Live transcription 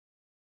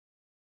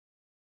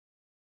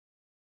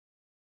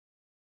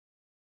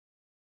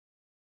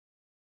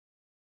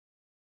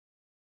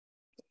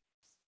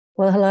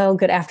Well, hello,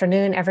 good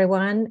afternoon,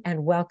 everyone,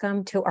 and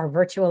welcome to our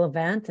virtual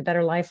event. The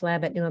Better Life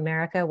Lab at New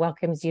America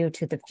welcomes you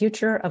to the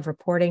future of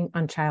reporting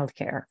on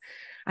childcare.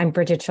 I'm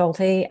Bridget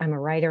Schulte. I'm a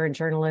writer and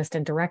journalist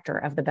and director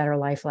of the Better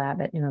Life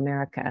Lab at New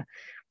America.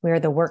 We are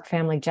the Work,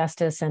 Family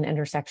Justice, and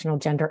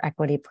Intersectional Gender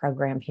Equity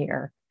program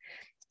here.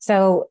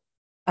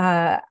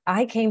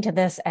 I came to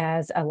this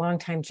as a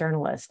longtime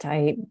journalist.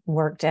 I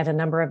worked at a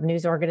number of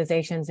news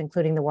organizations,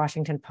 including the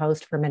Washington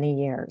Post, for many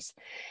years.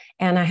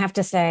 And I have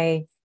to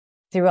say,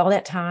 through all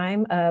that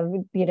time of,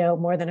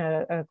 more than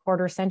a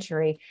quarter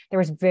century, there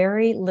was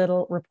very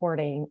little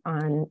reporting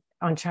on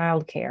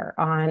childcare,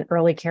 on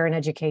early care and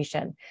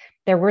education.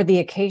 There were the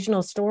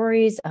occasional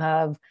stories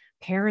of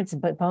parents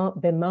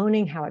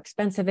bemoaning how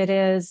expensive it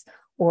is,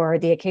 or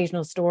the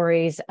occasional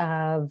stories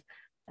of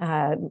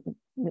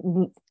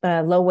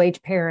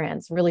low-wage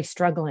parents really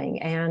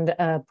struggling, and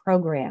a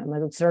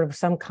program, sort of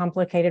some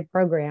complicated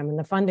program, and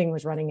the funding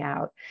was running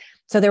out.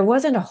 So there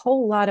wasn't a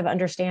whole lot of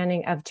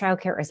understanding of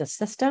childcare as a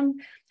system,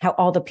 how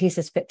all the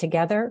pieces fit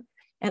together.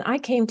 And I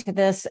came to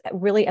this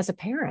really as a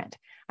parent.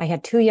 I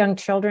had two young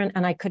children,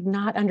 and I could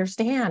not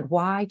understand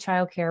why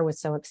childcare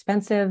was so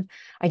expensive.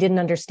 I didn't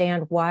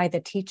understand why the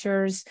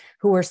teachers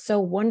who were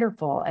so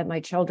wonderful at my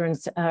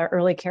children's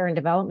early care and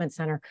development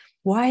center,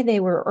 why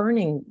they were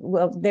earning,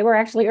 well, they were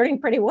actually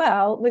earning pretty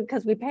well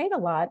because we paid a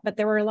lot, but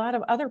there were a lot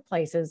of other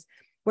places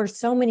where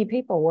so many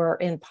people were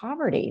in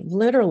poverty,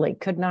 literally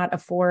could not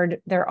afford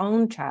their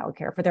own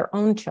childcare for their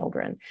own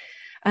children.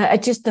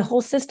 The whole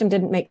system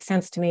didn't make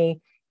sense to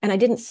me. And I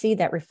didn't see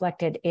that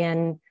reflected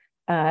in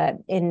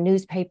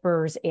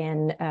newspapers,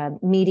 in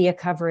media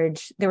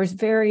coverage. There was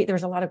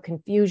a lot of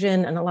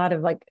confusion and a lot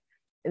of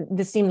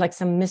this seemed like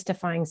some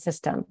mystifying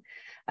system.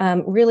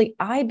 Really,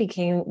 I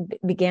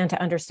began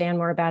to understand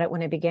more about it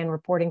when I began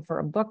reporting for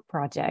a book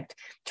project,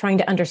 trying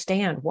to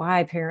understand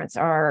why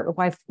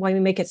we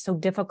make it so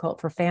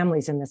difficult for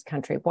families in this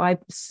country, why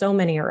so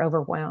many are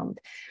overwhelmed.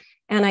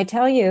 And I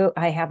tell you,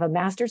 I have a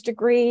master's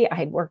degree. I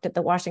had worked at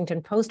the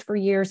Washington Post for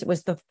years. It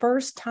was the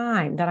first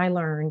time that I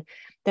learned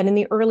that in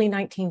the early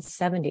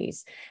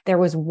 1970s, there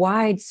was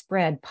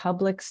widespread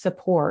public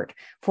support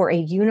for a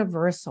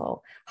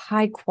universal,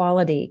 high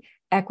quality,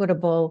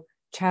 equitable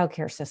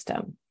childcare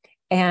system.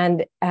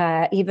 And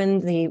even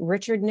the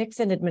Richard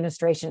Nixon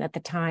administration at the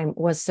time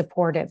was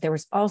supportive. There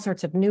was all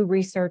sorts of new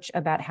research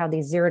about how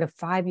these 0 to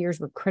 5 years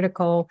were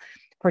critical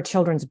for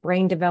children's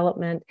brain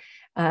development.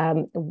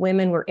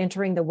 Women were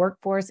entering the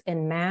workforce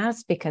en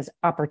masse because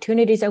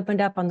opportunities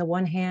opened up on the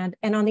one hand,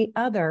 and on the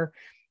other,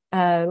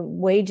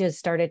 wages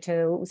started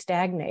to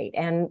stagnate,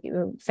 and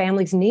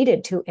families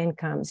needed two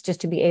incomes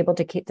just to be able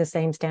to keep the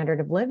same standard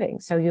of living.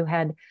 So you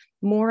had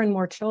more and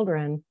more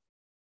children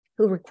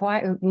who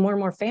required more and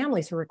more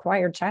families who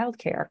required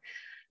childcare.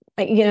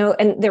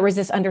 And there was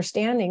this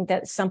understanding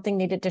that something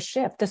needed to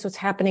shift. This was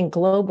happening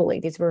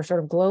globally. These were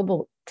sort of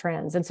global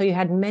trends. And so you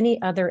had many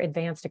other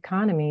advanced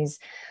economies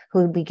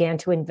who began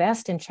to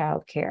invest in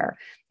childcare.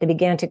 They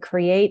began to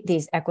create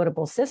these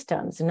equitable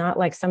systems, not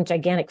like some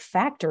gigantic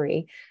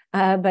factory,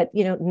 but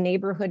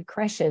neighborhood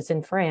creches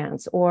in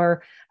France,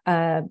 or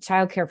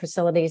childcare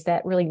facilities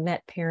that really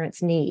met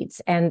parents'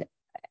 needs and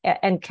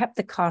kept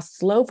the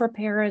costs low for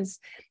parents,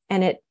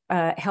 and it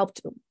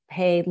helped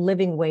pay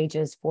living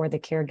wages for the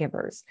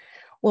caregivers.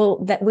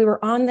 Well, that we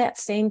were on that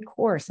same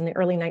course in the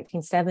early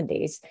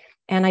 1970s.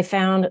 And I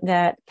found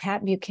that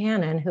Pat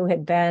Buchanan, who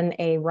had been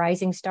a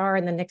rising star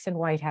in the Nixon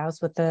White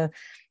House with the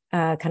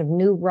kind of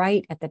new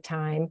right at the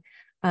time,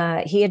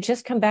 he had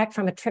just come back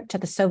from a trip to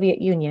the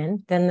Soviet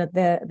Union, then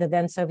the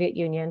then Soviet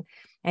Union,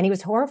 and he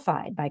was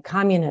horrified by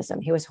communism.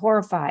 He was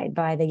horrified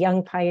by the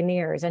young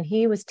pioneers, and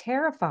he was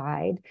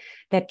terrified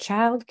that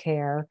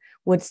childcare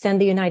would send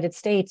the United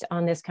States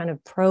on this kind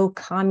of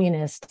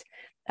pro-communist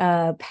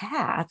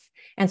path.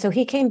 And so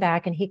he came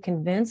back and he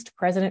convinced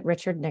President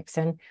Richard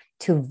Nixon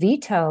to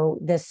veto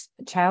this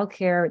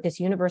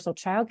universal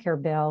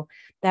childcare bill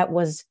that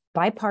was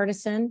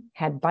bipartisan,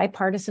 had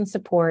bipartisan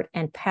support,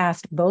 and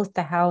passed both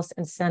the House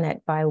and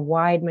Senate by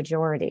wide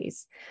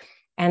majorities.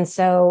 And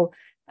so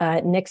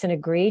Nixon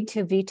agreed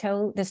to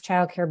veto this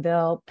childcare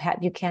bill.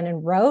 Pat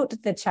Buchanan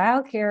wrote the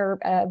childcare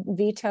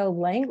veto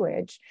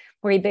language,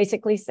 where he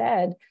basically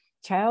said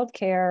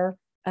childcare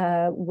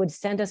would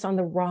send us on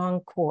the wrong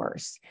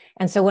course.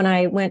 And so when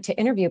I went to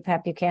interview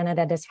Pat Buchanan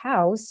at his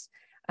house,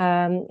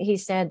 he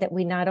said that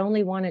we not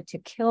only wanted to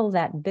kill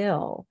that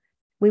bill,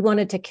 we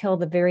wanted to kill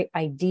the very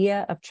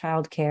idea of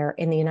childcare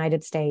in the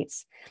United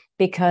States,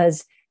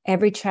 because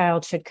every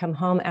child should come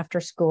home after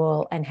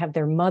school and have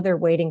their mother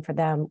waiting for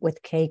them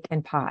with cake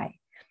and pie.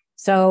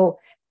 So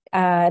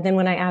then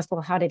when I asked,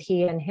 well, how did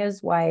he and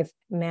his wife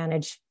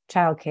manage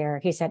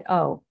childcare? He said,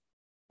 oh,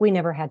 we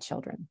never had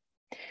children.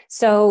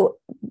 So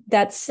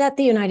that set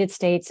the United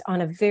States on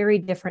a very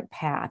different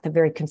path, a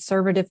very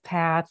conservative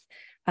path,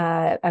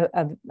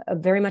 a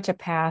very much a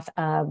path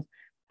of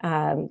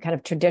kind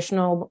of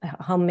traditional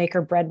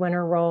homemaker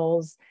breadwinner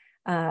roles,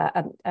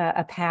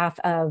 a path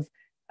of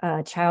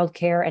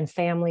childcare and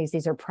families.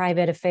 These are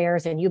private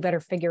affairs and you better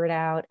figure it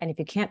out. And if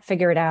you can't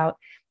figure it out,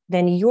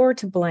 then you're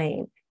to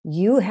blame.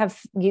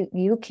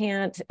 you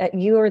can't,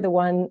 you are the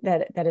one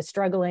that is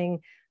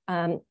struggling.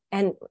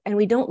 And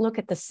we don't look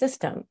at the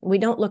system. We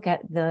don't look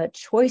at the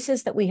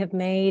choices that we have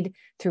made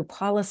through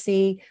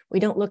policy. We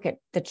don't look at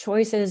the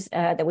choices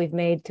that we've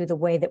made through the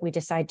way that we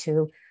decide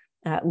to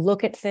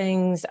look at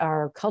things,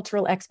 our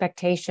cultural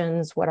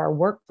expectations, what our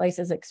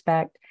workplaces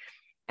expect.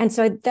 And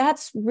so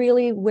that's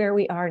really where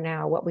we are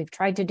now. What we've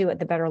tried to do at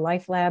the Better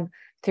Life Lab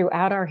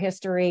throughout our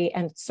history,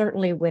 and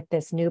certainly with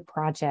this new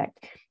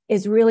project,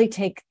 is really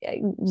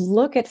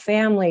look at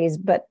families,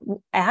 but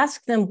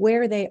ask them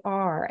where they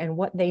are and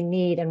what they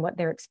need and what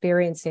they're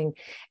experiencing,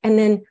 and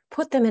then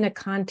put them in a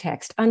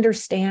context,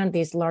 understand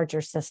these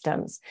larger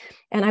systems.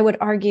 And I would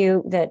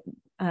argue that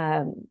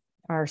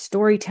our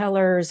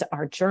storytellers,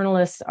 our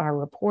journalists, our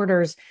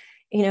reporters,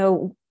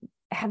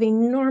 have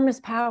enormous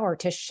power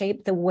to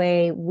shape the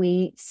way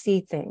we see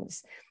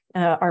things.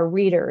 Our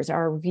readers,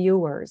 our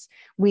viewers,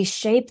 we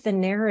shape the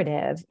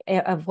narrative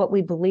of what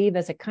we believe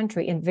as a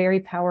country in very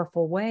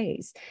powerful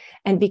ways.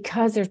 And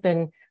because there's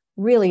been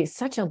really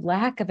such a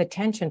lack of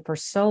attention for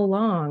so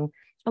long,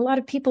 a lot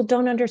of people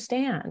don't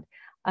understand.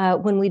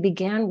 When we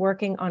began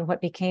working on what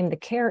became the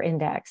CARE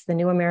Index, the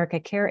New America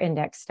CARE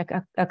Index,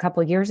 a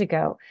couple of years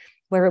ago,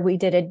 where we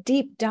did a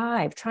deep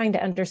dive trying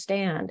to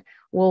understand,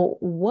 well,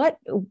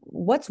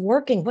 what's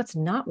working, what's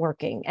not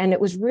working. And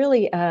it was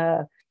really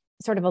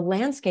sort of a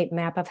landscape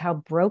map of how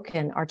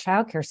broken our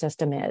childcare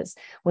system is.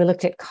 We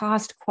looked at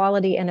cost,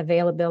 quality, and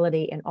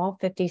availability in all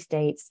 50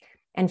 states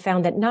and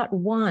found that not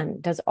one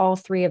does all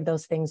three of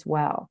those things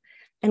well.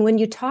 And when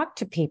you talk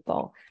to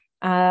people,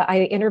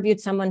 I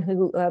interviewed someone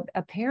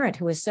a parent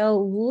who was so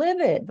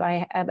livid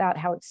about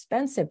how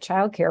expensive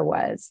childcare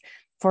was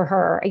for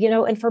her,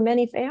 and for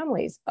many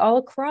families all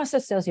across the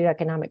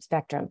socioeconomic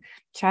spectrum.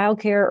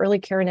 Childcare, early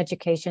care, and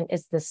education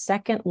is the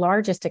second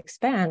largest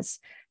expense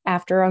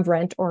after a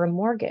rent or a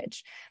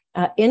mortgage.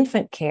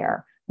 Infant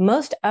care,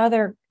 most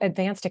other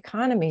advanced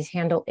economies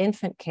handle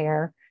infant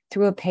care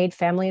through a paid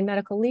family and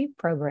medical leave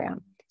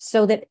program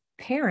so that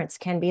parents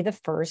can be the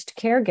first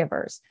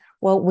caregivers.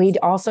 Well, we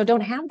also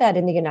don't have that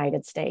in the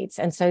United States.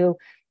 And so,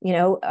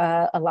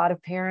 a lot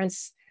of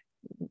parents,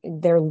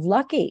 they're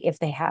lucky if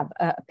they have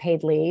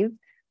paid leave.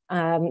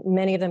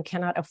 Many of them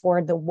cannot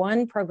afford the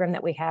one program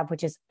that we have,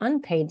 which is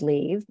unpaid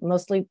leave.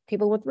 Mostly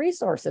people with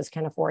resources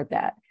can afford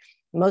that.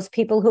 Most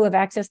people who have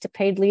access to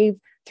paid leave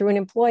through an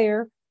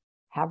employer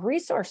have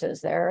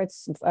resources there.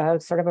 It's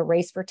sort of a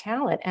race for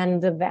talent.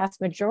 And the vast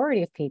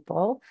majority of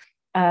people,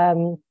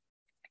 80%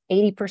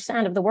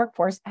 of the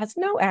workforce has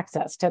no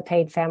access to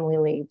paid family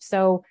leave.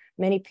 So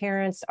many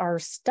parents are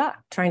stuck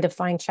trying to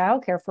find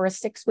childcare for a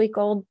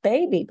 6-week-old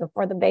baby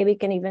before the baby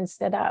can even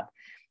sit up.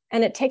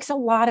 And it takes a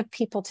lot of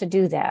people to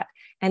do that.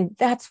 And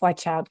that's why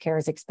childcare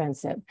is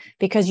expensive,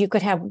 because you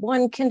could have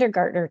one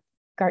kindergarten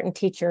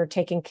teacher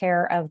taking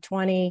care of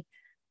 20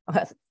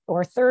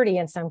 or 30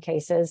 in some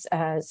cases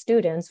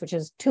students, which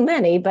is too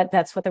many, but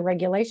that's what the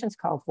regulations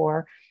call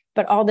for.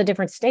 But all the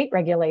different state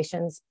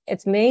regulations,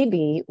 it's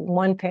maybe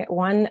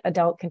one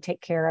adult can take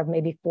care of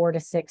maybe 4 to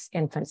 6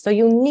 infants. So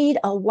you need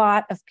a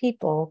lot of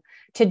people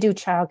to do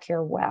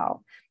childcare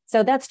well.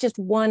 So that's just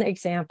one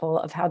example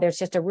of how there's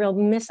just a real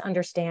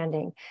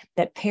misunderstanding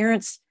that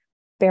parents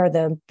bear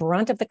the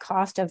brunt of the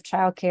cost of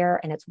childcare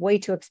and it's way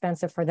too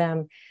expensive for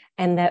them,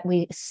 and that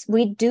we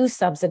do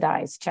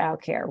subsidize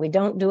childcare. We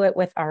don't do it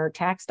with our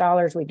tax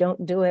dollars. We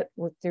don't do it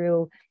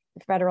through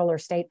federal or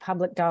state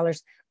public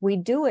dollars. We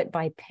do it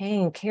by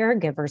paying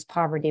caregivers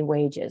poverty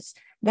wages.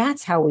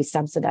 That's how we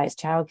subsidize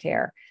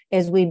childcare,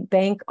 is we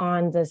bank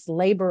on this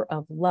labor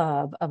of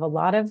love of a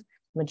lot of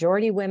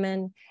majority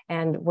women,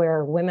 and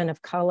where women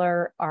of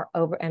color are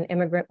and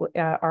immigrant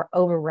are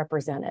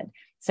overrepresented.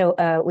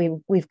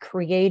 So we've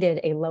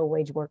created a low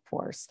wage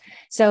workforce.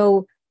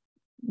 So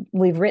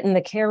we've written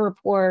the CARE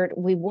report.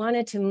 We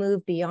wanted to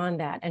move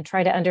beyond that and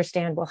try to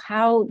understand, well,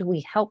 how do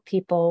we help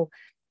people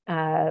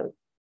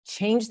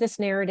change this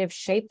narrative,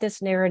 shape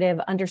this narrative,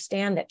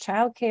 understand that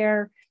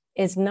childcare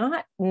is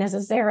not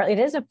necessarily, it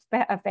is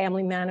a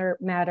family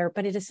matter,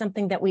 but it is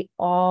something that we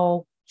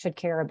all should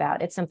care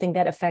about. It's something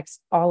that affects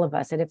all of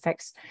us. It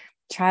affects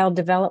child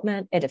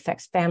development. It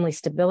affects family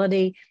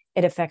stability.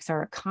 It affects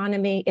our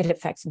economy. It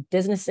affects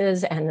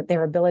businesses and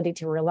their ability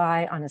to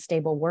rely on a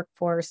stable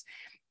workforce.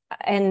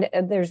 And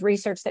there's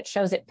research that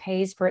shows it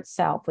pays for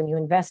itself. When you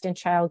invest in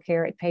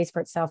childcare, it pays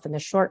for itself in the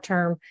short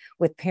term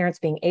with parents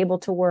being able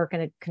to work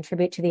and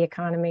contribute to the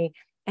economy.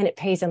 And it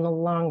pays in the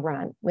long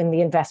run when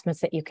the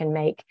investments that you can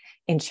make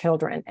in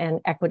children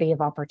and equity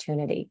of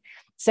opportunity.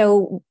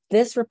 So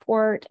this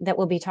report that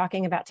we'll be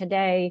talking about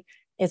today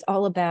is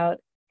all about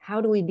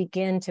how do we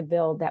begin to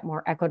build that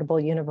more equitable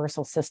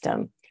universal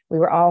system. We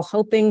were all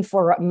hoping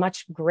for a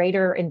much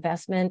greater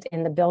investment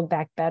in the Build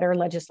Back Better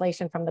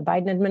legislation from the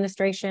Biden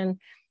administration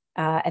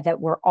that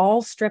were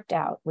all stripped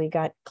out. We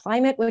got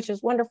climate, which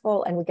is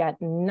wonderful, and we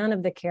got none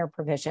of the care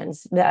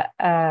provisions.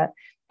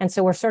 And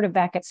so we're sort of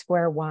back at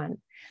square one.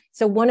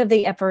 So one of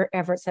the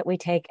efforts that we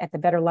take at the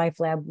Better Life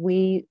Lab,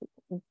 we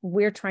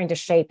we're trying to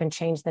shape and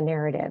change the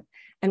narrative.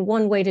 And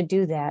one way to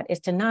do that is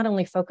to not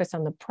only focus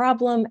on the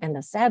problem and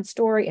the sad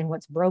story and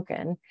what's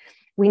broken,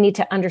 we need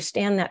to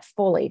understand that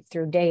fully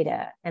through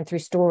data and through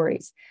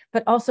stories,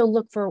 but also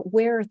look for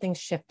where are things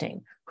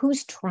shifting?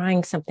 Who's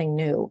trying something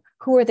new?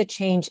 Who are the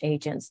change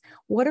agents?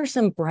 What are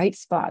some bright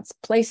spots,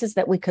 places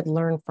that we could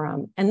learn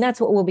from? And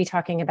that's what we'll be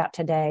talking about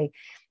today.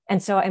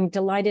 And so I'm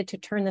delighted to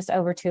turn this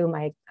over to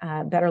my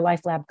Better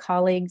Life Lab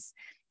colleagues.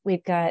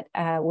 We've got,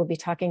 we'll be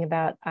talking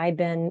about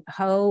Ai-bin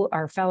Ho,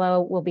 our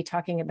fellow. We'll be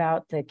talking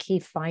about the key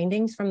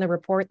findings from the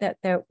report that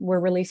we're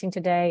releasing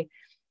today.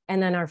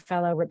 And then our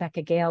fellow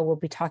Rebecca Gale will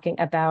be talking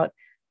about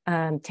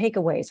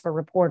takeaways for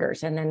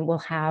reporters. And then we'll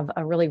have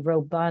a really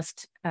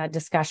robust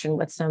discussion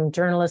with some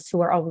journalists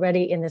who are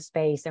already in this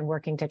space and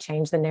working to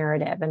change the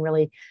narrative and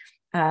really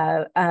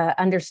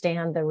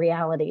understand the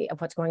reality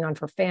of what's going on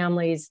for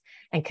families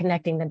and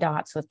connecting the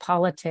dots with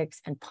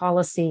politics and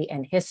policy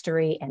and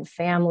history and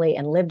family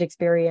and lived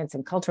experience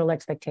and cultural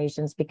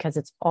expectations, because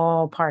it's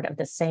all part of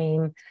the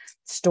same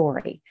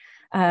story.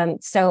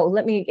 So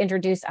let me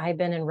introduce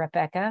Ai-bin and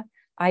Rebecca.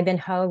 Ai-bin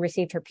Ho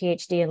received her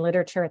PhD in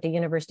literature at the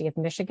University of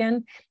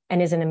Michigan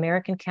and is an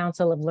American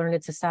Council of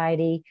Learned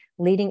Society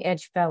leading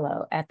edge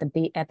fellow at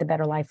the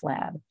Better Life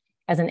Lab.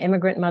 As an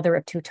immigrant mother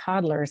of 2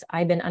 toddlers,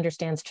 Ai-bin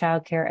understands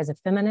childcare as a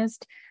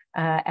feminist,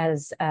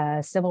 as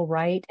a civil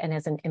right, and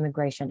as an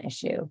immigration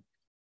issue.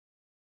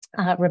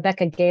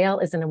 Rebecca Gale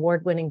is an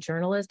award-winning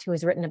journalist who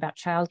has written about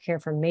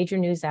childcare for major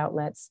news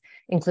outlets,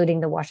 including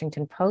the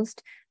Washington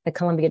Post, the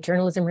Columbia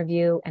Journalism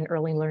Review, and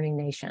Early Learning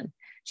Nation.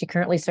 She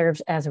currently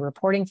serves as a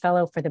reporting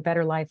fellow for the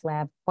Better Life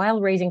Lab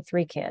while raising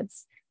 3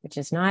 kids, which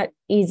is not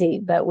easy,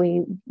 but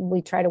we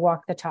try to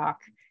walk the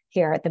talk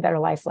here at the Better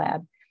Life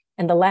Lab.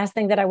 And the last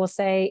thing that I will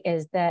say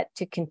is that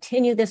to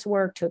continue this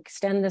work, to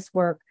extend this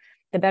work,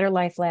 the Better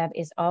Life Lab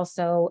is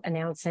also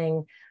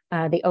announcing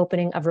the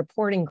opening of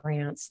reporting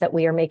grants that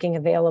we are making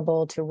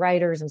available to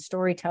writers and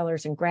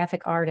storytellers and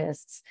graphic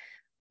artists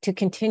to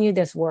continue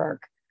this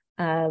work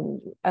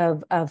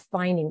of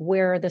finding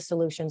where are the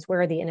solutions,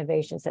 where are the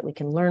innovations that we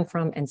can learn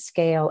from and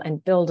scale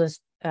and build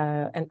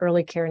an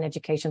early care and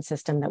education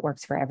system that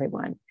works for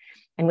everyone.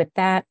 And with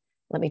that,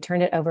 let me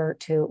turn it over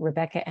to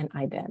Rebecca and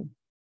Ai-bin.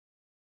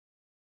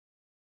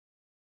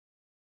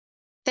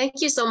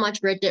 Thank you so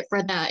much, Bridget,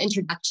 for the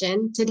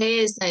introduction. Today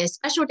is a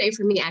special day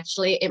for me,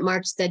 actually. It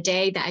marks the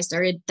day that I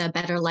started the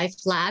Better Life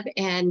Lab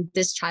and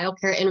this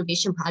childcare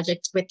innovation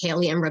project with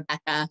Haley and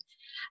Rebecca.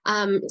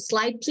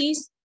 Slide,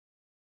 please.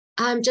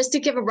 Just to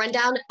give a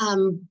rundown,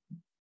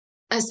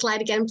 a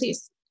slide again,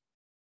 please.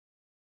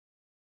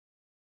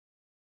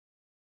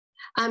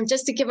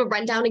 Just to give a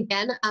rundown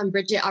again,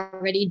 Bridget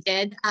already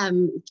did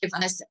give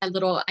us a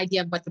little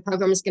idea of what the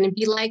program is going to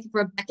be like.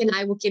 Rebecca and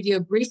I will give you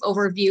a brief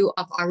overview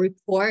of our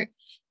report,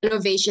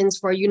 Innovations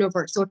for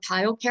Universal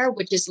Childcare,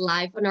 which is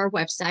live on our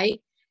website.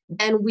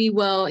 Then we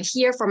will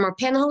hear from our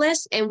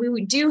panelists, and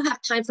we do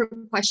have time for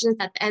questions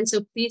at the end,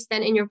 so please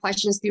send in your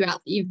questions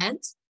throughout the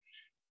event.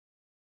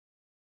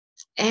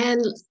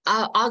 And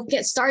I'll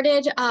get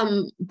started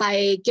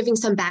by giving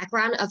some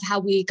background of how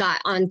we got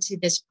onto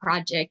this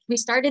project. We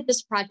started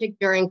this project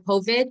during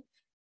COVID.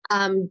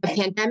 The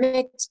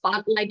pandemic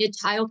spotlighted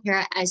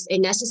childcare as a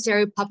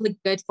necessary public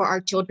good for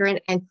our children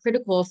and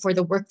critical for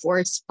the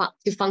workforce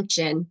to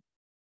function.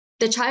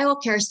 The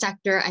childcare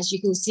sector, as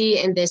you can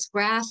see in this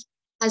graph,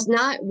 has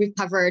not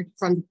recovered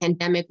from the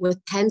pandemic,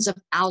 with tens of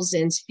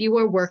thousands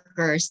fewer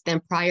workers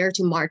than prior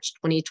to March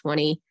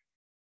 2020.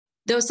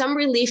 Though some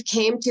relief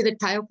came to the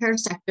childcare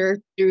sector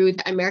through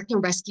the American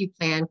Rescue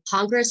Plan,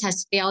 Congress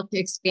has failed to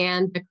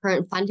expand the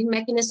current funding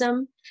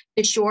mechanism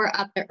to shore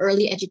up the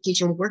early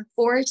education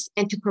workforce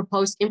and to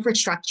propose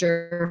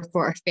infrastructure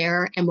for a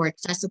fair and more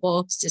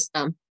accessible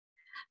system.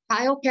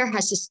 Childcare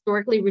has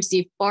historically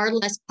received far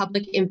less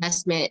public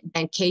investment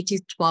than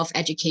K-12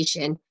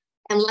 education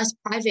and less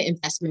private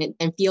investment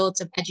than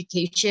fields of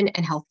education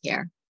and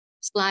healthcare.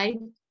 Slide.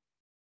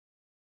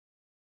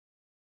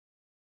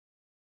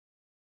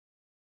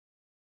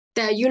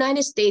 The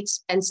United States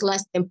spends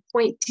less than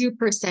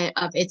 0.2%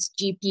 of its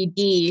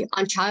GDP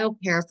on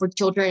childcare for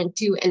children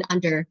 2 and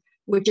under,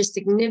 which is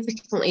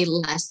significantly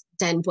less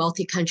than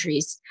wealthy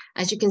countries.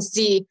 As you can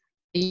see,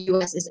 the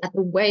US is at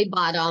the way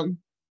bottom.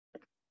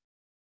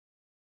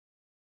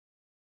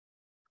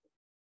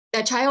 The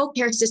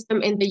childcare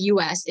system in the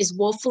US is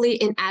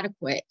woefully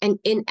inadequate and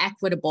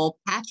inequitable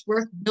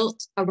patchwork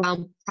built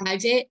around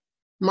private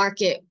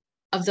market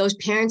of those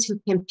parents who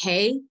can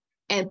pay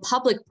and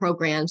public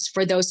programs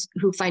for those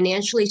who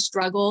financially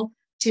struggle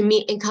to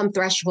meet income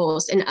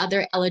thresholds and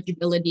other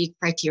eligibility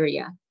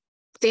criteria.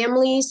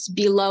 Families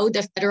below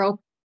the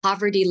federal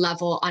poverty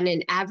level on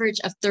an average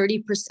of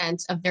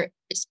 30% of their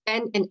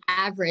spend an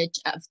average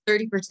of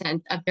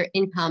 30% of their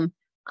income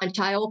on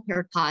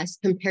childcare costs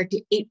compared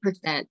to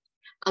 8%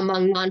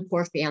 among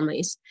non-poor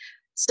families.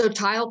 So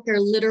childcare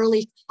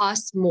literally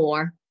costs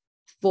more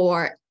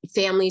for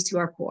families who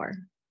are poor.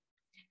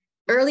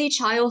 Early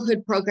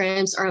childhood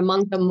programs are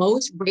among the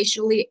most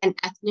racially and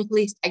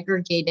ethnically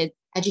segregated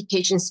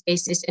education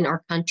spaces in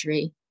our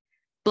country.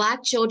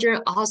 Black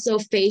children also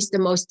face the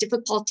most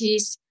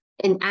difficulties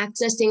in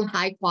accessing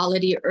high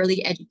quality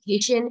early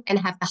education and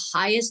have the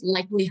highest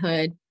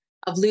likelihood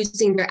of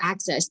losing their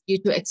access due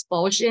to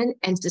expulsion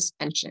and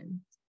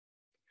suspension.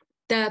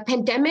 The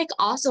pandemic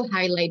also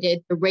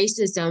highlighted the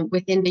racism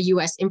within the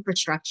US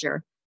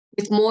infrastructure,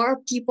 with more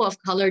people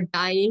of color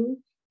dying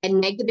and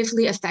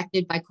negatively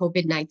affected by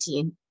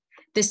COVID-19.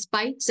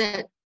 Despite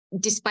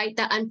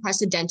the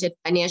unprecedented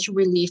financial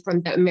relief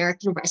from the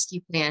American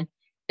Rescue Plan,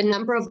 the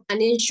number of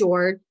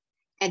uninsured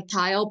and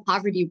child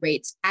poverty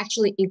rates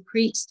actually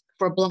increased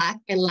for Black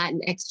and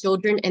Latinx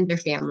children and their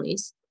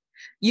families.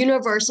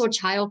 Universal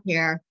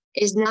childcare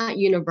is not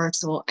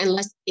universal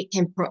unless it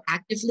can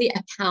proactively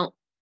account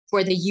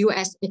for the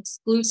US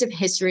exclusive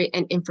history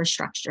and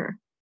infrastructure.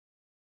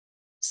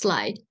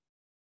 Slide.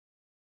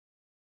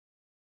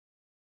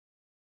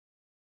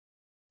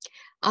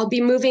 I'll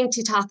be moving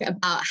to talk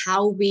about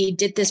how we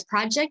did this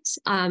project.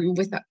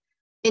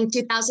 In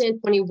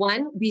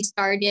 2021, we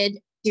started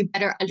to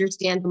better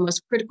understand the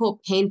most critical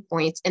pain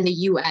points in the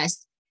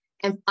US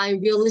and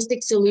find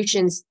realistic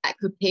solutions that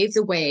could pave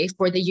the way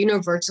for the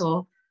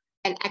universal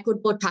and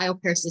equitable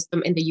childcare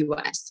system in the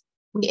US.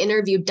 We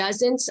interviewed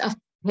dozens of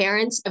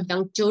parents of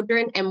young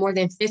children and more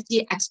than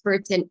 50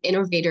 experts and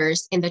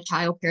innovators in the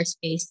childcare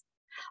space.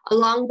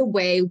 Along the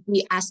way,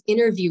 we asked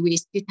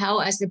interviewees to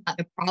tell us about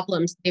the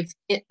problems they've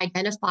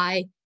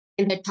identified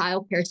in the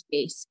childcare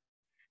space,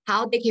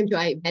 how they came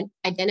to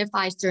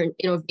identify certain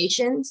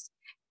innovations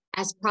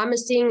as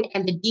promising,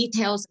 and the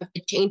details of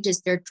the changes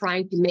they're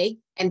trying to make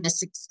and the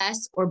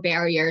success or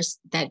barriers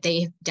that they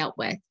have dealt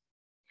with.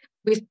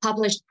 We've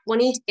published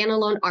 20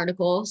 standalone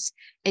articles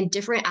in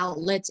different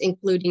outlets,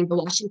 including the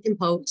Washington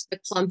Post, the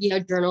Columbia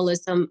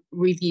Journalism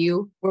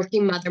Review,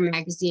 Working Mother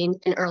Magazine,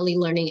 and Early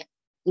Learning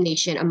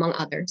Nation, among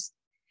others.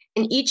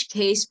 In each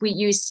case, we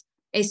use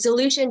a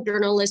solution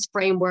journalist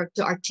framework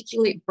to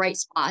articulate bright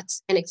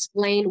spots and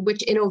explain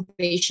which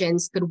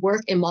innovations could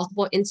work in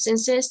multiple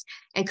instances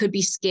and could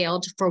be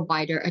scaled for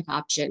wider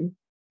adoption.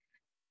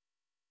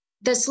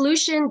 The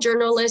solution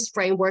journalist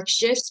framework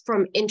shifts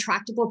from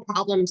intractable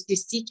problems to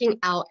seeking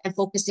out and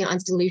focusing on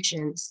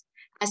solutions.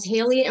 As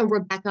Haley and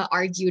Rebecca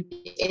argued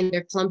in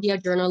their Columbia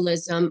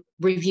Journalism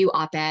Review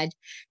op-ed,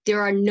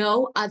 there are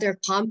no other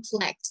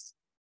complex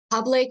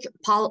public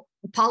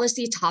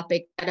policy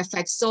topic that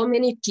affects so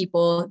many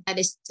people that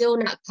is still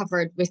not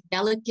covered with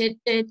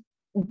dedicated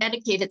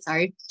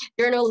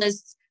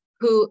journalists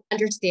who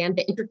understand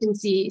the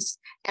intricacies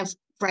and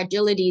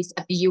fragilities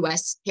of the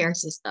US care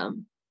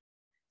system.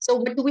 So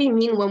what do we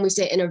mean when we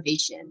say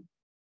innovation?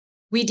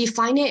 We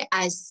define it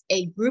as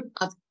a group,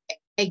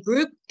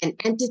 an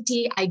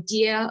entity,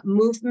 idea,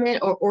 movement,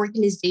 or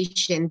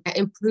organization that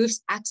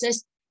improves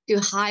access to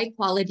high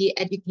quality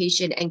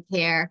education and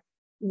care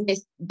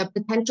with the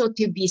potential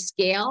to be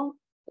scaled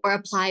or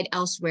applied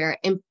elsewhere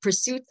in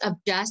pursuit of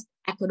just,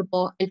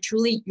 equitable, and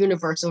truly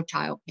universal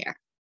childcare.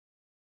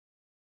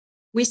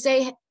 We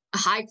say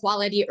high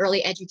quality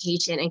early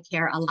education and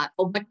care a lot,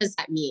 but what does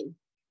that mean?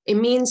 It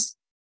means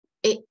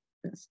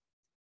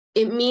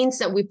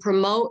that we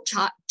promote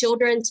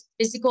children's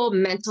physical,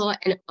 mental,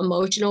 and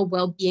emotional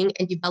well-being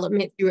and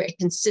development through a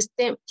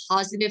consistent,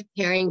 positive,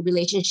 caring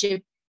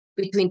relationship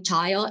between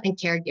child and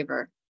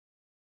caregiver.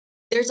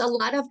 There's a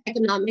lot of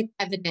economic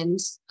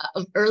evidence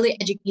of early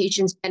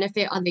education's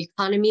benefit on the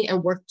economy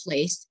and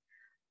workplace,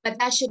 but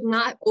that should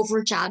not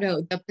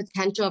overshadow the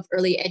potential of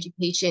early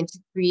education to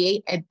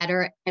create a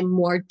better and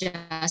more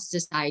just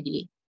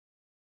society.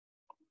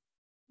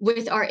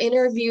 With our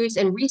interviews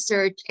and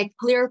research, a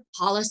clear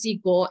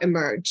policy goal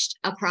emerged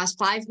across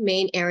 5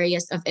 main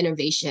areas of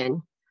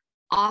innovation.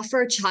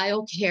 Offer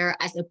childcare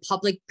as a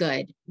public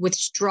good with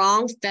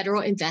strong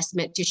federal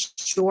investment to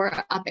shore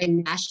up a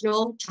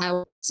national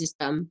child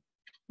system.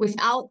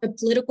 Without the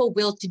political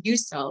will to do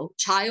so,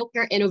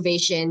 childcare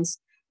innovations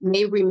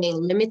may remain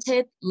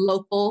limited,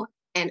 local,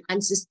 and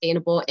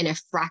unsustainable in a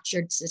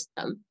fractured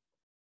system.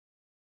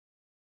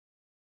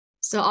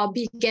 So I'll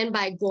begin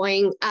by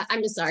going,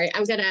 I'm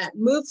gonna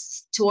move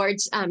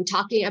towards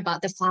talking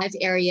about the 5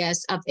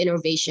 areas of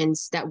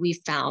innovations that we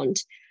found.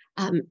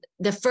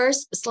 The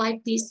first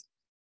slide, please,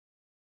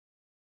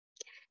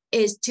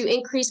 is to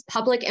increase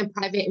public and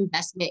private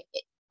investment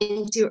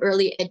into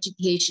early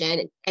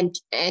education and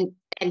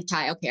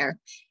childcare.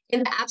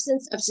 In the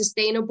absence of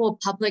sustainable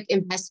public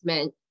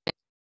investment,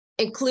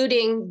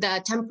 including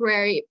the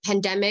temporary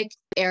pandemic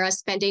era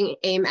spending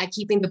aimed at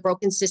keeping the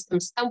broken system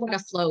somewhat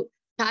afloat,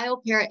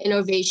 childcare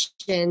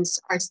innovations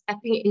are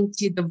stepping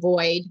into the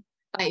void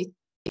by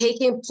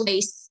taking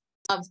place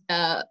in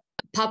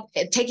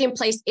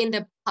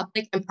the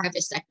public and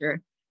private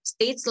sector.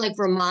 States like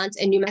Vermont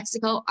and New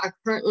Mexico are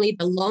currently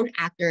the lone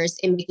actors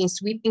in making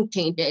sweeping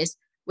changes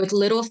with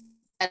little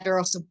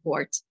federal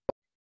support.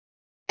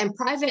 And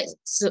private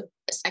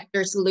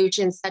sector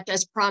solutions such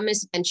as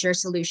Promise Venture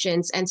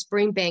Solutions and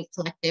Springbank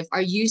Collective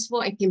are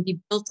useful and can be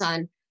built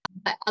on,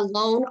 but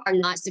alone are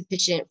not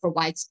sufficient for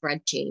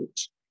widespread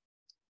change.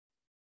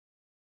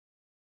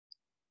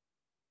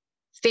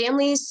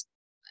 Families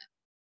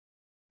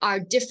are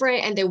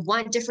different and they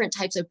want different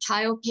types of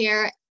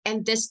childcare,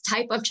 and this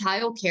type of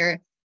childcare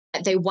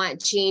that they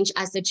want change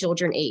as the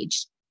children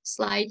age.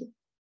 Slide.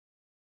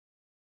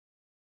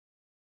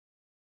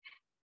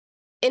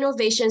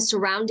 Innovations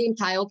surrounding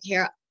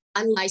childcare,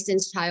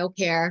 unlicensed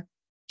childcare,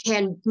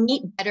 can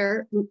meet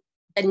better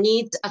the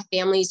needs of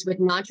families with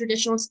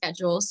non-traditional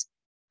schedules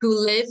who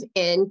live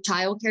in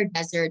childcare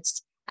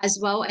deserts, as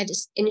well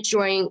as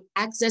ensuring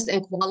access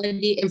and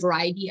quality and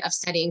variety of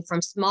setting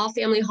from small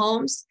family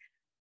homes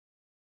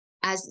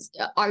as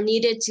are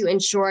needed to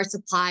ensure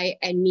supply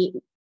and meet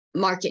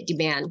market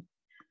demand.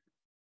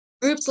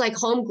 Groups like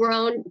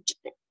Homegrown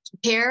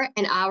Care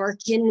and Our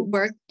Kin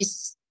Work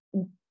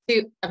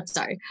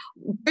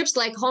Groups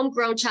like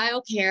Homegrown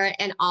Child Care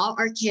and All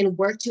Our Kin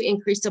work to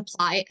increase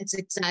supply and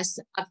success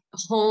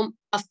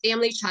of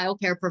family child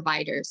care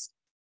providers.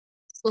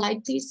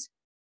 Slide, please.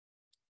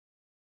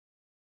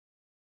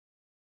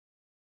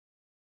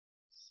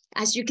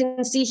 As you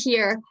can see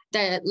here,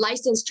 the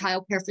licensed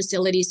child care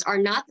facilities are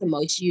not the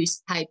most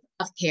used type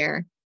of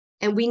care,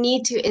 and we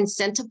need to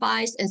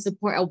incentivize and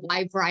support a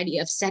wide variety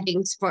of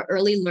settings for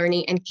early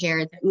learning and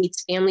care that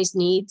meets families'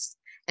 needs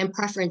and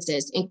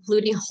preferences,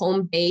 including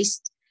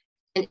home-based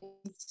and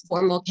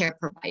formal care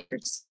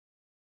providers.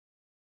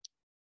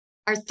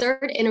 Our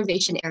third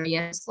innovation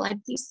area,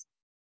 slide please,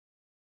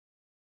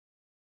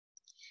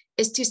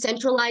 is to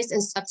centralize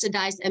and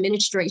subsidize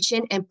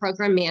administration and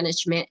program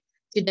management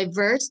to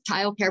diverse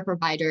child care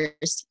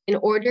providers in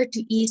order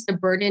to ease the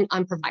burden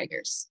on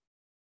providers.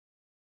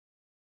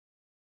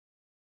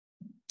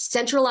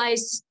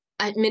 Centralize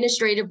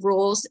administrative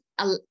roles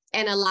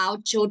and allow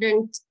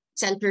children's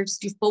centers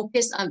to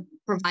focus on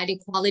providing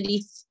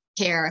quality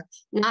care,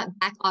 not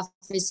back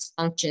office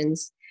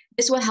functions.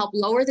 This will help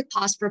lower the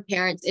cost for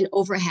parents and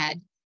overhead,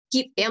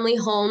 keep family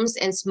homes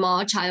and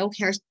small child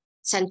care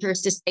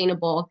centers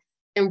sustainable,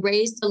 and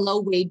raise the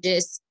low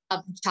wages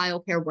of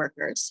child care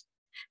workers.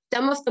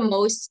 Some of the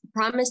most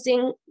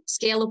promising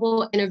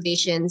scalable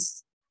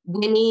innovations,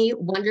 Winnie,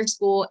 Wonder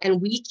School,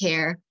 and We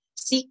Care,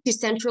 seek to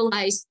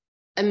centralize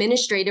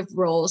administrative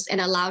roles and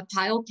allow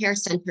child care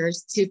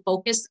centers to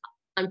focus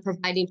on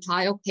providing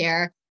child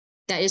care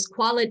that is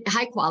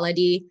high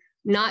quality,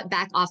 not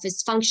back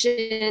office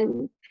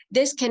function.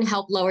 This can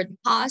help lower the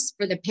cost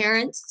for the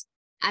parents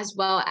as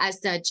well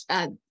as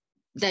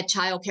the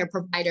child care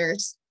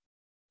providers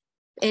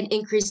and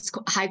increase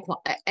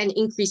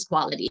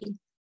quality.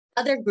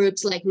 Other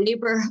groups like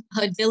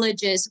neighborhood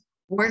villages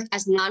work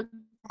as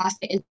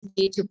nonprofit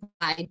entities to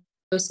provide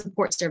those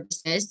support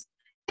services.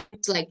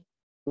 It's like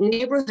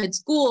neighborhood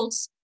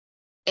schools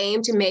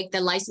aim to make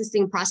the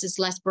licensing process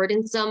less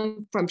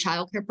burdensome from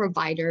childcare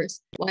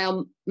providers,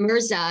 while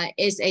MIRZA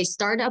is a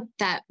startup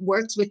that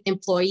works with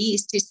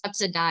employees to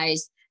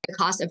subsidize the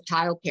cost of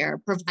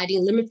childcare,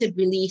 providing limited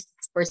relief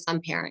for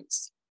some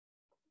parents.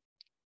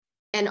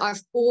 And our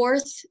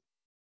fourth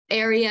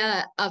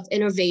area of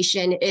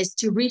innovation is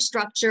to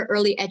restructure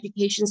early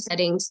education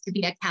settings to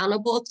be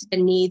accountable to the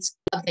needs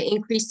of the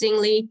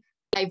increasingly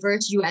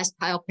diverse U.S.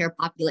 childcare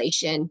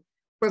population,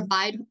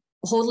 provide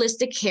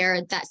holistic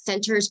care that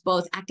centers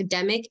both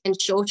academic and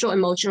social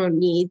emotional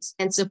needs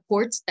and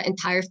supports the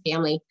entire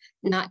family,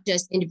 not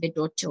just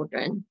individual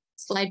children.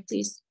 Slide,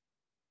 please.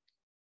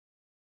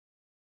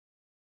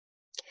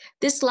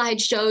 This slide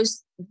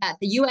shows that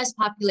the U.S.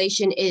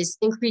 population is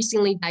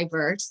increasingly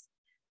diverse,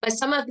 but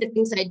some of the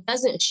things that it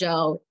doesn't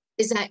show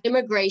is that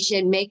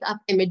immigration make up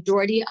a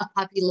majority of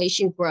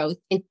population growth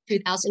in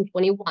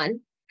 2021.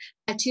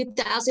 By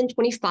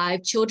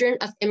 2025, children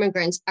of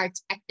immigrants are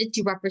expected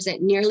to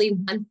represent nearly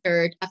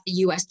 1/3 of the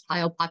U.S.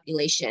 child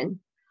population.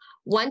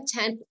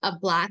 1/10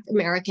 of Black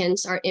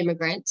Americans are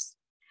immigrants,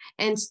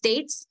 and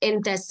states in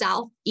the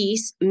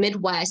Southeast,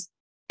 Midwest,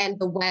 and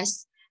the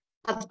West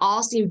have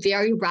all seen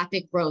very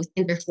rapid growth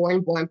in their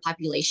foreign-born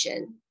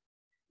population.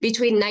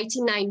 Between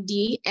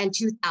 1990 and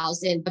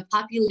 2000, the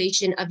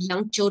population of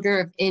young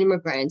children of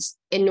immigrants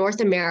in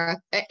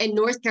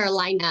North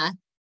Carolina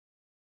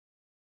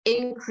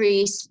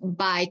increased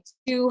by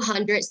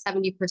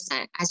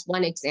 270% as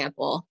one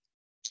example.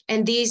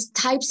 And these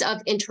types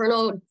of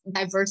internal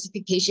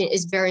diversification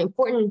is very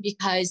important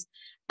because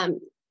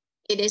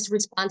it is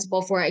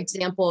responsible, for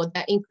example,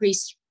 the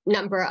increased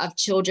number of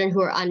children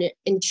who are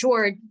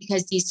uninsured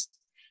because these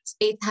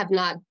states have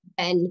not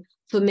been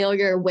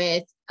familiar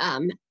with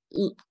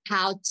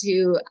how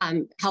to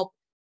help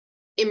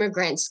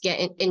immigrants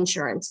get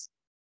insurance.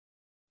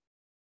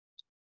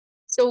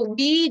 So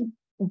we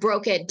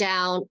broke it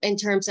down in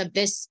terms of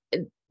this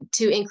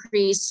to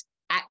increase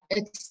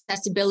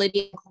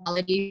accessibility and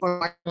quality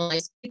for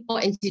marginalized people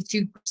into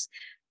two groups.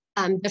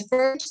 The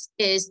first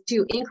is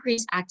to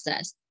increase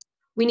access.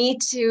 We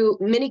need to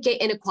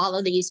mitigate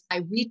inequalities by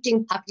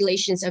reaching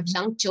populations of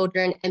young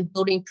children and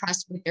building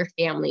trust with their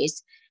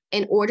families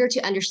in order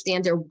to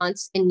understand their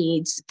wants and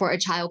needs for a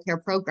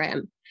childcare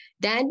program.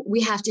 Then we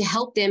have to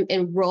help them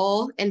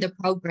enroll in the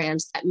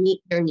programs that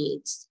meet their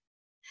needs.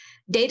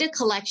 Data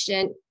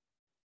collection,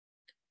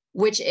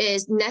 which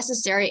is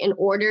necessary in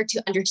order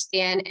to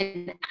understand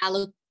and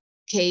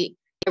allocate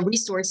and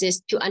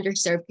resources to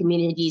underserved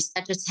communities,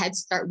 such as Head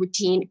Start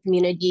routine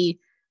community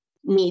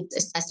needs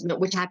assessment,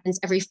 which happens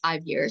every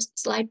 5 years.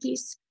 Slide,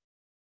 please.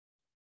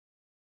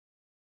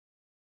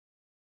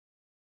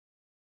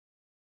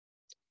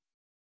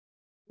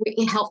 We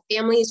can help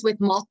families with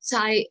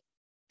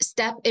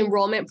multi-step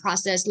enrollment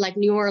process like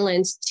New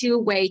Orleans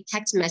two-way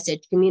text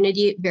message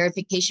community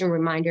verification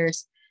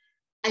reminders.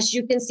 As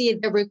you can see,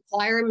 the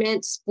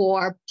requirements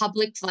for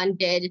public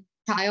funded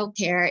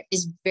childcare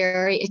is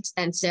very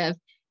extensive,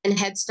 and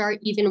Head Start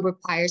even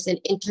requires an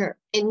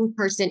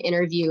in-person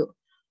interview.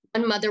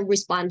 One mother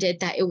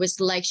responded that it was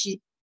like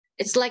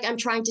it's like I'm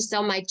trying to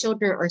sell my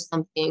children or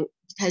something,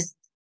 because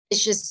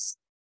it's just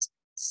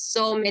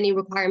so many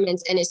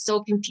requirements and it's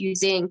so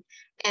confusing.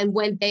 And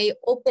when they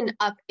open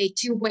up a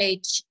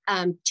two-way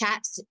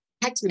text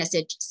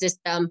message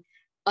system,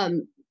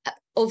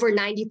 over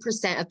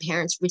 90% of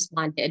parents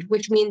responded,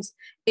 which means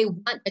they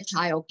want the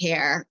child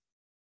care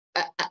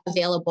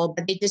available,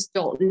 but they just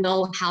don't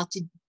know how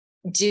to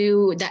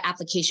do the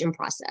application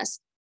process.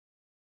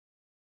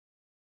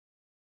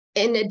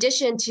 In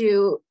addition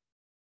to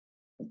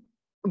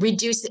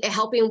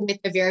helping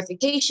with the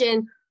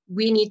verification,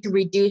 we need to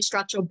reduce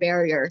structural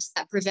barriers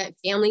that prevent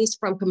families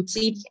from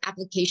completing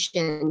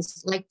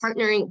applications, like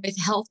partnering with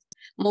Health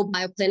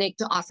Mobile Clinic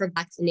to offer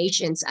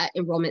vaccinations at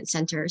enrollment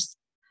centers.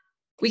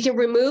 We can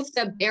remove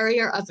the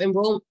barrier of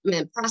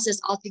enrollment process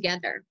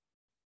altogether.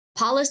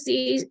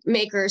 Policy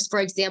makers, for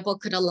example,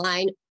 could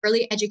align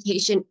early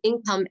education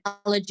income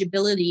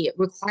eligibility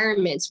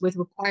requirements with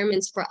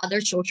requirements for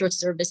other social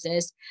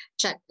services,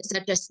 such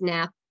as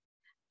SNAP,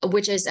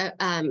 which is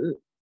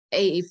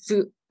a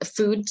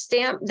food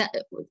stamp.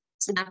 That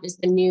SNAP is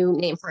the new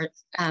name for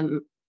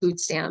food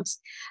stamps,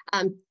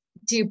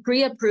 to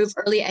pre-approve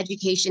early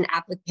education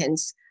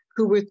applicants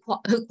who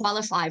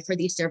qualify for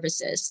these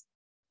services.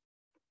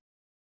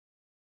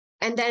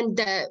 And then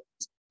the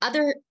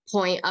other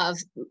point of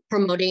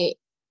promoting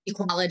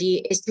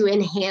equality is to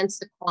enhance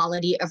the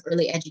quality of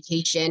early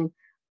education,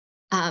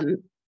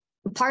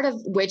 part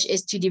of which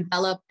is to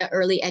develop the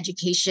early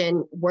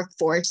education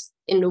workforce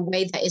in a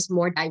way that is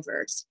more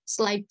diverse.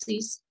 Slide,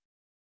 please.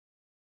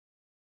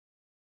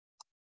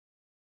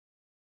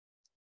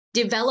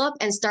 Develop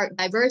and start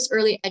diverse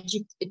early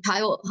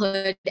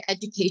childhood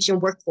education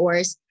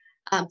workforce.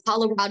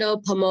 Colorado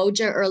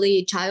Pomoja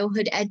Early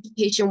Childhood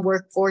Education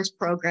Workforce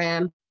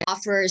Program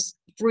offers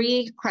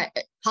free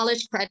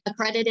college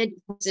accredited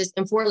courses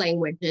in 4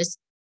 languages.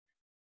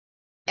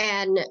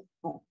 And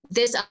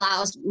this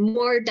allows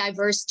more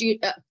diverse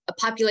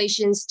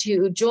populations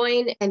to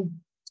join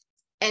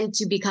and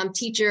to become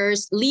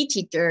teachers, lead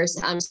teachers,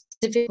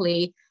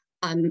 specifically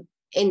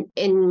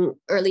in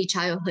early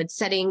childhood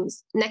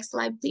settings. Next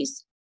slide,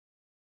 please.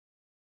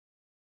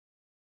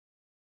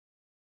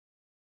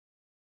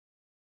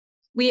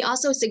 We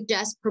also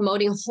suggest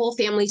promoting whole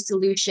family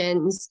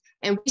solutions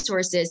and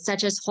resources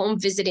such as home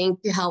visiting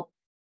to help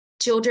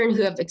children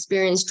who have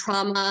experienced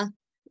trauma.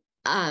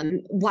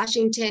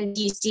 Washington,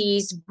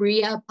 D.C.'s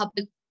Brea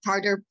Public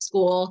Charter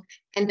School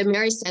and the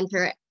Mary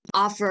Center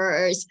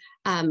offers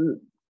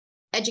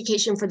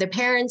education for the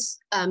parents,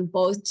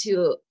 both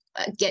to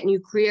get new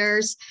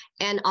careers,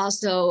 and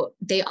also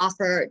they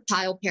offer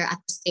childcare at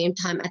the same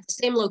time at the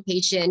same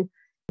location.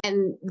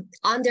 And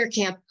on their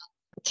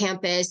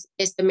campus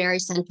is the Mary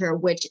Center,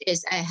 which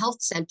is a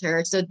health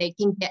center, so they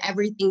can get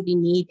everything they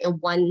need in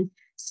one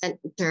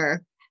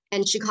center.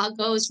 And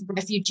Chicago's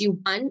Refugee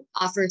One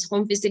offers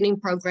home visiting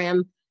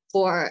program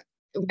for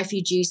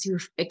refugees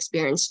who've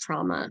experienced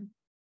trauma.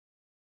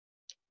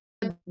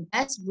 The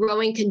best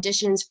growing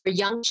conditions for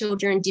young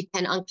children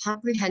depend on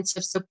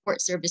comprehensive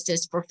support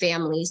services for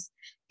families,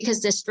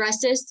 because the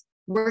stresses,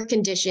 work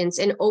conditions,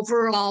 and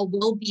overall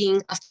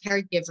well-being of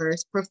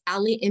caregivers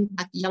profoundly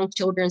impact young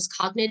children's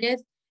cognitive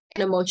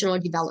and emotional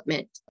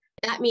development.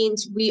 That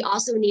means we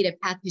also need a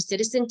path to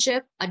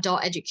citizenship,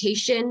 adult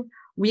education,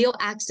 real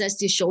access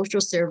to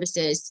social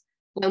services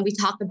when we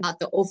talk about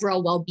the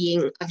overall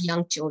well-being of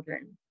young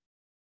children.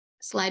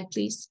 Slide,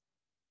 please.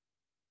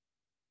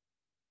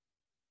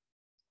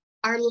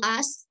 Our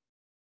last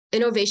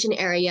innovation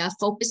area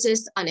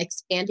focuses on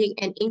expanding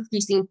and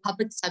increasing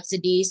public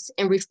subsidies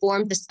and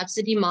reform the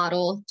subsidy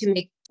model to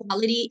make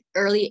quality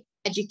early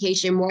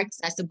education more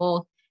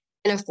accessible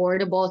and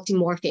affordable to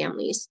more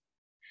families.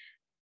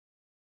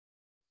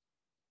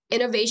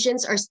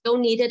 Innovations are still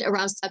needed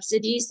around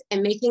subsidies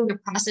and making the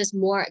process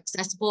more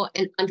accessible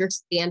and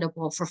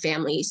understandable for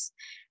families,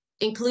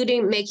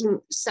 including making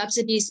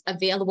subsidies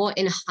available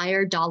in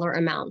higher dollar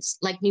amounts,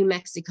 like New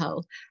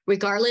Mexico,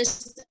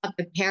 regardless of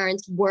the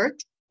parent's work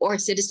or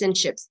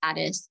citizenship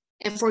status,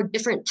 and for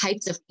different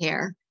types of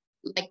care,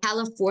 like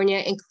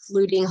California,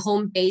 including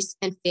home-based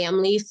and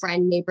family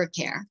friend neighbor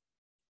care.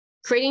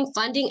 Creating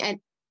funding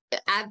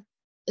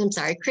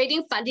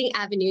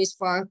avenues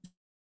for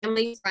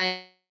family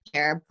friend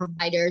care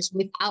providers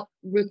without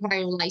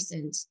requiring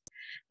license.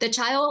 The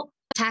child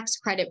tax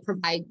credit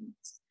provides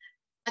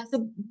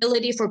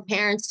flexibility for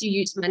parents to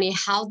use money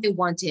how they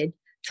wanted,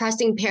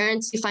 trusting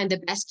parents to find the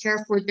best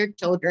care for their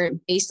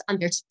children based on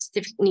their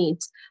specific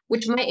needs,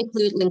 which might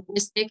include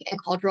linguistic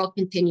and cultural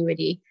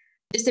continuity.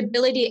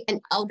 Disability and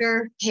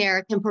elder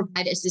care can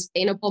provide a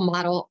sustainable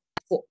model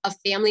of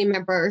family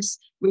members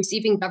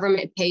receiving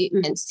government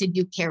payments to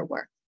do care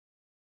work.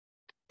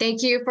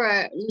 Thank you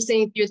for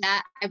listening through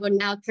that. I will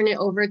now turn it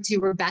over to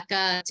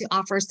Rebecca to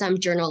offer some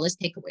journalist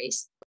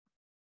takeaways.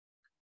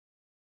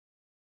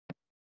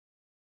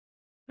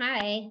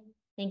 Hi,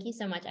 thank you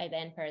so much,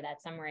 Ivan, for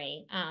that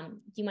summary. Do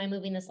you mind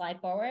moving the slide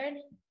forward,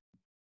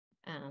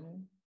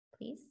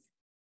 please?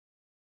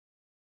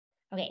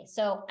 Okay,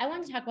 so I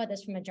want to talk about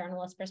this from a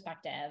journalist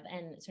perspective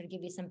and sort of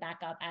give you some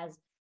backup. As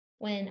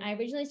when I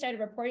originally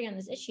started reporting on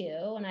this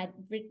issue, and I'd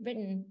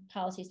written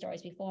policy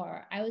stories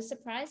before, I was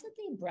surprised at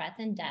the breadth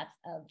and depth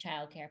of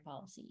childcare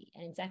policy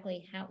and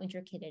exactly how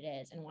intricate it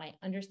is and why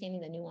understanding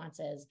the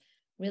nuances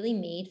really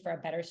made for a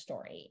better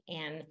story.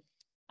 And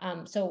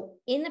so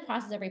in the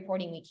process of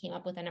reporting, we came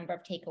up with a number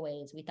of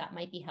takeaways we thought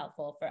might be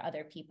helpful for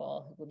other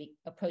people who will be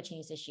approaching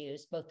these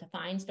issues, both to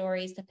find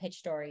stories, to pitch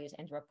stories,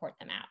 and to report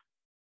them out.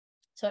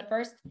 So at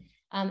first,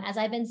 as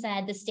Ivan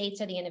said, the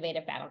states are the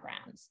innovative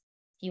battlegrounds.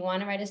 If you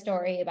want to write a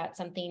story about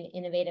something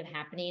innovative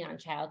happening on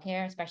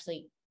childcare,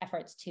 especially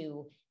efforts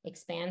to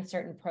expand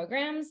certain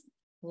programs,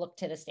 look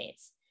to the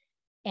states.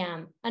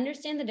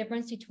 Understand the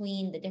difference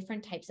between the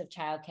different types of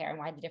childcare and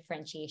why the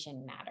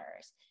differentiation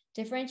matters.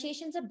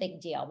 Differentiation is a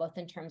big deal, both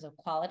in terms of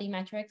quality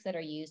metrics that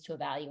are used to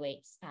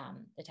evaluate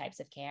the types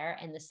of care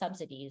and the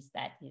subsidies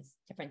that these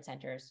different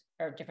centers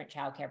or different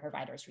childcare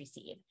providers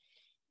receive.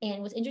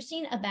 And what's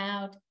interesting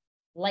about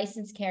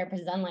licensed care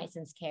versus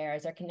unlicensed care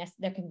is there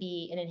can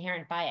be an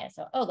inherent bias.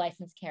 So, oh,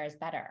 licensed care is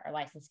better, or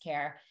licensed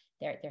care,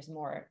 it's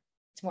more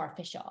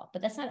official.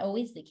 But that's not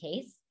always the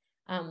case.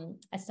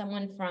 As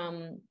someone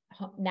from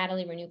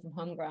Natalie Renew from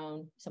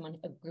Homegrown,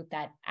 a group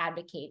that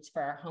advocates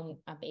for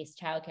home-based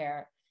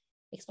childcare,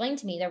 explained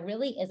to me there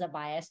really is a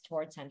bias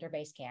towards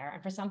center-based care.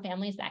 And for some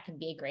families, that can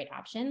be a great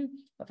option.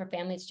 But for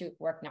families who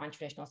work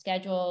non-traditional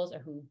schedules or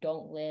who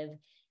don't live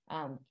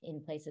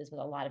in places with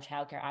a lot of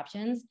childcare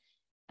options,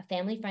 a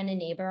family friend and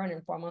neighbor, an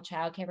informal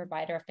childcare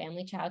provider, a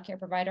family childcare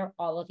provider,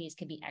 all of these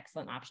could be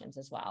excellent options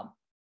as well.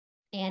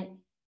 And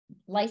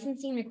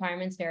licensing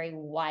requirements vary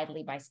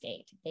widely by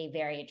state. They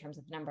vary in terms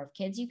of the number of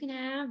kids you can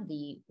have,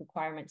 the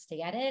requirements to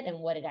get it, and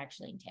what it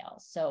actually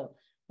entails. So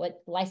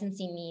what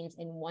licensing means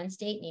in one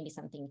state may be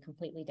something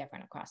completely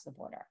different across the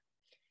border.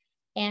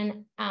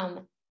 And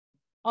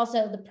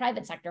also the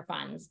private sector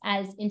funds.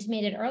 As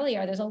intimated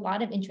earlier, there's a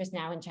lot of interest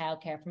now in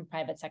childcare from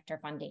private sector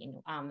funding.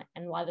 And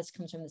a lot of this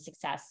comes from the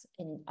success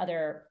in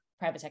other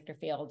private sector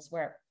fields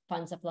where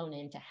funds have flown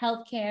into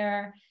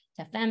healthcare,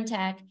 to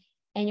femtech.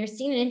 And you're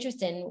seeing an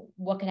interest in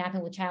what can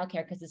happen with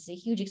childcare because it's a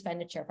huge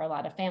expenditure for a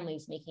lot of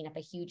families, making up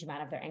a huge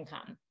amount of their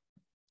income.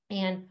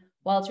 And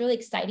while it's really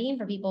exciting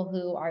for people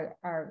who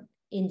are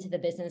into the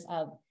business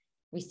of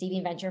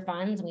receiving venture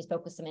funds, and we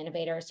spoke with some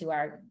innovators who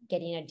are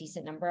getting a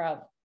decent number of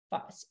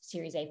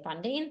Series A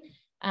funding,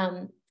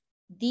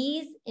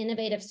 these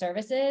innovative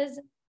services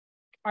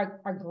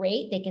are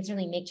great. They can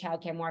certainly make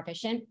childcare more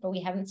efficient, but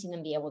we haven't seen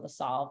them be able to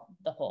solve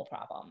the whole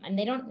problem. And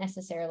they don't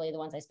necessarily, the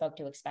ones I spoke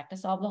to, expect to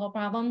solve the whole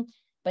problem,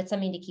 but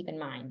something to keep in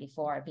mind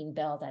before being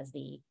billed as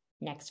the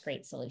next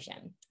great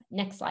solution.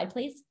 Next slide,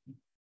 please.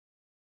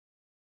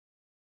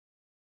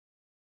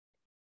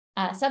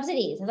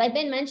 Subsidies. As I've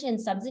been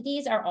mentioned,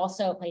 subsidies are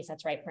also a place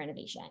that's ripe for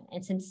innovation.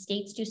 And since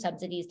states do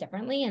subsidies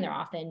differently, and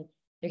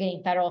they're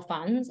getting federal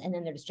funds and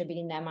then they're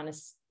distributing them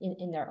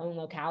in their own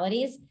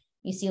localities,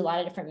 you see a lot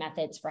of different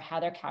methods for how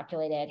they're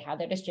calculated, how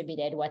they're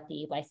distributed, what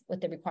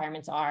the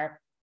requirements are.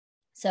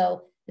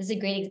 So this is a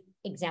great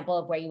example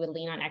of where you would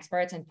lean on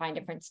experts and find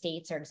different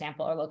states or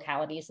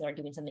localities that are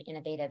doing something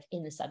innovative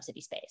in the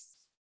subsidy space.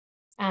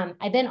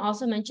 I then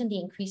also mentioned the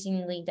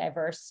increasingly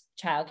diverse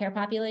child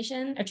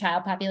population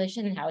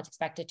and how it's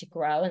expected to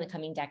grow in the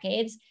coming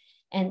decades.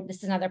 And this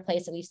is another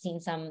place that we've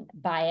seen some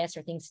bias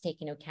or things to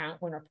take into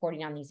account when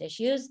reporting on these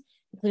issues,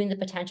 including the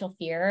potential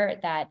fear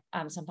that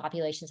some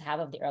populations have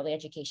of the early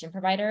education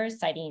providers,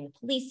 citing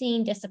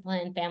policing,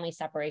 discipline, family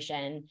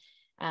separation.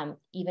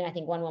 Even I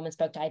think one woman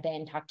spoke to Ivan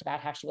and talked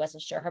about how she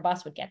wasn't sure her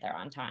bus would get there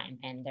on time,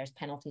 and there's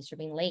penalties for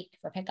being late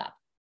for pickup.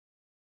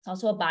 It's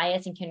also a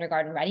bias in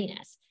kindergarten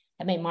readiness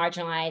that may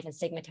marginalize and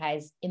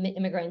stigmatize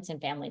immigrants and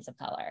families of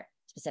color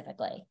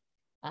specifically.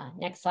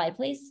 Next slide,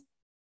 please.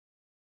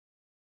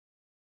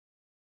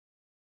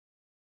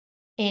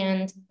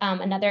 And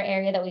another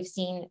area that we've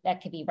seen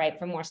that could be ripe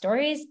for more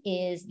stories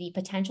is the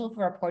potential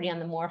for reporting on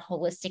the more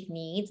holistic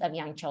needs of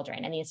young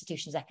children and the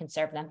institutions that can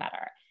serve them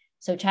better.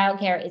 So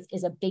childcare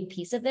is a big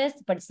piece of this,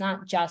 but it's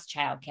not just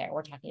childcare.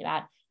 We're talking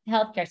about the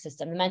healthcare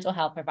system, the mental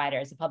health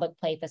providers, the public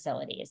play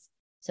facilities.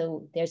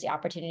 So there's the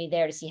opportunity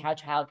there to see how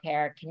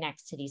childcare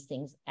connects to these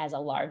things as a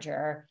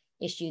larger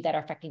issue that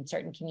are affecting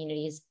certain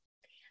communities.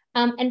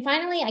 And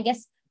finally, I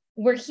guess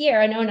we're here.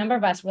 I know a number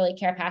of us really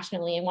care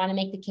passionately and want to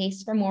make the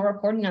case for more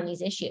reporting on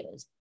these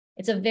issues.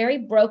 It's a very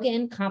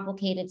broken,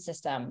 complicated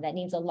system that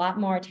needs a lot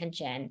more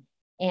attention.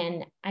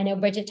 And I know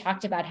Bridget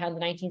talked about how in the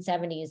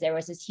 1970s, there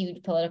was this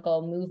huge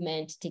political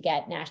movement to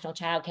get national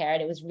childcare,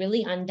 and it was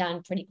really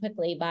undone pretty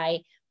quickly by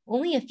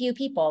only a few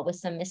people with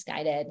some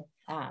misguided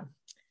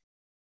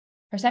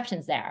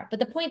perceptions there. But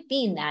the point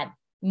being that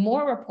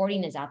more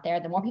reporting is out there,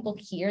 the more people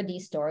hear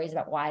these stories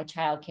about why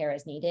childcare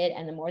is needed,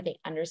 and the more they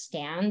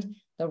understand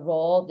the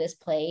role this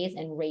plays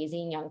in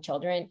raising young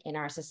children in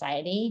our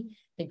society,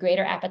 the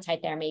greater appetite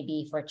there may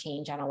be for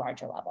change on a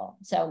larger level.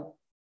 So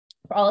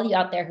for all of you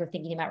out there who are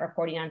thinking about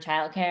reporting on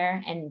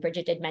childcare, and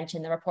Bridget did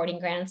mention the reporting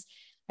grants,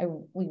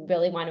 we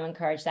really want to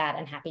encourage that,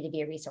 and happy to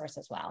be a resource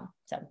as well.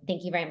 So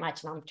thank you very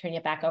much. And I'm turning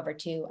it back over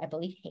to, I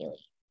believe, Haley.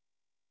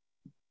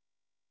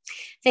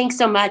 Thanks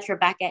so much,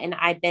 Rebecca and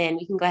Iben.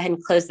 We can go ahead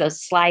and close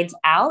those slides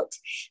out.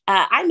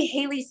 I'm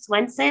Haley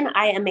Swenson.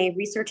 I am a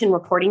research and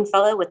reporting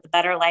fellow with the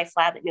Better Life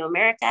Lab at New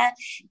America.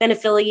 Been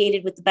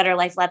affiliated with the Better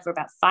Life Lab for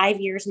about 5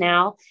 years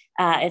now.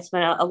 It's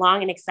been a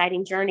long and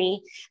exciting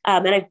journey.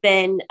 And I've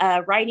been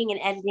writing and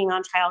editing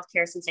on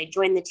childcare since I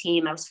joined the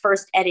team. I was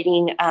first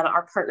editing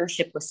our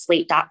partnership with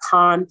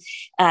Slate.com,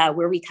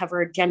 where we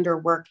covered gender,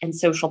 work, and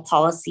social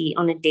policy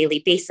on a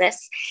daily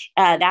basis.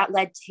 That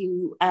led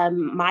to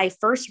my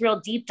first real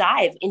deep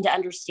dive into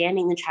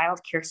understanding the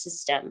childcare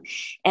system.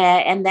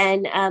 And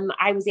then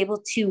I was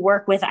able to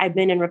work with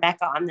Iben and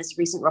Rebecca on this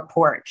recent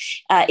report.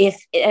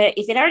 If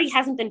it already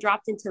hasn't been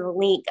dropped into the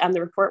link,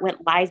 the report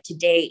went live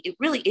today. It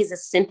really is a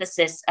synthesis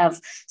of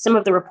some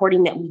of the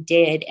reporting that we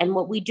did. And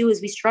what we do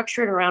is we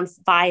structure it around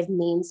 5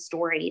 main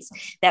stories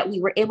that we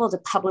were able to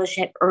publish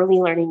at Early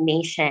Learning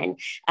Nation,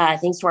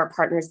 thanks to our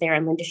partners there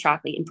and Linda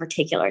Shockley in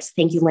particular. So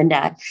thank you,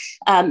 Linda.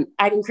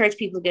 I'd encourage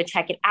people to go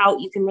check it out.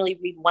 You can really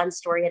read one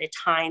story at a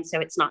time, so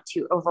it's not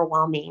too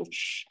overwhelming.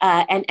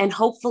 And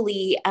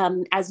hopefully,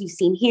 as you've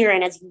seen here,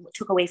 and as you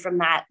took away from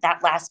that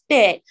last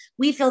bit,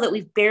 we feel that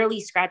we've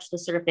barely scratched the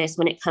surface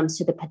when it comes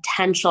to the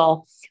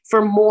potential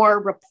for more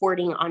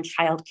reporting on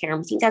childcare. And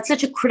we think that's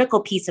such a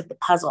critical piece of the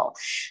puzzle,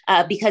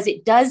 because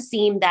it does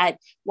seem that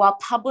while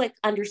public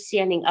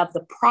understanding of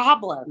the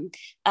problem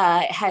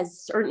has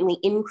certainly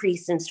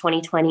increased since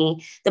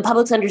 2020, the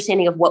public's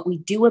understanding of what we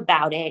do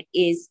about it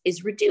is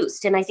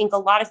reduced. And I think a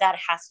lot of that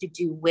has to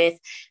do with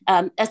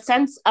a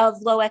sense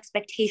of low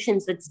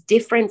expectations that's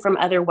different from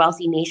other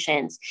wealthy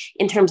nations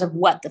in terms of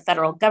what the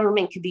federal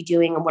government could be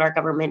doing and what our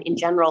government in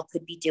general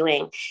could be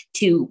doing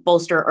to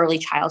bolster early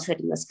childhood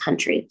in this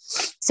country.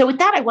 So with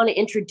that, I want to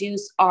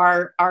introduce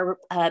our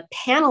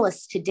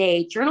panelists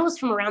today, journalists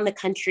from around the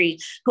country,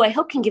 who I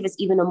hope can give us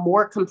even a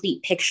more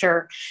complete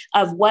picture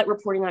of what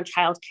reporting on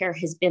childcare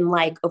has been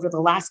like over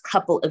the last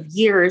couple of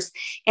years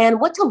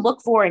and what to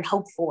look for and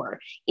hope for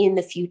in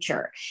the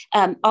future.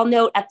 I'll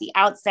note at the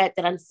outset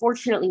that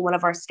unfortunately, one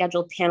of our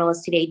scheduled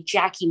panelists today,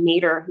 Jackie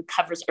Mader, who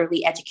covers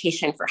early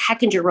education for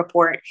Hechinger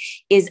Report,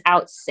 is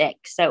out sick.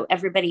 So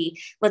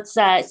everybody, let's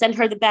send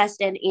her the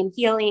best and in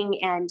healing,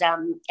 and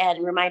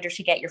reminder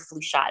to get your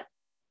flu shot.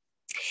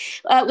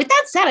 With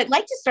that said, I'd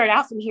like to start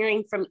out from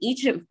hearing from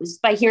each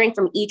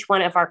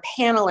one of our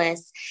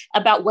panelists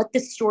about what the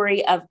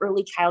story of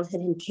early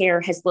childhood and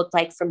care has looked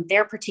like from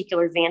their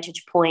particular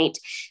vantage point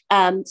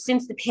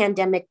since the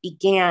pandemic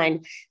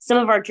began. Some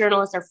of our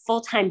journalists are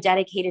full-time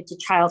dedicated to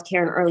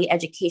childcare and early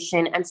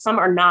education, and some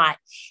are not.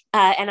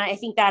 And I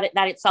think that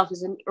itself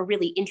is a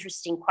really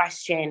interesting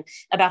question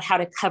about how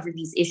to cover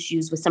these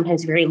issues with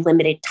sometimes very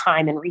limited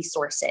time and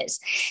resources.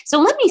 So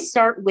let me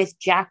start with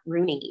Jack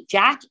Rooney.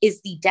 Jack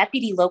is the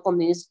deputy local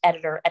news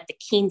editor at the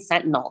Keene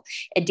Sentinel,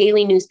 a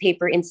daily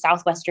newspaper in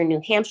southwestern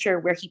New Hampshire,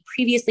 where he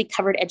previously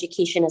covered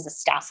education as a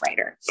staff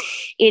writer.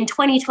 In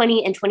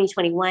 2020 and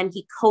 2021,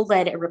 he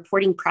co-led a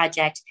reporting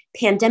project,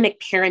 Pandemic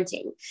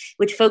Parenting,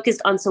 which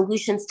focused on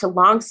solutions to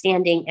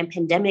longstanding and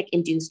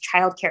pandemic-induced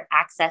childcare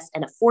access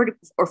and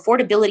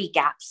affordability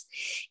gaps.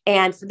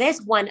 And for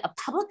this, won a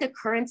Public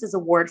Occurrences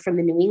Award from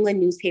the New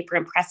England Newspaper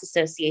and Press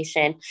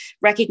Association,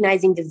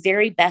 recognizing the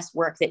very best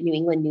work that New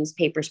England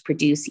newspapers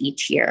produce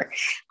each year.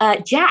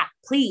 Jack,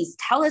 please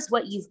tell us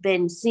what you've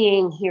been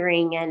seeing,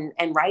 hearing,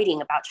 and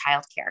writing about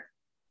childcare.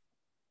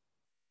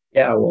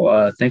 Yeah,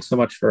 well, thanks so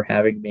much for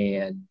having me.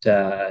 And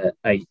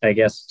I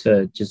guess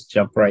to just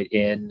jump right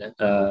in,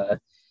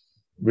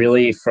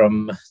 really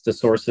from the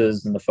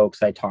sources and the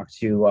folks I talked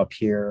to up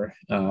here,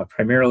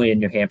 primarily in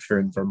New Hampshire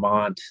and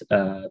Vermont,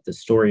 the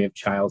story of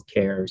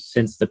childcare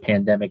since the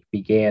pandemic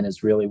began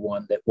is really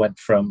one that went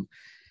from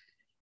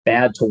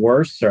bad to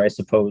worse, or I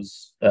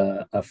suppose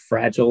a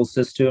fragile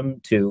system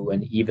to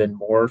an even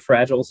more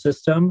fragile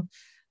system.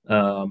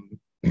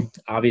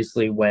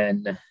 Obviously,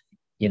 when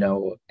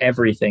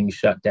everything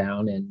shut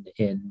down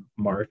in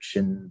March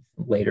and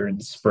later in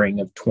spring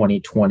of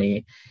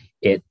 2020,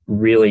 it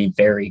really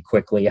very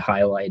quickly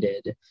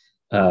highlighted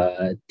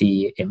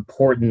the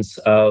importance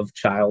of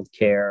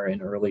childcare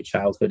and early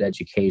childhood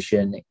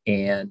education,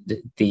 and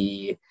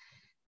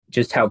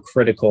just how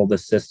critical the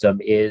system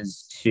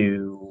is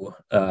to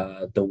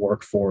the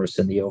workforce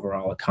and the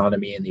overall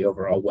economy and the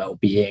overall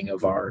well-being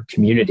of our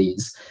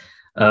communities.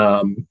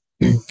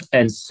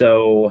 And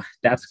so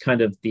that's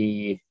kind of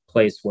the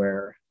place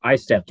where I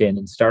stepped in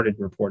and started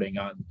reporting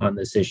on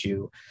this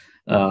issue.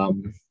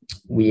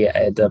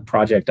 The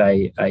project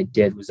I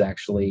did was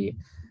actually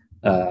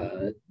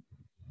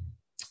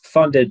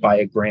funded by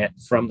a grant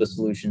from the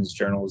Solutions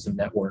Journalism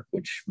Network,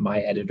 which my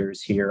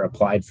editors here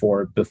applied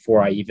for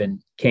before I even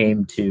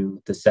came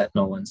to the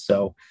Sentinel. And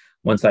so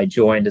once I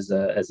joined as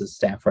a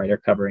staff writer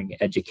covering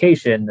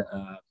education,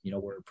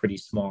 we're a pretty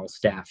small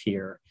staff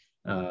here.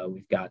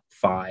 We've got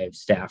 5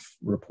 staff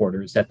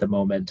reporters at the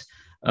moment.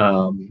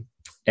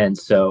 And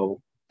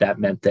so that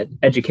meant that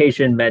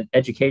education meant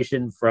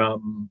education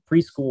from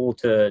preschool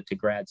to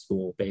grad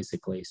school,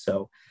 basically.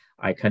 So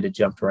I kind of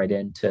jumped right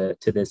into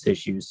this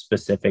issue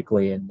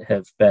specifically and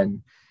have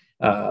been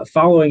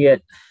following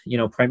it,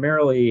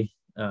 primarily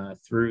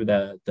through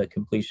the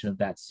completion of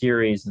that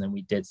series. And then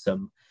we did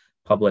some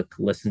public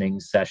listening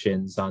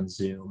sessions on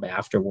Zoom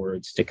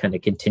afterwards to kind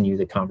of continue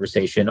the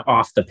conversation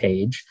off the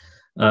page.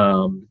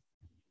 And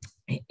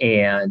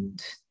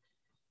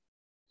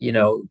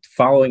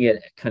following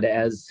it kind of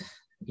as,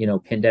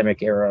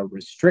 pandemic era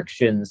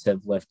restrictions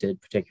have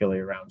lifted, particularly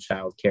around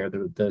childcare,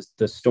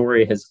 the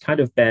story has kind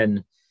of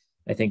been,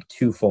 I think,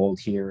 twofold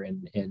here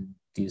in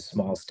these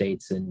small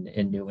states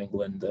in New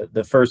England.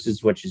 The first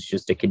is, which is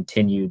just a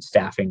continued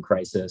staffing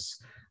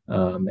crisis,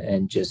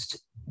 and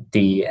just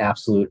the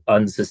absolute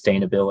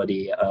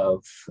unsustainability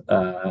of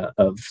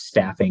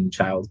staffing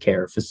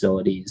childcare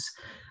facilities.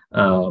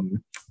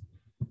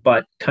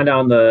 But kind of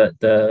on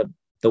the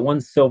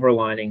one silver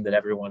lining that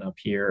everyone up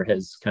here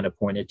has kind of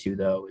pointed to,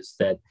 though, is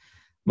that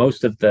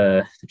most of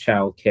the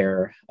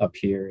childcare up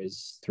here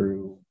is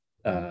through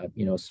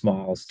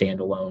small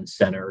standalone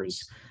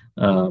centers.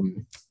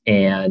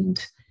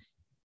 And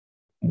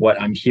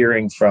what I'm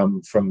hearing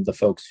from the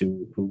folks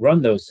who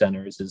run those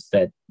centers is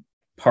that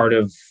part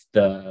of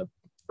the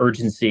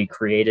urgency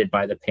created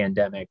by the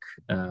pandemic,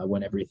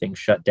 when everything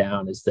shut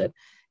down, is that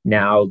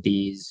now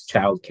these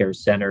childcare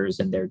centers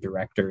and their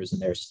directors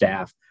and their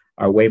staff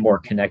are way more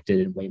connected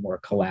and way more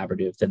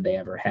collaborative than they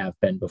ever have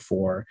been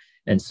before.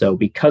 And so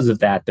because of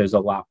that, there's a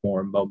lot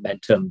more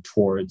momentum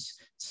towards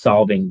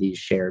solving these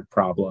shared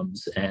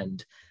problems.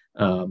 And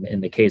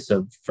in the case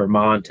of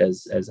Vermont,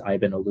 as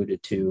Ivan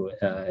alluded to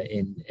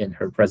in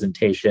her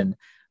presentation,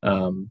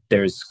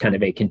 there's kind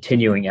of a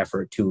continuing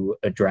effort to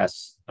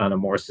address on a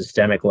more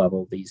systemic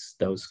level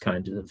those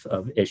kinds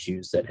of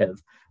issues that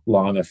have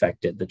long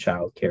affected the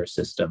child care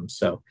system.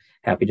 So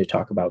happy to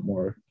talk about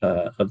more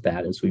of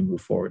that as we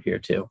move forward here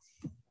too.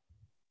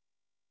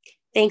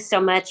 Thanks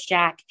so much,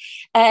 Jack.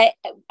 I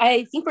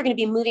think we're going to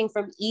be moving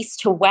from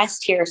east to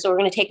west here. So we're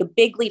going to take a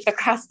big leap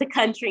across the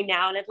country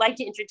now. And I'd like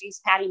to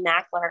introduce Patty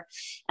Mackler.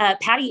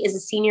 Patty is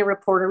a senior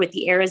reporter with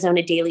the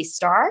Arizona Daily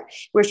Star,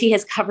 where she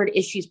has covered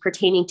issues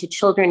pertaining to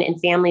children and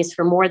families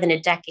for more than a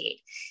decade.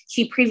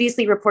 She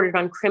previously reported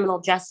on criminal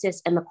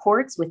justice and the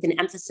courts with an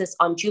emphasis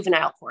on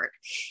juvenile court.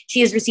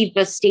 She has received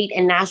both state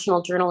and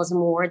national journalism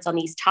awards on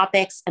these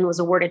topics and was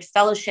awarded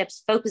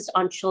fellowships focused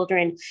on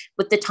children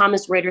with the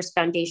Thomas Reuters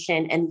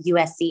Foundation and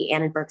USC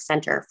Annenberg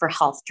Center for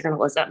Health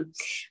Journalism.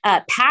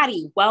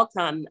 Patty,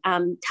 welcome.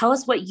 Tell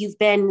us what you've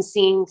been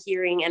seeing,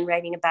 hearing, and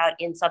writing about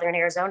in Southern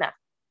Arizona.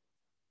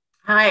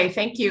 Hi,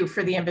 thank you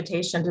for the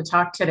invitation to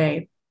talk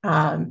today.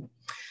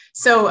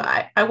 So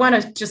I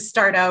want to just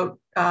start out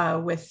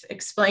with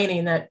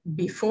explaining that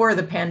before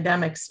the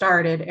pandemic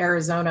started,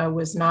 Arizona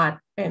was not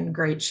in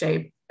great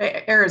shape.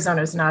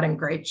 Arizona is not in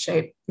great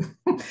shape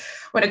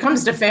when it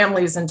comes to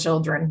families and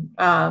children.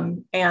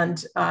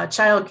 And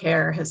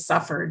childcare has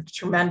suffered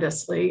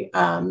tremendously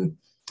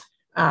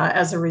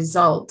as a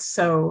result.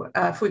 So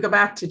if we go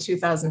back to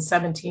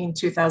 2017,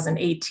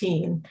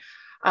 2018,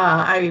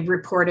 I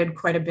reported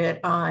quite a bit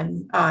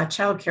on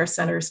childcare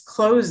centers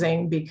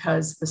closing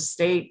because the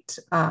state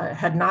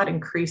had not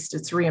increased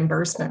its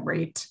reimbursement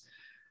rate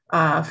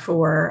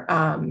for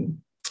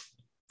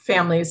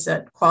families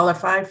that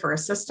qualify for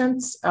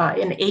assistance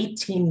in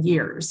 18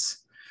 years.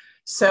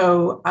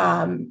 So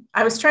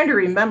I was trying to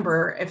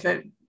remember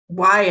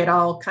why it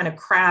all kind of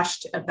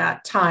crashed at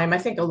that time. I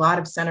think a lot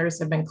of centers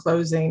have been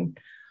closing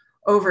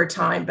over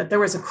time, but there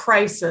was a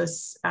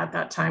crisis at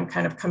that time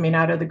kind of coming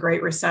out of the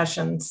Great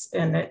Recessions,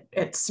 and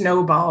it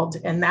snowballed,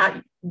 and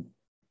that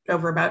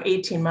over about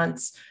 18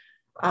 months,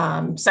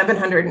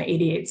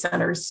 788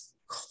 centers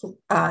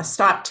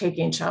stopped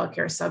taking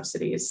childcare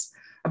subsidies.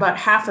 About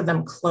half of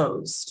them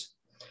closed.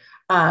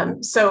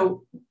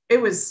 So it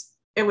was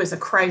a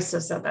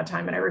crisis at that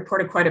time, and I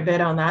reported quite a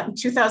bit on that. In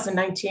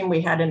 2019,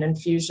 we had an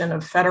infusion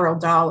of federal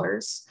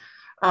dollars.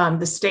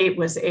 The state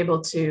was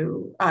able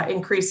to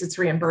increase its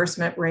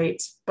reimbursement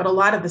rate, but a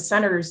lot of the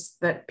centers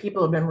that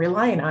people have been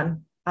relying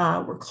on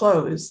were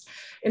closed.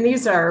 And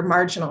these are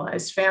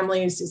marginalized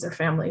families. These are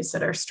families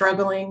that are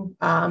struggling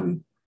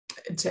and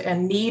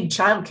need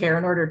childcare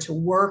in order to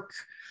work.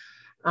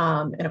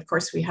 And of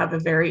course, we have a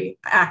very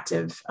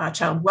active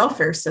child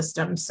welfare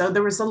system. So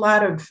there was a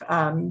lot of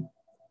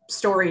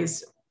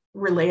stories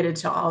related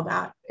to all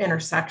that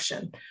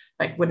intersection.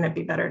 Like, wouldn't it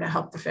be better to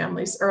help the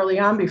families early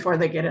on before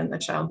they get in the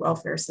child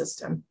welfare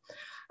system?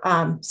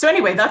 So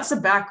anyway, that's the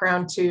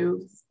background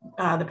to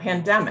the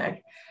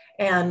pandemic.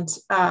 And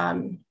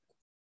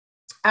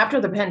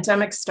after the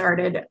pandemic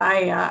started,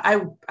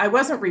 I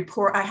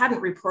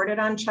hadn't reported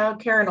on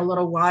childcare in a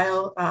little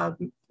while.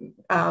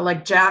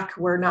 Like Jack,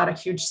 we're not a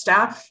huge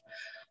staff.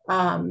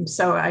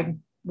 So I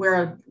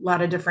wear a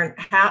lot of different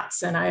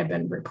hats, and I have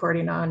been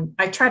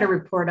I try to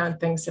report on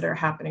things that are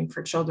happening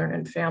for children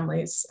and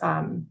families,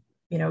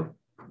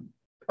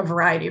 a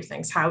variety of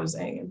things,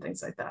 housing and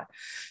things like that.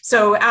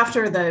 So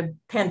after the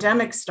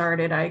pandemic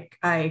started,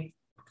 I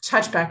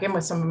touched back in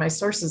with some of my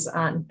sources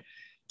on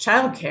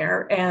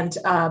childcare. And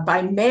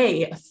by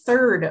May, a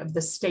third of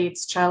the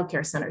state's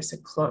childcare centers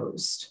had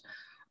closed.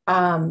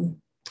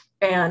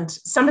 And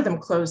some of them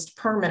closed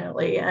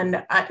permanently.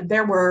 And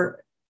there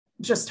were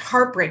just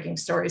heartbreaking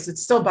stories. It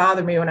still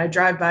bothers me when I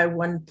drive by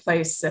one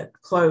place that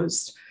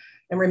closed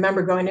and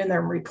remember going in there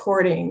and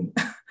reporting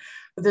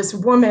this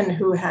woman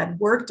who had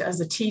worked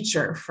as a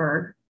teacher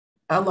for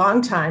a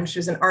long time. She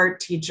was an art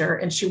teacher,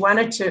 and she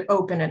wanted to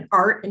open an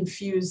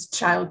art-infused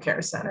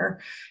childcare center.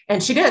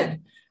 And she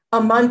did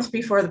a month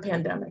before the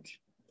pandemic.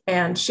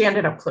 And she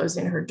ended up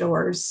closing her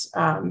doors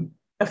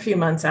a few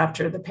months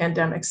after the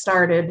pandemic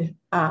started.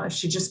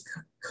 She just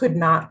could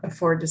not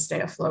afford to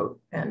stay afloat.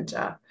 And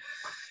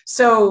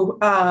so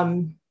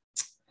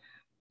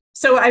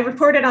I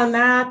reported on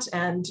that,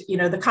 and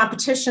the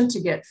competition to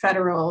get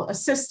federal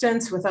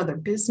assistance with other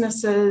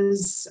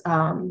businesses,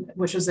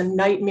 which was a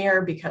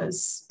nightmare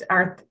because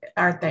aren't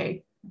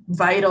they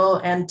vital?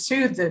 And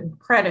to the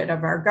credit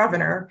of our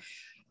governor,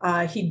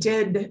 he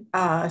did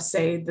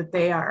say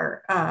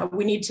that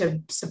we need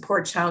to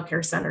support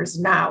childcare centers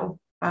now.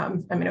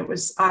 It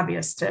was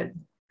obvious to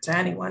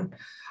anyone.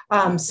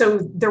 So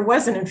there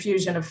was an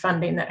infusion of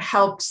funding that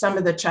helped some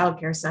of the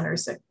childcare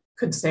centers that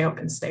could stay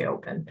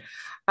open.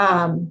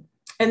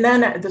 And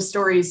then the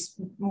stories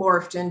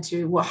morphed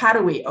into, well, how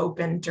do we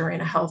open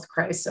during a health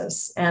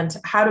crisis? And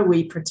how do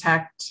we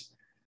protect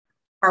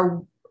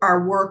our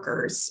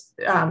workers?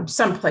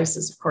 Some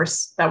places, of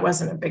course, that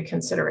wasn't a big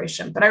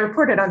consideration, but I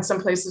reported on some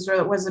places where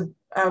it was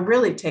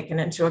really taken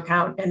into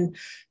account, and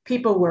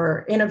people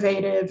were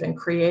innovative and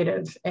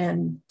creative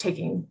and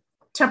taking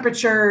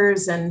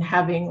temperatures and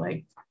having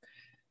like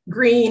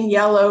green,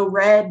 yellow,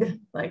 red,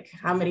 like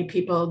how many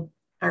people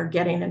are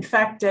getting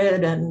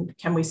infected, and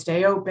can we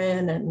stay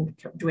open, and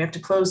do we have to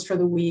close for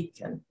the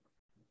week? And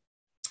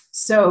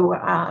so,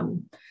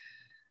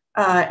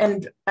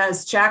 and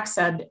as Jack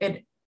said,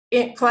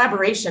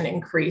 collaboration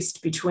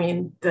increased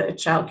between the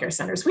childcare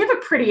centers. We have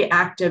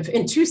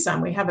in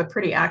Tucson, we have a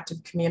pretty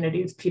active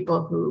community of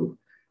people who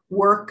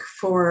work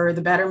for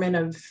the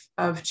betterment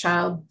of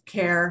child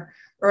care,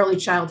 early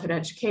childhood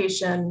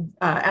education,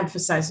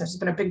 emphasizing there's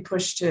been a big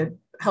push to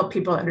help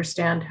people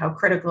understand how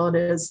critical it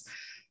is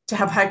to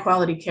have high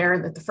quality care,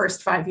 that the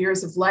first 5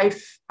 years of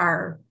life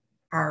are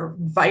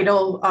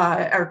vital,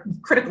 are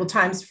critical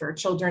times for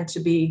children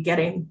to be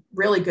getting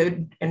really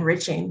good,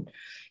 enriching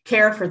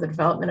care for the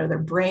development of their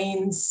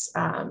brains,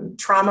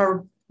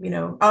 trauma,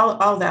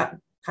 all that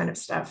kind of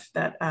stuff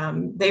that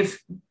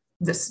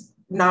this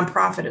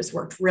nonprofit has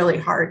worked really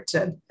hard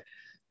to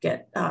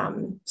get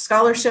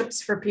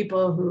scholarships for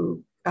people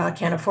who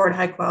can't afford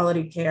high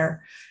quality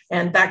care.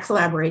 And that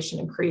collaboration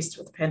increased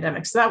with the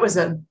pandemic. So that was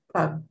a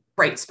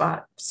bright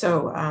spot.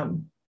 So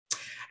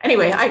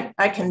anyway,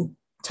 I can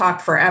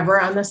talk forever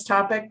on this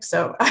topic.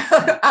 So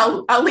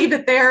I'll leave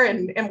it there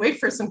and wait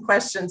for some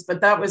questions.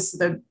 But that was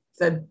the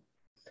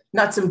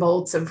nuts and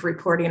bolts of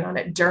reporting on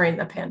it during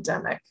the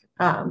pandemic.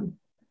 Thanks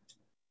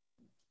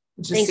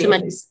so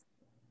much.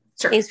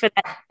 Sure. Thanks for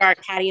that start,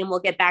 Patty, and we'll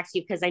get back to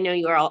you because I know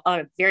you are all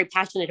very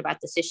passionate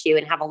about this issue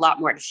and have a lot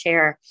more to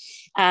share.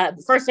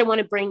 First, I want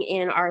to bring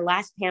in our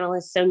last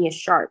panelist, Sonia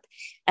Sharp.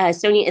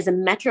 Sonia is a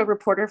Metro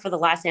reporter for the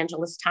Los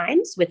Angeles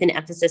Times with an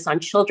emphasis on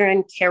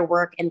children, care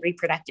work, and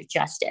reproductive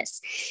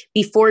justice.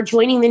 Before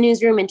joining the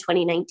newsroom in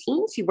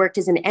 2019, she worked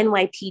as an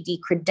NYPD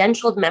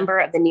credentialed member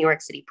of the New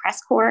York City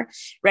Press Corps,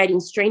 writing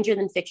stranger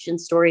than fiction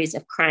stories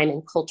of crime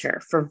and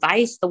culture for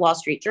Vice, the Wall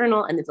Street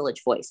Journal, and the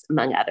Village Voice,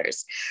 among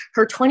others.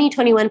 Her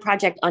 2021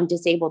 project on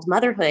disabled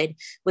motherhood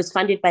was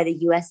funded by the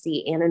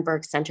USC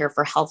Annenberg Center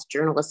for Health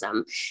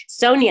Journalism.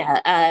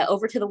 Sonia,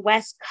 over to the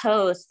West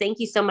Coast, thank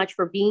you so much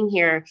for being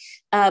here.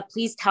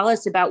 Please tell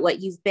us about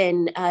what you've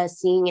been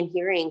seeing and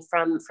hearing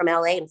from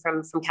LA and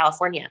from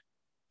California.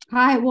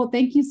 Hi, well,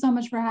 thank you so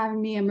much for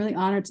having me. I'm really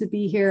honored to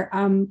be here.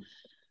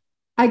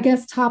 I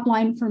guess top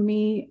line for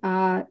me,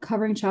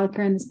 covering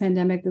childcare in this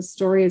pandemic, the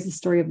story is the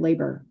story of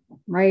labor,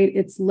 right?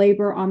 It's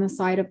labor on the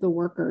side of the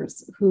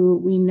workers who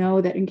we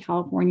know that in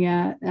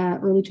California,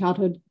 early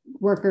childhood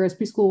workers,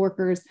 preschool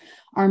workers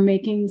are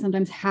making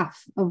sometimes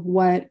half of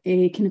what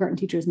a kindergarten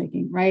teacher is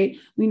making, right?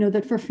 We know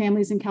that for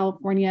families in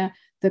California,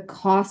 the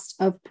cost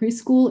of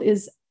preschool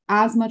is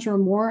as much or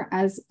more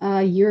as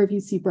a year of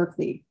UC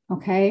Berkeley,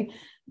 okay?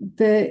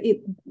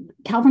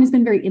 California's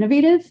been very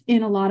innovative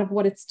in a lot of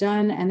what it's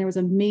done. And there was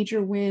a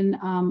major win,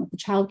 the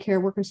Child Care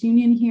Workers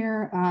Union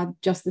here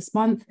just this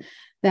month.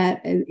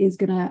 that is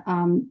going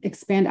to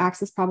expand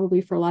access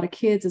probably for a lot of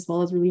kids, as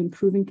well as really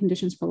improving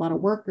conditions for a lot of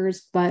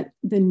workers. But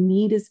the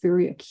need is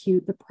very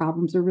acute. The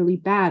problems are really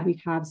bad.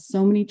 We have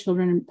so many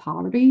children in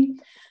poverty,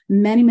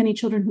 many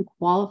children who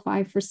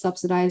qualify for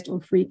subsidized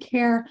or free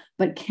care,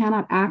 but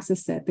cannot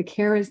access it. The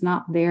care is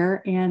not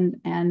there, and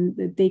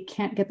they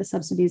can't get the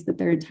subsidies that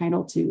they're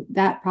entitled to.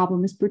 That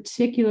problem is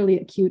particularly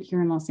acute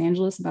here in Los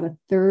Angeles. About a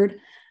third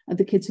of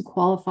the kids who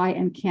qualify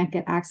and can't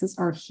get access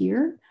are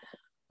here.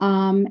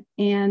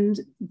 And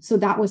so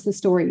that was the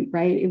story,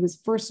 right? It was,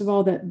 first of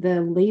all,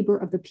 the labor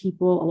of the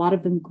people, a lot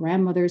of them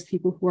grandmothers,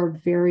 people who are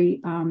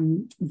very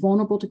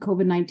vulnerable to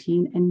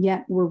COVID-19, and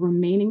yet were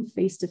remaining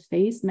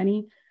face-to-face.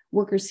 Many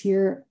workers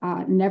here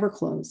never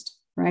closed,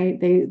 right?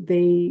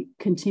 They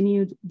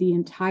continued the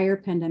entire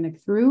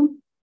pandemic through,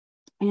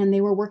 and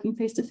they were working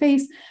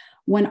face-to-face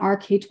when our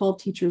K-12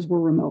 teachers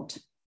were remote,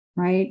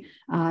 right?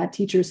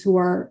 Teachers who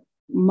are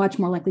much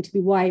more likely to be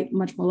white,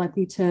 much more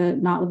likely to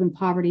not live in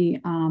poverty,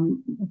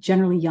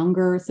 generally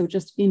younger. So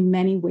just in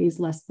many ways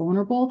less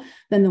vulnerable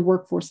than the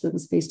workforce that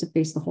was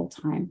face-to-face the whole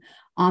time.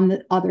 On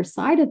the other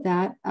side of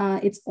that,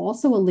 it's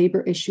also a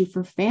labor issue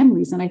for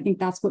families. And I think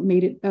that's what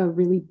made it a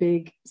really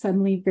big,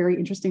 suddenly very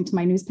interesting to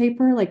my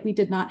newspaper. Like, we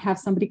did not have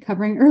somebody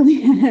covering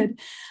early ed.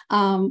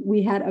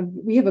 We have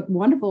a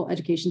wonderful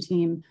education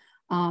team,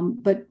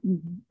 but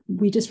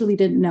we just really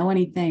didn't know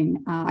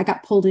anything. I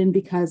got pulled in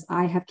because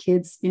I have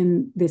kids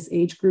in this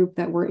age group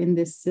that were in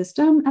this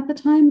system at the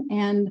time.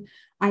 And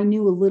I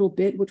knew a little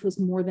bit, which was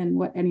more than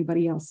what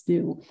anybody else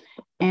knew.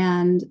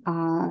 And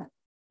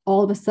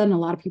all of a sudden, a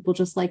lot of people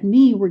just like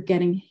me were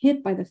getting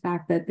hit by the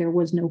fact that there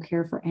was no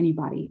care for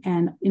anybody.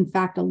 And in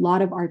fact, a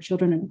lot of our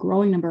children, a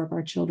growing number of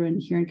our children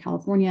here in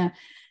California,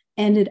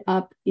 ended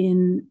up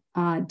in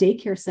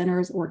daycare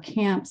centers or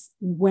camps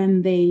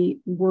when they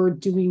were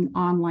doing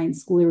online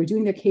school. They were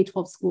doing their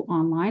K-12 school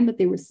online, but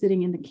they were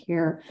sitting in the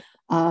care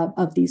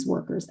of these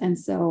workers. And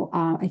so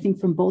I think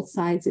from both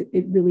sides,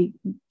 it really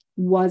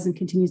was and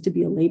continues to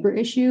be a labor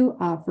issue,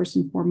 first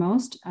and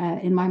foremost,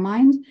 in my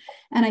mind.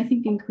 And I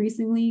think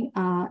increasingly,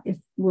 if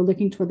we're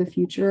looking toward the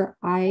future,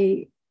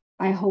 I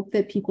hope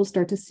that people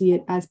start to see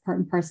it as part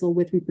and parcel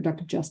with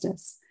reproductive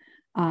justice.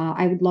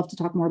 I would love to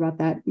talk more about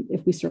that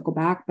if we circle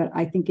back, but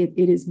I think it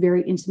is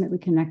very intimately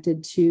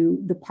connected to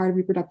the part of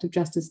reproductive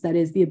justice that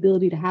is the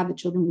ability to have the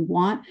children we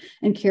want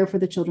and care for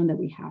the children that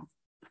we have.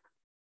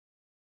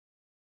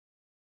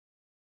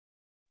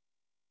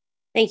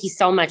 Thank you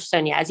so much,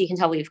 Sonia. As you can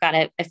tell, we've got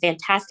a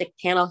fantastic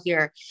panel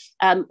here.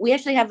 We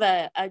actually have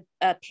a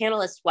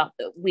panelist, well,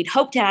 we'd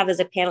hope to have as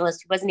a panelist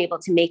who wasn't able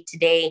to make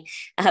today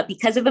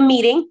because of a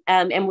meeting.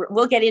 And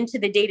we'll get into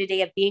the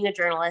day-to-day of being a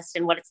journalist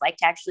and what it's like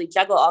to actually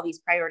juggle all these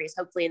priorities,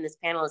 hopefully in this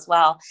panel as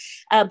well.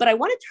 But I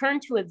want to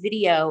turn to a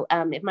video,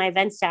 if my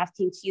event staff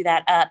can cue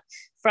that up,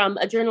 from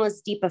a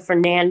journalist, Deepa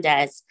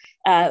Fernandez,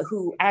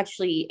 who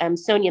actually,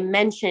 Sonia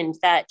mentioned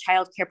that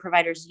Child Care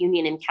Providers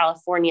Union in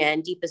California,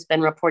 and Deepa's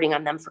been reporting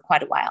on them for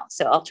quite a while.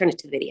 So I'll turn it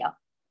to video.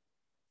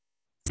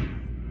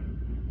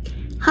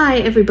 Hi,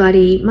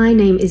 everybody. My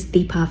name is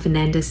Deepa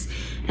Fernandez,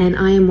 and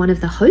I am one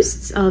of the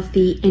hosts of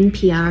the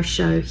NPR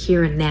show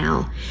Here and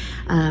Now.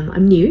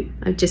 I'm new.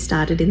 I've just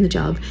started in the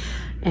job,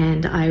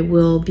 and I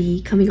will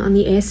be coming on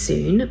the air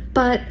soon,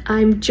 but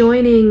I'm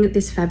joining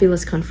this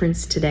fabulous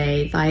conference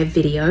today via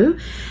video,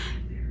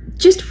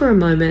 just for a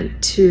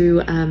moment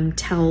to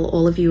tell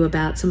all of you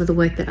about some of the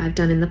work that I've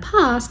done in the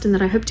past and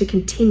that I hope to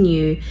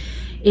continue.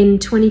 In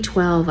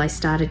 2012, I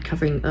started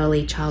covering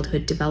early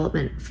childhood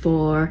development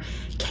for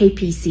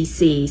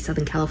KPCC,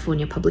 Southern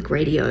California Public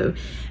Radio.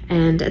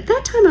 And at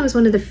that time, I was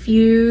one of the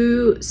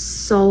few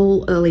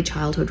sole early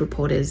childhood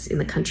reporters in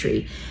the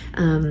country.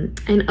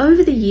 And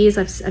over the years,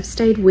 I've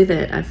stayed with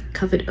it. I've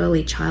covered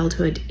early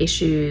childhood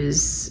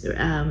issues,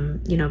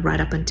 right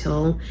up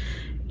until,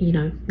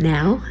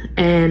 now.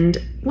 And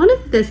one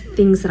of the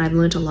things that I've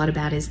learned a lot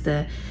about is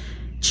the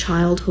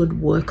childhood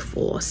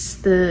workforce,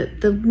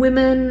 the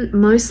women,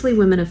 mostly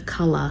women of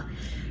color,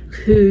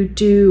 who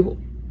do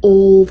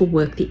all the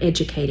work, the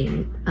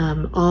educating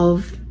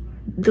of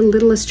the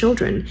littlest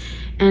children.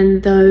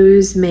 And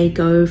those may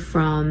go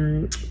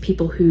from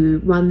people who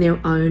run their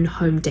own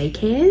home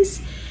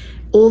daycares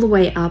all the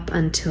way up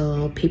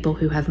until people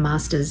who have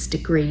master's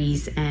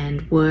degrees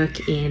and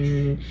work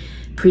in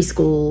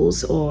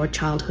preschools or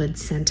childhood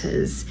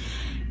centers.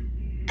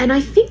 And I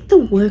think the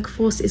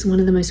workforce is one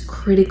of the most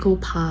critical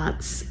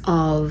parts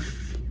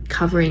of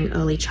covering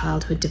early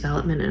childhood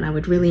development. And I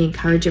would really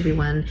encourage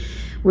everyone,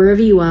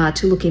 wherever you are,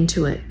 to look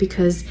into it,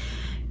 because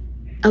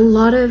a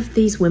lot of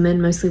these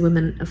women, mostly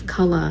women of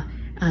color,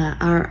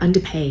 are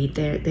underpaid.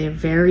 They're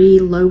very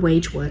low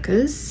wage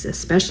workers,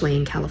 especially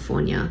in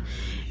California.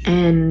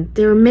 And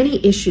there are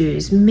many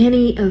issues.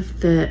 Many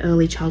of the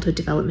early childhood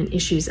development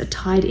issues are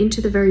tied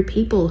into the very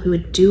people who are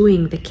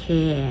doing the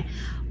care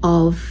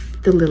of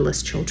the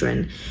littlest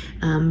children.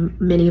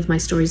 Many of my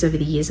stories over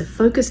the years have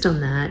focused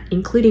on that,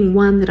 including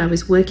one that I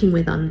was working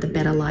with on the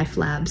Better Life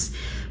Labs,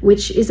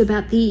 which is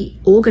about the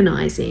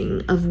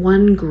organizing of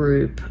one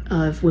group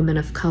of women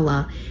of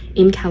color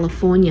in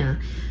California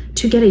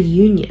to get a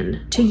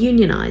union, to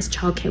unionize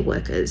childcare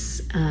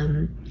workers,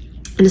 and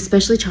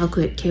especially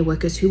childcare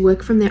workers who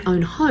work from their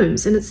own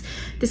homes. And it's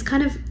this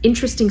kind of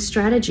interesting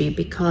strategy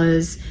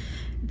because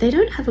they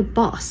don't have a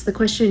boss. The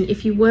question,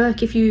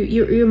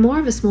 you're more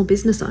of a small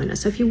business owner.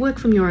 So if you work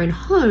from your own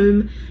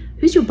home,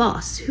 who's your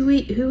boss? Who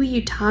are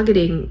you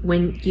targeting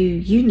when you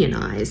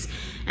unionize?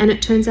 And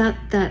it turns out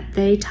that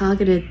they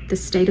targeted the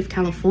state of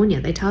California.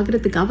 They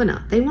targeted the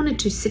governor. They wanted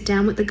to sit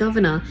down with the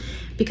governor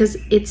because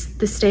it's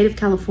the state of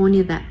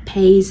California that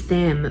pays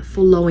them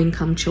for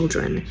low-income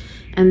children.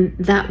 And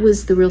that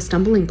was the real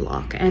stumbling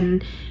block.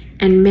 And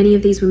many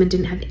of these women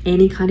didn't have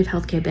any kind of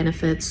healthcare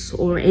benefits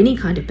or any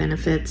kind of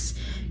benefits,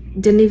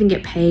 didn't even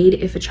get paid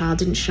if a child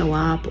didn't show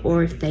up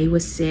or if they were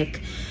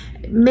sick.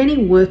 Many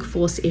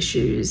workforce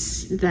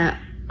issues that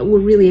were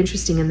really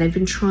interesting, and they've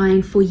been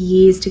trying for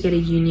years to get a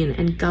union,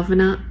 and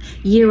governor,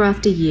 year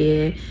after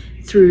year,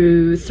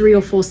 through 3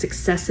 or 4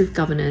 successive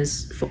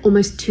governors for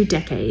almost 2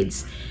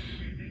 decades,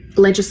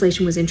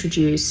 legislation was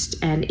introduced,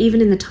 and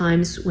even in the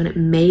times when it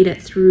made it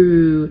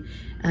through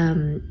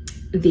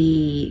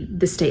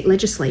the state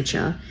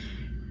legislature,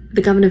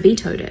 the governor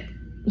vetoed it.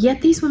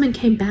 Yet these women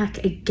came back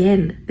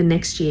again the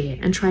next year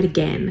and tried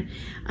again.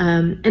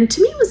 And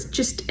to me, it was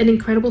just an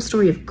incredible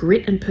story of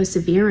grit and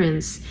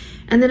perseverance.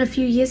 And then a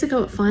few years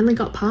ago, it finally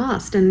got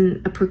passed,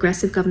 and a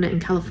progressive governor in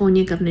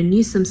California, Governor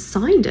Newsom,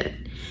 signed it.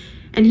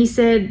 And he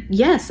said,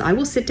 yes, I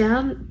will sit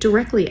down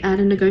directly at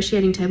a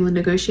negotiating table and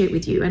negotiate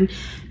with you. And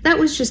that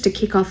was just a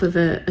kickoff of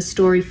a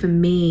story for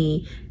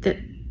me that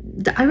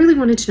I really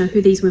wanted to know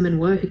who these women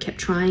were who kept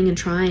trying and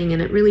trying.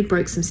 And it really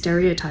broke some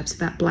stereotypes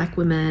about Black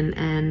women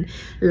and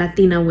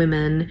Latina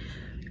women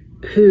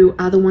who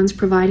are the ones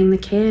providing the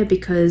care,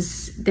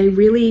 because they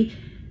really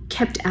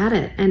kept at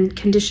it, and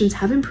conditions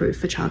have improved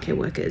for childcare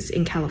workers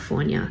in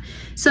California.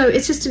 So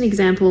it's just an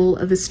example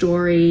of a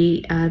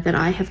story that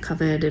I have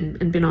covered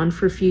and been on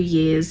for a few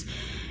years.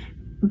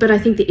 But I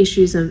think the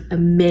issues are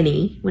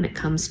many when it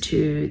comes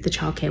to the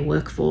childcare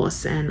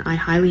workforce, and I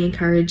highly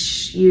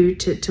encourage you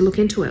to look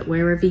into it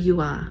wherever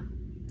you are.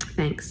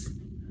 Thanks.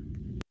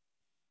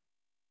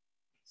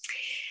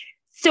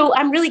 So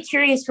I'm really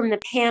curious from the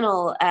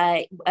panel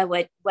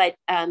what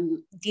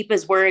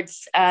Deepa's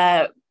words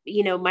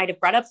might have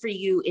brought up for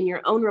you in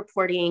your own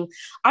reporting.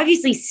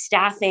 Obviously,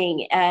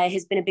 staffing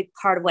has been a big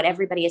part of what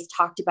everybody has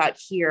talked about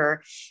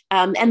here,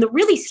 and the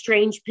really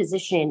strange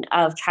position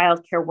of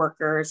childcare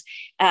workers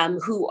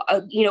who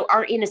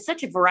are in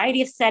such a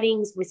variety of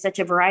settings with such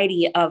a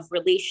variety of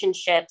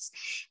relationships.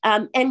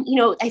 And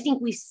I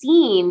think we've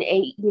seen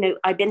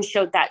I've been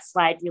showed that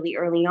slide really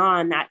early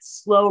on, that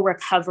slow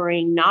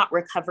recovering, not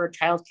recovered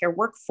childcare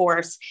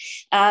workforce,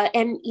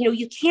 and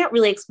you can't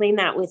really explain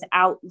that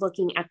without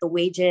looking at the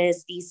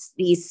wages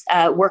these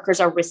workers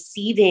are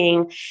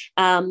receiving,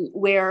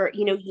 where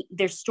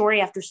there's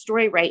story after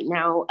story right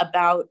now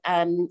about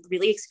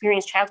really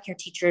experienced childcare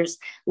teachers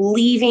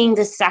leaving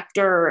the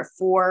sector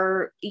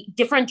for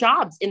different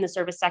jobs in the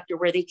service sector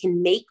where they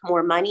can make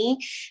more money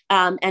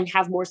and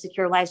have more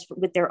secure lives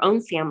with their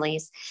own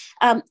families.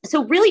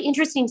 So really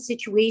interesting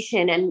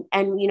situation,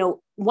 and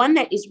one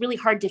that is really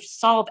hard to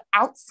solve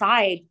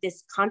outside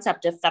this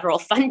concept of federal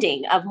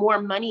funding, of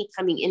more money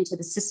coming into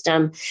the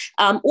system,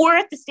 or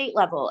at the state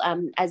level,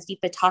 as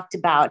Deepa talked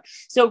about.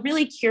 So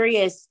really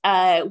curious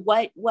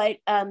what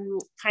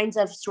kinds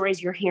of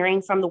stories you're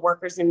hearing from the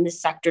workers in this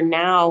sector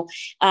now,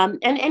 and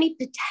any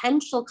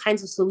potential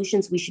kinds of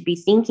solutions we should be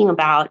thinking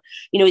about.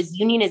 Is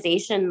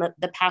unionization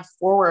the path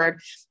forward?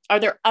 Are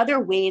there other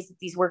ways that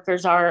these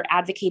workers are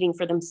advocating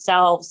for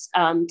themselves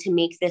to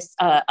make this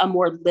a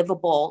more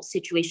livable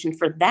situation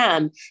for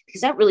them?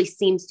 Because that really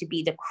seems to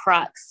be the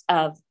crux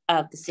of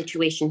the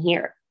situation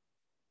here.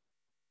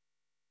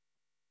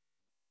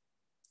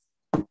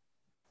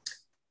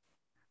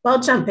 Well, I'll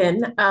jump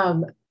in.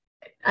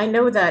 I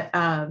know that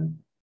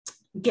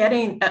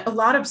getting a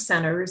lot of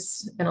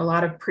centers and a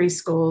lot of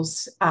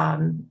preschools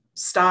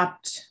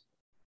stopped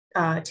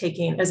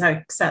taking, as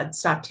I said,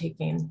 stopped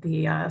taking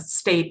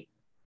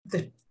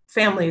the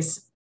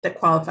families that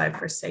qualify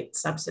for state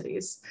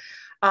subsidies.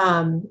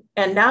 And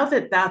now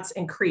that that's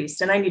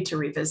increased, and I need to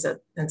revisit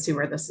and see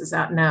where this is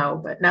at now,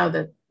 but now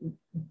that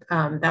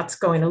that's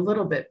going a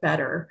little bit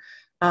better,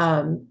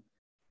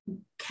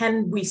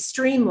 can we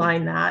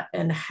streamline that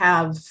and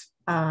have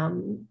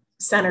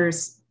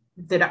centers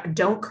that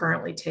don't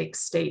currently take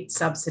state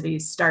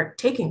subsidies start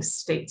taking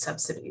state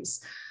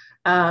subsidies?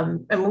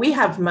 And we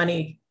have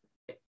money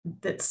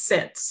that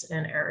sits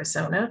in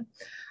Arizona,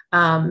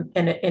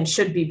 and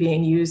should be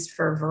being used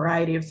for a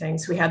variety of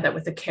things. We had that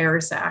with the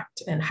CARES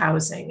Act and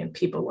housing, and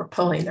people were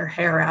pulling their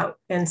hair out.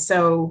 And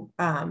so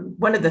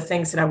one of the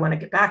things that I want to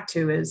get back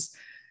to is,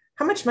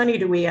 how much money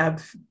do we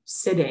have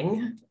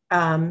sitting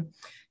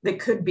that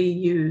could be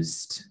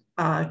used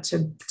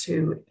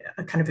to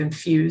kind of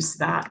infuse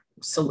that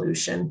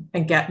solution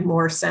and get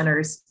more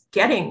centers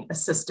getting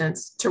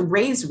assistance to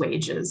raise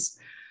wages?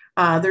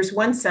 There's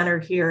one center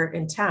here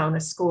in town, a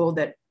school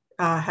that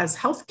has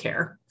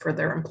healthcare for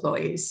their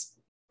employees,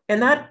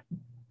 and that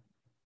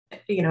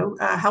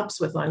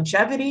helps with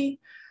longevity.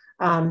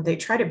 They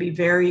try to be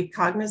very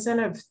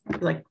cognizant of,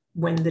 like,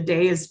 when the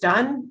day is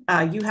done,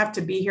 you have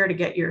to be here to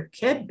get your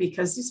kid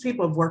because these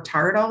people have worked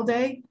hard all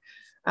day.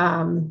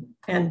 And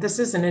this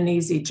isn't an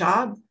easy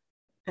job.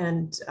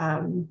 And,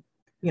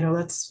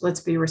 let's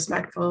be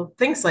respectful.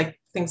 Things like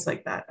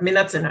that. I mean,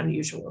 that's an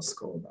unusual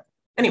school. But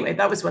anyway,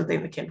 that was one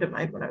thing that came to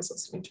mind when I was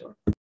listening to her.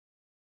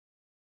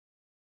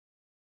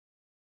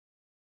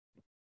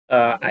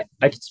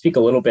 I could speak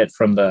a little bit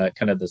from the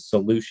kind of the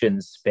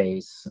solutions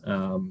space,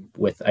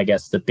 with, I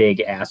guess, the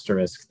big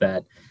asterisk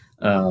that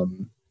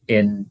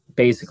in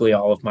basically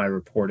all of my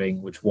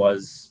reporting, which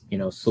was,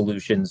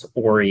 solutions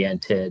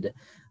oriented,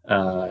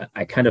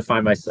 I kind of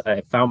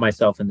I found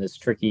myself in this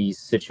tricky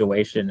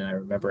situation. And I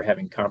remember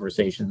having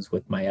conversations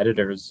with my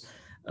editors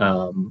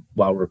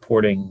while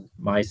reporting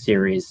my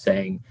series,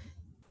 saying,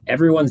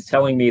 everyone's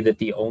telling me that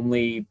the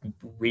only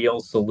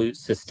real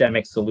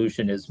systemic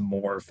solution is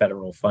more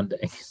federal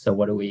funding. So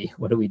what do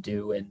we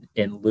do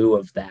in lieu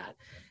of that?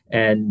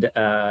 And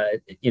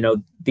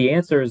the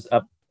answers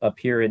up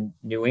here in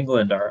New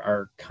England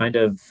are kind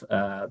of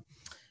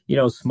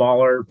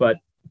smaller but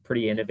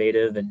pretty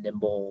innovative and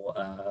nimble,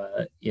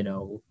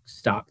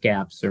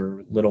 stopgaps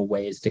or little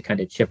ways to kind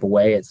of chip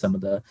away at some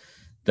of the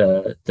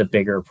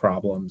bigger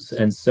problems.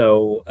 And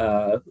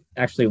so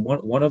actually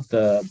one of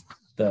the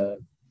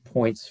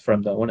points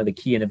from one of the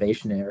key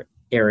innovation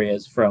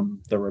areas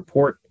from the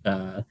report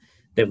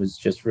that was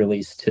just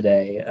released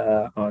today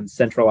on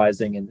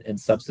centralizing and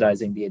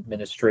subsidizing the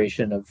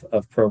administration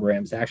of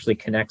programs actually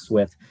connects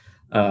with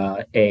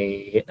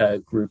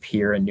a group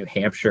here in New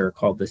Hampshire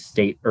called the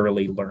State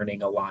Early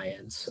Learning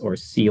Alliance, or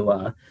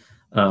SELA.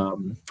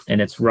 And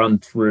it's run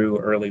through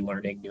Early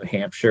Learning New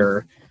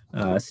Hampshire,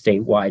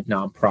 statewide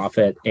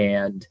nonprofit.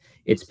 And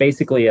it's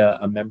basically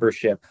a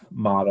membership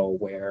model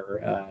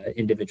where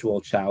individual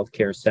child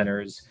care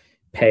centers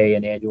pay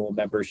an annual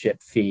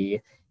membership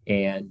fee.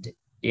 And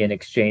in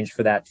exchange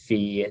for that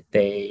fee,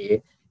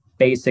 they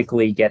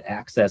basically get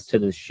access to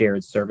the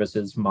shared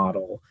services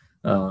model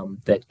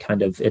that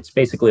it's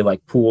basically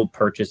like pooled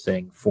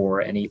purchasing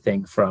for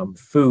anything from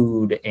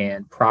food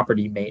and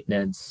property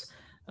maintenance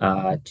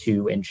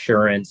to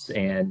insurance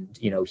and,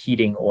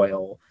 heating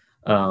oil.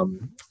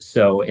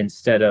 So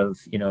instead of,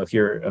 if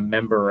you're a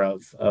member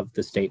of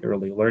the State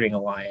Early Learning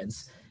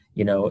Alliance,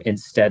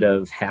 instead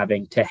of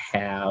having to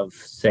have,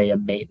 say, a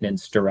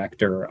maintenance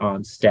director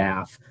on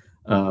staff,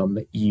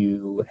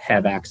 you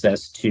have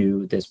access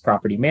to this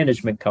property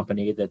management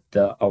company that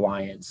the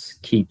Alliance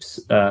keeps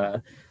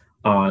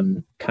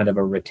on kind of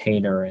a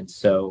retainer. And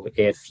so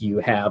if you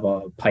have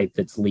a pipe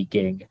that's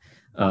leaking,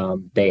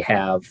 they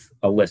have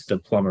a list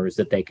of plumbers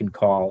that they can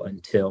call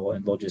and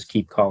they'll just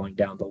keep calling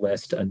down the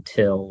list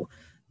until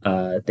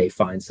they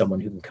find someone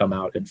who can come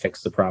out and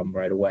fix the problem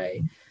right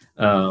away.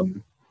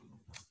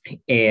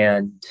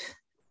 And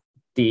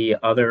the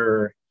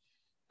other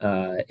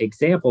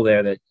example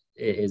there that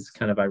is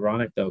kind of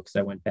ironic, though, because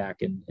I went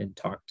back and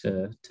talked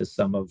to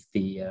some of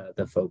the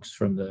folks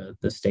from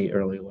the State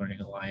Early Learning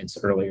Alliance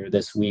earlier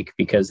this week,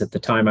 because at the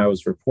time I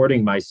was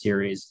reporting my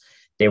series,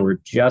 they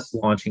were just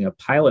launching a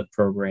pilot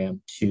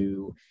program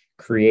to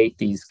create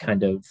these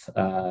kind of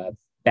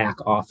back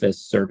office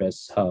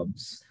service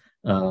hubs.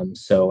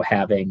 So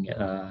having,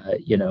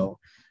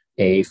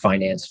 a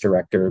finance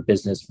director,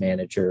 business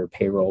manager,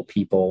 payroll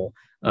people,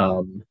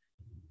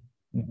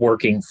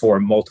 working for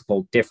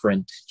multiple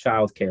different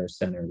childcare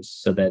centers,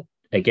 so that,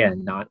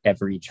 again, not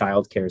every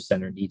childcare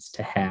center needs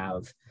to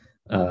have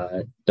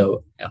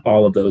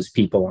all of those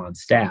people on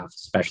staff,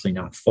 especially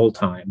not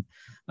full-time.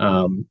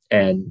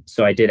 And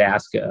so I did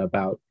ask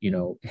about,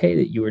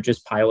 hey, you were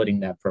just piloting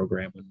that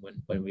program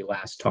when we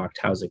last talked,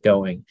 how's it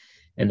going?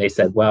 And they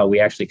said, well, we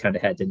actually kind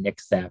of had to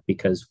nix that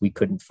because we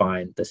couldn't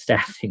find the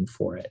staffing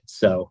for it.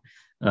 So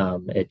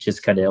it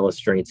just kind of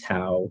illustrates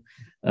how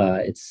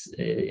I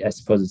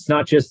suppose it's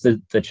not just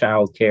the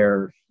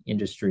childcare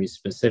industry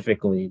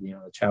specifically, the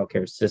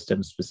childcare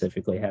system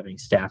specifically having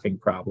staffing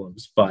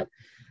problems, but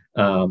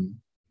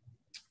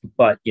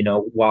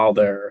while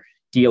they're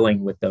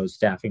dealing with those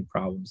staffing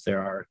problems,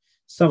 there are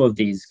some of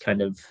these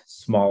kind of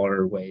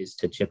smaller ways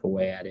to chip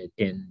away at it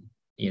in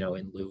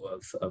lieu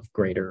of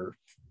greater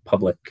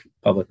public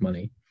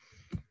money.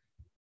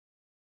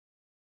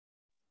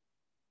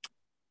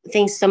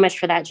 Thanks so much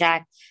for that,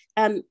 Jack.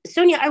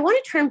 Sonia, I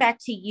want to turn back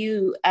to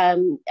you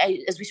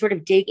as we sort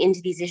of dig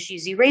into these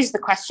issues. You raised the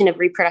question of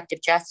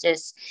reproductive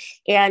justice.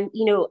 And,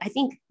 I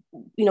think,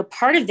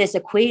 part of this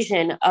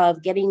equation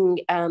of getting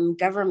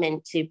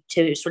government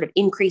to sort of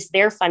increase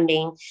their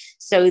funding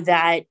so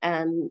that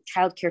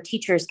childcare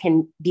teachers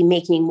can be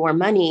making more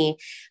money,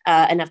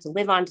 enough to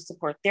live on to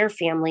support their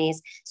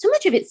families, so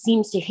much of it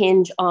seems to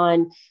hinge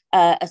on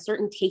a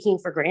certain taking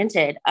for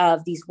granted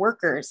of these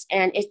workers.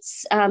 And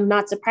it's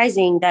not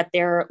surprising that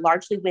they're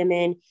largely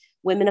women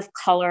women of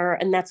color,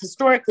 and that's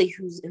historically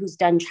who's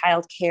done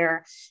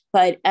childcare.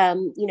 But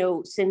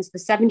since the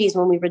 70s,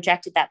 when we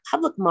rejected that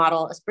public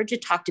model, as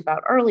Bridget talked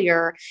about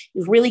earlier,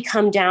 we've really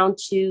come down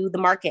to the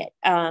market,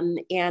 and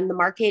the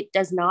market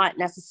does not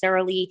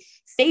necessarily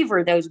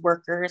favor those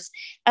workers.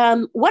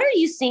 What are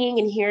you seeing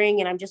and hearing?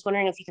 And I'm just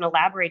wondering if you can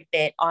elaborate a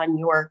bit on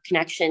your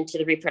connection to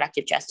the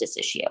reproductive justice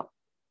issue.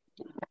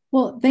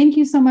 Well, thank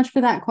you so much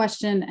for that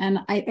question. And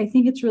I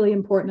think it's really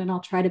important, and I'll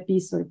try to be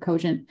sort of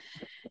cogent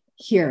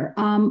here.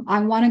 I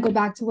want to go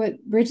back to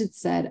what Bridget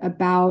said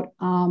about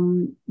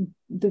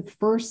the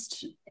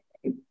first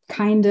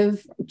kind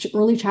of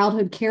early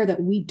childhood care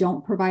that we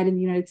don't provide in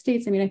the United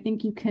States. I mean, I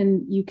think you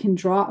can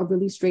draw a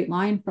really straight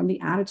line from the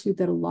attitude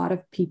that a lot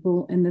of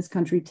people in this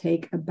country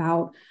take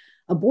about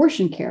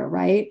abortion care,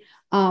 right?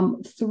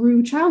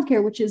 Through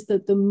childcare, which is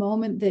that the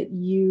moment that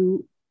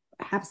you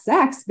have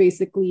sex,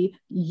 basically,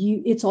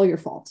 it's all your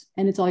fault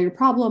and it's all your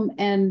problem,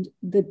 and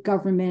the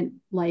government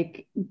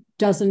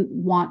doesn't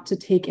want to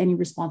take any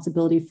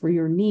responsibility for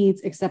your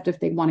needs except if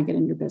they want to get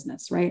in your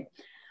business, right?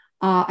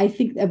 I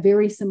think a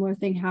very similar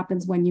thing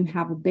happens when you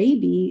have a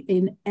baby.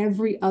 In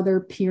every other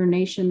peer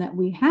nation that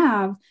we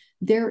have,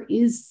 there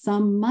is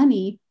some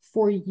money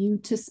for you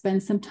to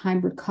spend some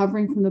time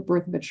recovering from the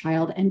birth of a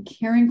child and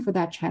caring for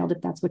that child if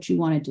that's what you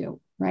want to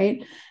do,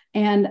 right?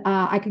 And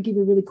I could give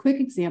you a really quick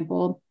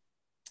example.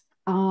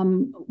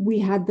 We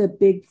had the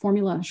big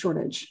formula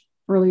shortage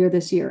earlier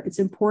this year. It's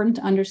important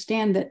to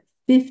understand that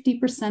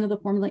 50% of the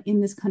formula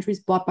in this country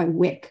is bought by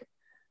WIC.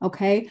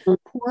 Okay.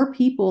 Poor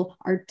people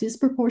are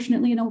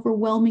disproportionately and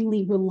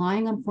overwhelmingly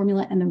relying on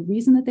formula. And the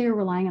reason that they are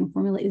relying on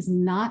formula is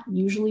not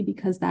usually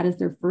because that is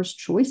their first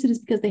choice. It is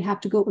because they have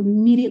to go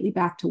immediately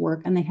back to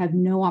work and they have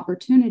no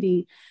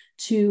opportunity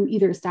to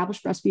either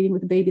establish breastfeeding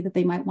with a baby that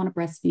they might want to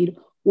breastfeed,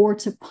 or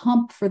to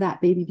pump for that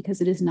baby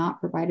because it is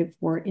not provided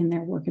for in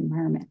their work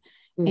environment.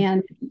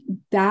 And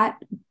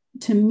that,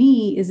 to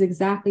me, is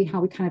exactly how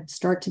we kind of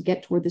start to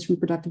get toward this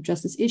reproductive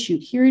justice issue.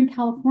 Here in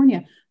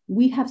California,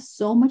 we have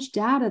so much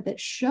data that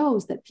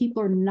shows that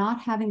people are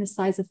not having the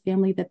size of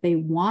family that they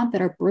want,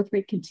 that our birth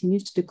rate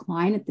continues to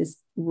decline at this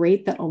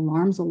rate that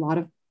alarms a lot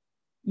of,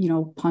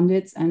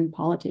 pundits and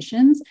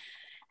politicians.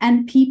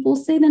 And people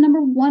say the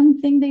number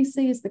one thing they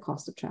say is the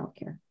cost of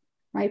childcare.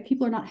 Right?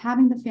 People are not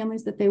having the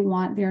families that they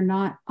want. They're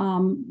not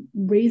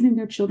raising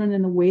their children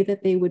in the way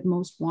that they would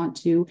most want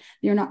to.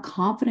 They're not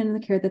confident in the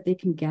care that they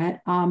can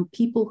get.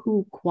 People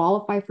who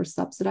qualify for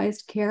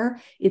subsidized care,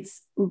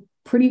 it's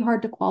pretty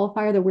hard to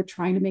qualify, although we're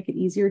trying to make it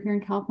easier here in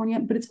California,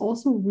 but it's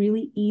also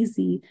really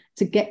easy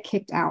to get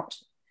kicked out,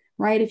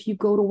 right? If you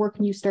go to work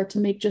and you start to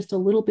make just a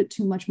little bit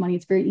too much money,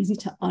 it's very easy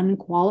to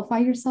unqualify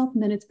yourself,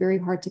 and then it's very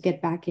hard to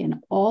get back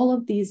in. All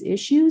of these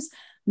issues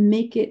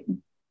make it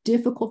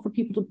difficult for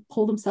people to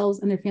pull themselves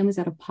and their families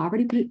out of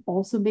poverty, but it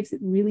also makes it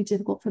really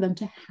difficult for them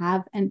to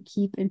have and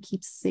keep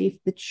safe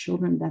the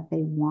children that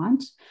they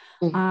want.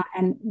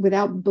 And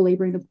without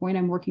belaboring the point,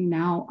 I'm working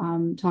now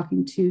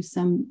talking to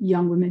some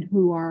young women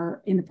who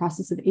are in the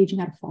process of aging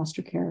out of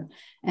foster care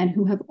and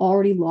who have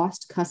already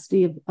lost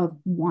custody of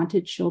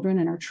wanted children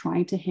and are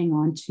trying to hang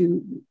on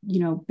to,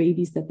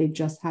 babies that they've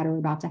just had or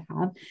about to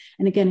have.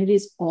 And again, it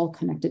is all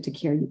connected to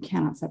care. You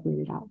cannot separate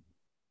it out.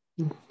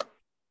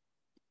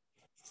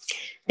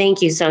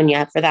 Thank you,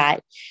 Sonia, for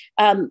that.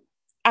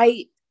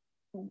 I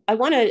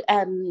want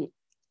to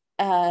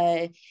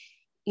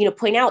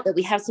point out that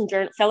we have some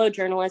fellow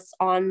journalists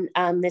on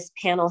this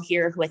panel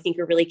here who I think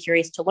are really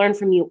curious to learn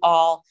from you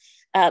all.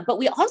 But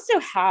we also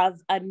have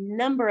a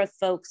number of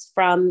folks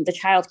from the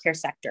childcare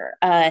sector,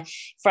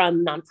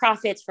 from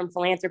nonprofits, from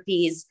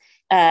philanthropies,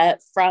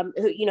 from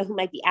who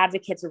might be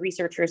advocates or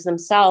researchers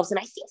themselves. And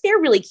I think they're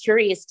really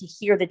curious to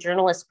hear the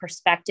journalist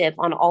perspective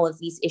on all of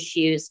these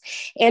issues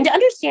and to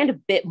understand a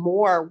bit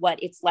more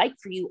what it's like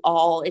for you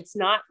all. It's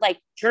not like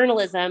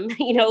journalism,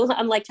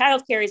 unlike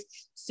childcare is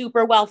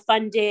super well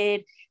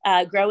funded,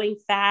 growing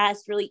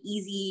fast, really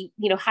easy,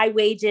 high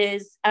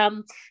wages. So I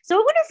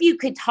wonder if you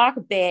could talk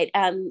a bit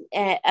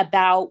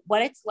about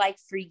what it's like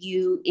for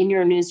you in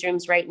your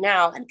newsrooms right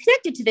now. And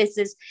connected to this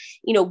is,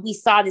 we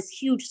saw this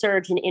huge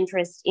surge in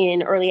interest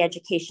in early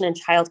education and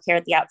childcare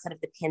at the outset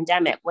of the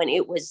pandemic when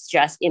it was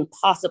just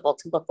impossible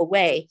to look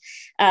away.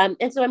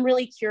 And so I'm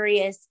really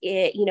curious,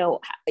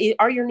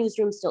 are your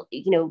newsrooms still,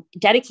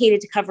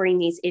 dedicated to covering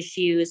these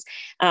issues?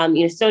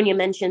 Sonia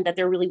mentioned that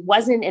there really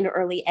wasn't an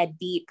early ed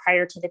beat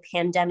prior to the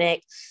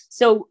pandemic.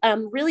 So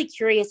I'm really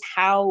curious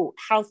how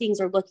things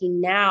are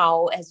looking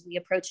now as we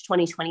approach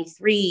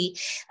 2023.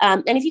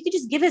 And if you could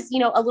just give us,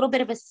 a little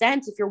bit of a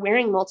sense, if you're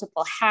wearing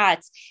multiple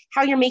hats,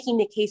 how you're making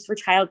the case for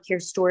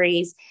childcare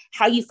stories,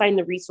 how you find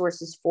the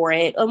resources for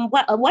it, and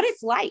what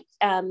it's like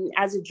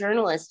as a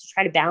journalist to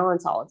try to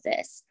balance all of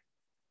this.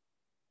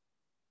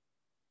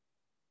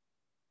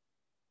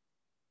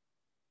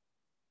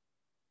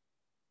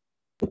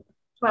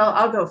 Well,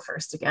 I'll go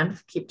first again.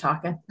 Keep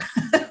talking.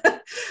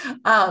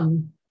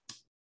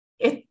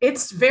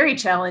 It's very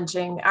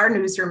challenging. Our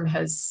newsroom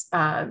has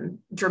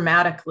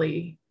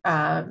dramatically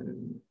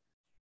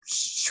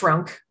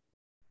shrunk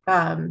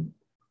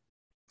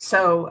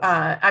So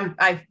I'm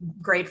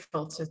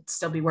grateful to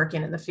still be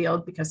working in the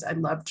field because I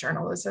love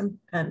journalism.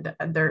 And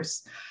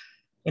there's,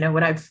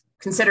 when I've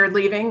considered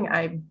leaving,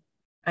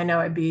 I know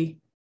I'd be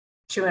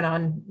chewing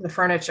on the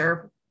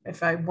furniture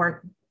if I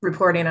weren't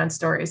reporting on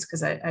stories,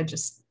 because I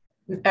just,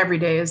 every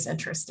day is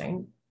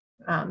interesting.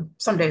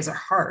 Some days are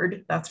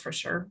hard, that's for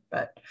sure.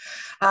 But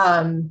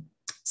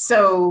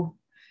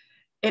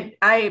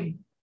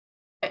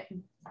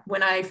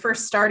when I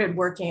first started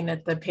working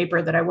at the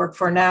paper that I work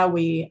for now,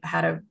 we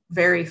had a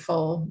very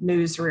full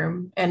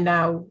newsroom, and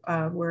now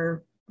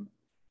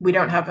we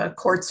don't have a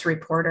courts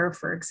reporter,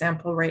 for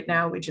example. Right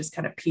now, we just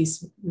kind of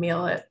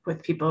piecemeal it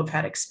with people who've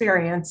had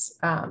experience.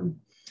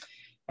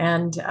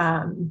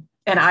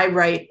 And I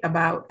write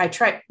about,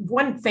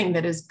 one thing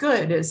that is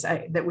good is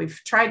that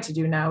we've tried to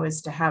do now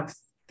is to have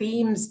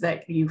themes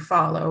that you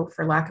follow,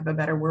 for lack of a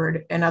better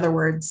word. In other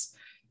words,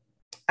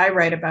 I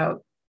write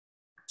about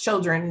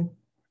children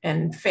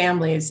and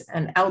families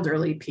and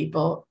elderly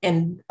people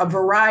in a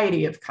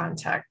variety of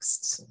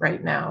contexts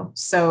right now.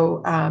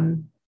 So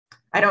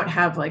I don't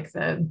have like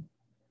the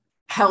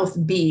health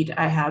beat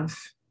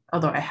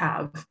although I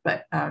have,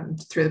 but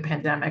through the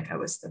pandemic, I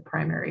was the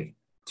primary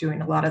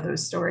doing a lot of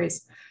those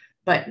stories.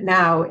 But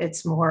now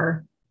it's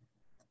more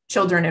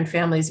children and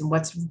families and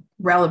what's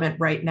relevant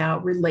right now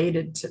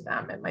related to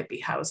them. It might be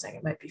housing,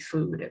 it might be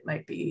food, it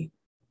might be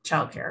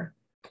childcare.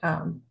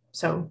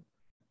 So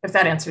if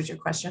that answers your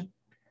question.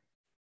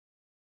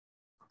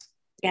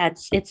 Yeah,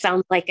 it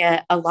sounds like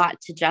a lot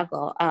to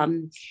juggle.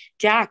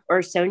 Jack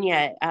or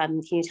Sonia,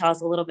 can you tell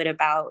us a little bit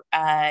about,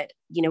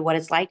 what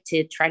it's like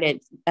to try to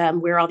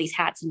wear all these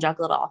hats and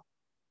juggle it all?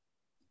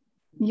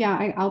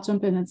 Yeah, I'll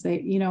jump in and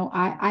say,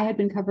 I had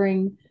been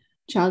covering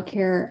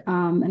childcare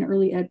and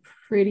early ed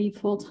pretty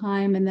full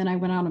time. And then I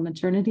went out on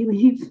maternity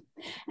leave.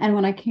 And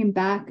when I came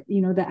back,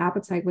 the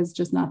appetite was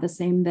just not the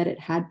same that it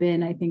had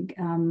been, I think,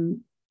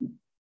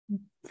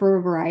 for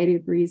a variety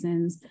of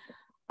reasons.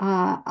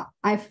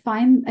 I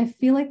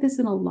feel like this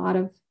in a lot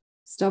of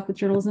stuff with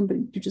journalism, but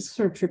you're just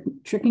sort of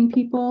tricking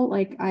people.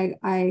 Like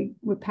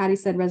what Patty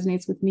said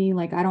resonates with me.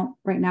 Like I don't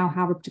right now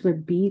have a particular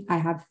beat. I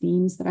have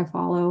themes that I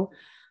follow.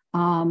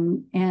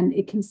 And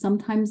it can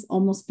sometimes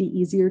almost be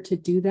easier to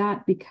do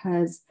that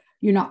because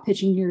you're not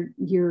pitching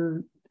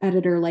your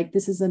editor like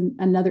this is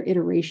another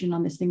iteration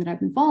on this thing that I've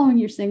been following.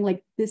 You're saying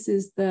like this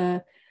is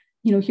the,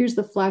 here's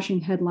the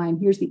flashing headline,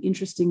 here's the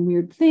interesting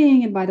weird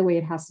thing, and by the way,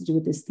 it has to do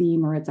with this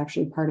theme, or it's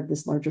actually part of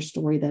this larger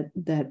story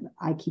that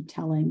I keep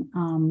telling.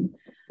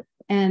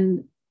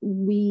 And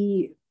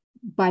we,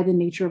 by the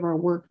nature of our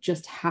work,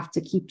 just have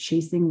to keep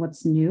chasing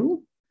what's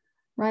new,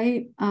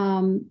 right?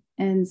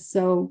 And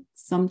so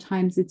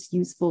sometimes it's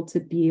useful to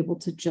be able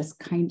to just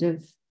kind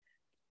of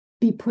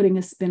be putting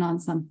a spin on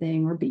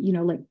something, or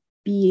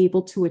be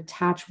able to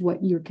attach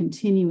what you're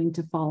continuing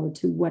to follow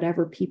to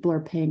whatever people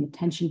are paying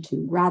attention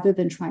to, rather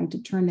than trying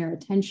to turn their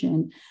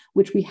attention,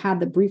 which we had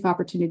the brief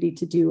opportunity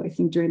to do, I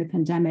think, during the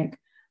pandemic,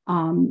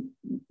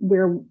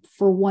 where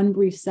for one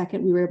brief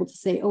second, we were able to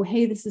say, oh,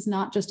 hey, this is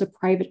not just a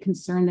private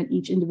concern that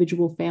each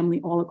individual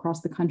family all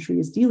across the country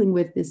is dealing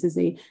with. This is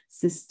a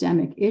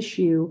systemic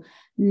issue.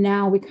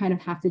 Now we kind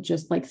of have to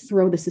just like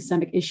throw the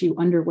systemic issue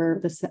under where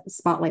the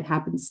spotlight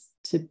happens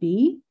to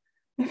be.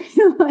 I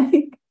feel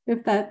like,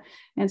 if that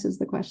answers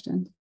the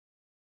question.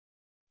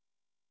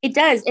 It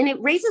does. And it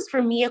raises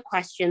for me a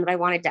question that I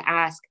wanted to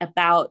ask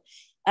about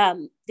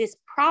this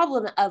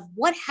problem of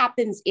what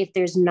happens if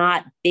there's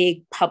not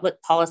big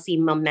public policy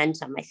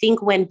momentum. I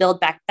think when Build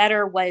Back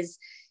Better was,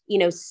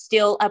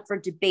 still up for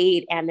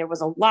debate and there was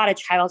a lot of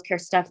childcare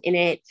stuff in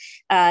it,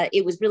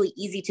 it was really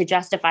easy to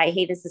justify,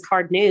 hey, this is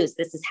hard news.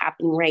 This is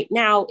happening right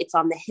now. It's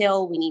on the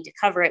Hill. We need to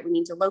cover it. We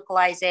need to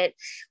localize it.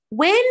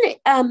 When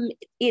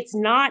it's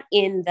not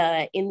in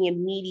the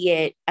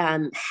immediate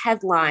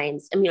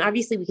headlines, I mean,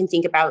 obviously we can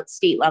think about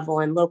state level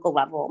and local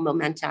level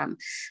momentum,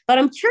 but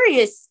I'm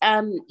curious,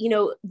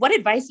 what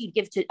advice you'd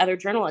give to other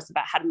journalists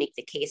about how to make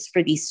the case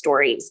for these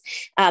stories.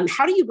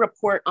 How do you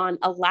report on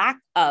a lack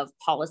of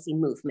policy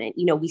movement?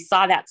 We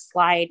saw that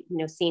slide,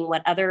 seeing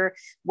what other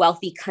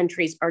wealthy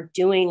countries are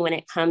doing when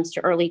it comes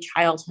to early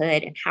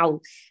childhood and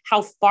how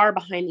far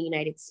behind the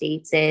United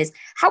States is.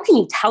 How can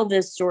you tell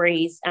those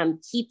stories,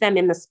 keep them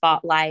in the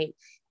spotlight?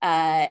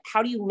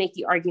 How do you make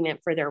the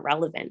argument for their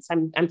relevance?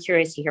 I'm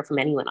curious to hear from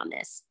anyone on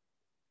this.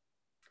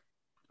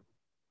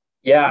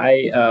 Yeah,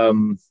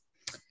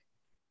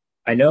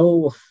 I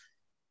know,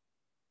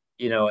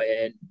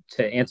 to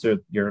answer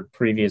your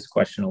previous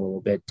question a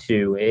little bit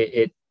too,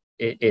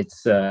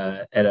 it's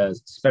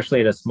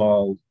especially at a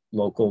small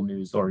local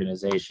news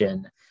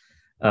organization,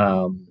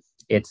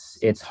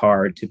 it's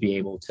hard to be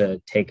able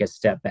to take a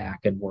step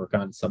back and work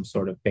on some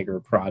sort of bigger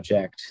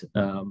project,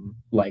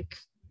 like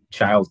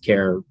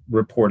childcare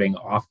reporting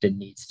often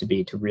needs to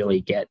be, to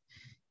really get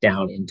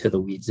down into the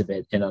weeds of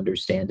it and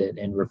understand it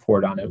and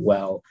report on it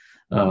well.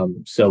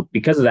 So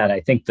because of that,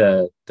 I think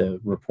the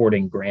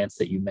reporting grants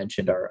that you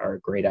mentioned are a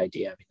great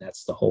idea. I mean,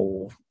 that's the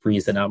whole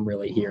reason I'm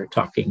really here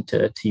talking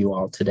to you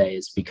all today,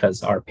 is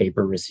because our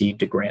paper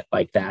received a grant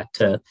like that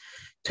to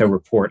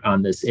report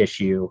on this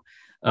issue.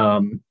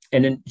 And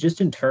then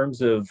just in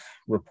terms of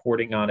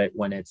reporting on it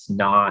when it's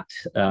not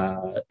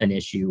an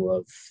issue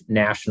of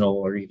national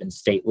or even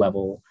state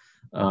level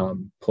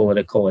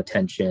political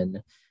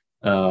attention,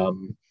 I'd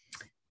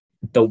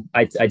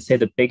say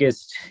the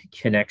biggest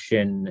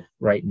connection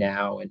right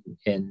now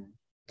in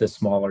the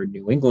smaller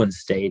New England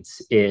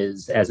states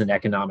is as an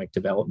economic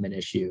development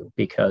issue,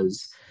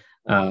 because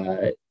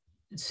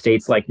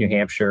states like New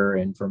Hampshire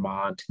and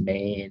Vermont,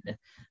 Maine,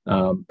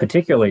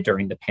 particularly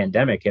during the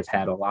pandemic, have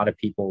had a lot of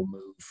people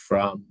move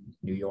from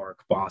New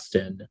York,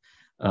 Boston,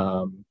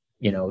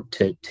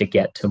 to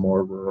get to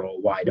more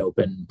rural, wide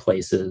open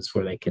places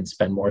where they can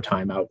spend more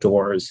time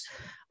outdoors.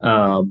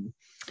 And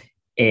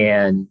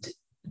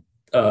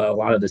a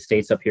lot of the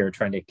states up here are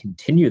trying to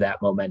continue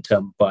that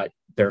momentum, but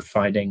they're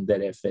finding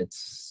that if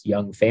it's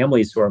young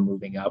families who are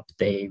moving up,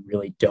 they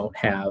really don't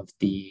have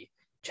the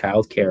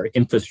childcare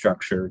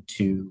infrastructure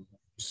to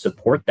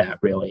support that,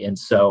 really. And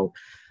so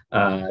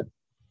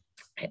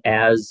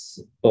as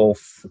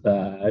both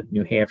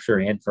New Hampshire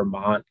and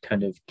Vermont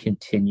kind of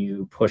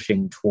continue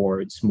pushing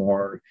towards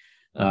more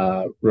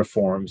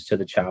reforms to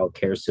the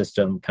childcare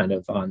system, kind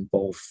of on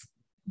both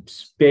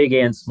big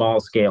and small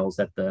scales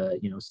at the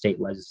state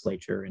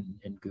legislature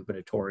and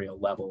gubernatorial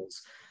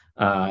levels,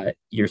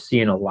 you're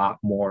seeing a lot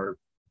more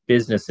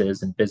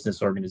businesses and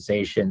business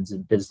organizations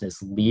and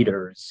business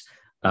leaders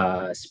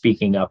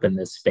speaking up in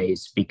this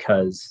space,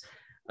 because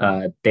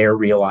they're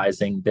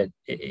realizing that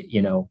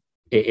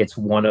it's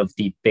one of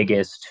the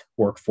biggest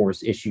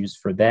workforce issues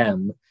for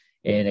them,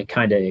 and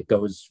it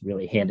goes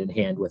really hand in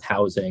hand with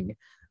housing.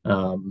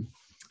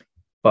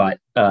 But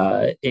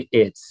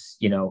it's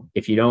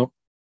if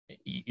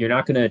you're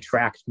not going to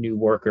attract new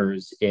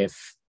workers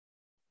if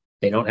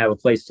they don't have a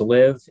place to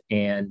live,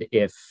 and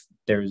if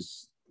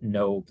there's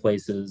no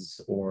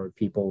places or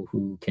people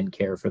who can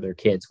care for their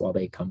kids while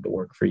they come to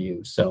work for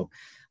you. So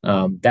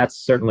that's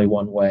certainly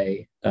one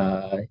way,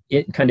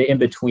 it kind of in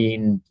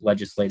between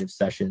legislative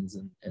sessions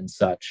and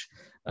such,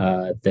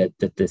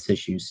 that this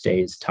issue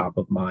stays top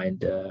of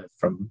mind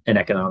from an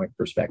economic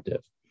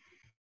perspective.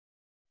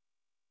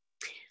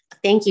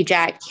 Thank you,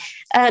 Jack.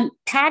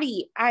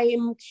 Patty, I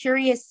am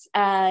curious,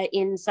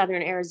 in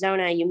Southern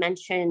Arizona, you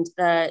mentioned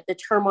the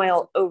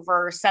turmoil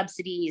over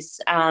subsidies,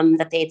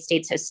 that the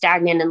states have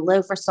stagnant and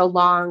low for so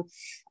long,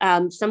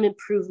 some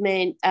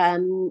improvement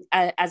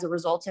as a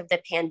result of the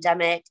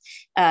pandemic,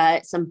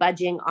 some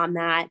budging on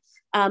that.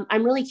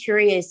 I'm really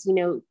curious,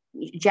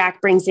 Jack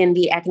brings in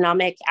the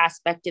economic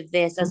aspect of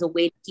this as a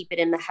way to keep it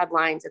in the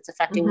headlines. It's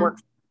affecting work.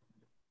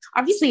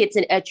 Obviously, it's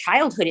a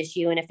childhood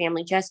issue and a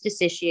family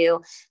justice issue.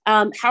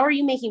 How are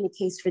you making the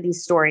case for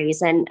these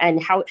stories, and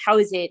how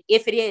is it,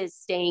 if it is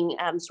staying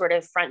sort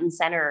of front and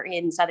center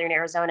in Southern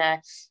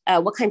Arizona,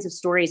 what kinds of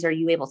stories are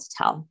you able to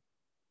tell?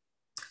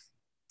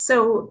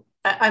 So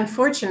I'm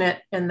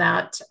fortunate in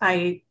that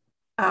I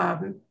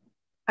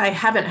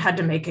haven't had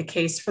to make a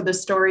case for the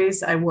stories.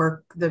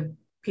 The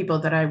people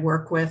that I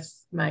work with,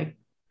 my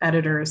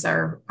editors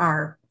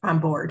are on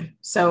board.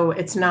 So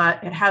it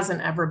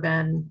hasn't ever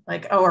been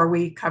like, oh, are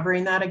we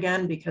covering that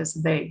again? Because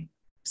they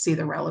see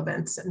the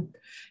relevance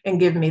and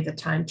give me the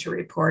time to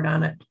report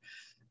on it.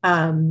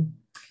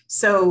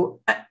 So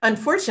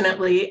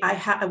unfortunately,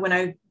 when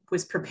I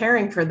was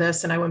preparing for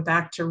this and I went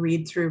back to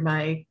read through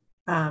my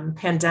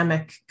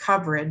pandemic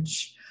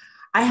coverage,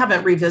 I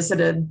haven't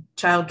revisited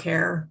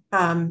childcare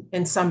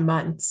in some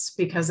months,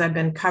 because I've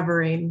been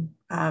covering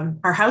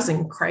our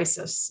housing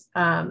crisis.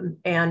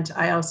 And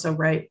I also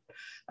write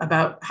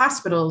about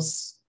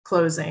hospitals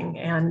closing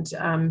and,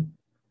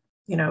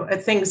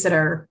 things that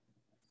are,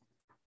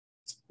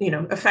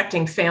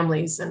 affecting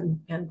families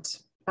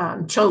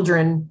and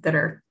children that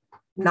are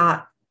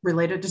not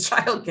related to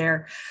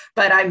childcare.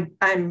 But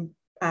I'm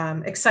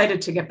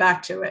excited to get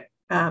back to it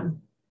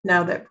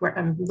now that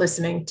I'm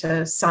listening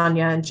to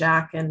Sonia and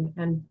Jack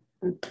and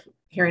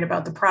hearing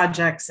about the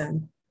projects.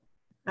 And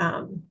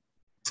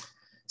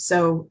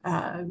so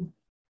I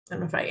don't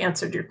know if I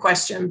answered your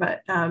question,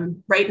 but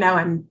right now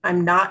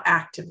I'm not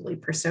actively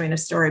pursuing a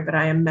story, but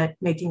I am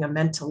making a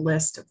mental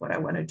list of what I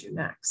want to do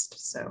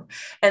next. So,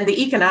 and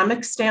the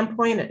economic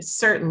standpoint, it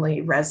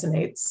certainly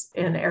resonates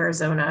in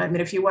Arizona. I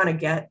mean, if you want to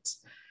get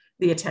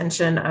the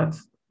attention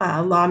of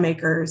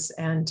lawmakers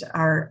and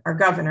our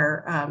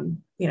governor,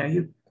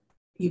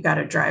 you got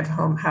to drive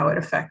home how it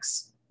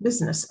affects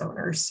business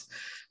owners.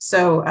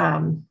 So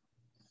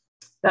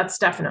that's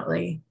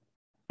definitely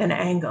an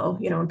angle.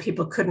 When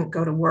people couldn't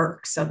go to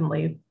work,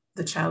 suddenly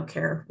the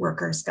childcare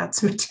workers got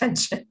some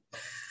attention.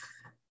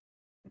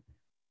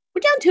 We're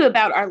down to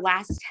about our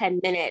last 10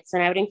 minutes,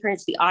 and I would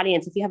encourage the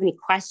audience, if you have any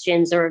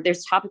questions or if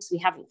there's topics we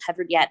haven't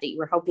covered yet that you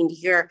were hoping to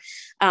hear,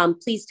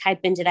 please type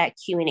into that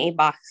Q&A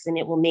box and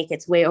it will make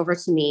its way over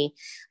to me.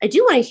 I do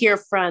want to hear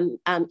from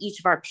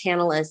each of our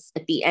panelists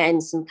at the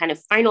end, some kind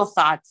of final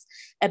thoughts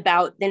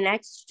about the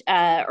next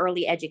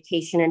early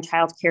education and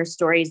childcare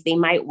stories they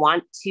might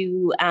want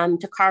to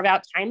carve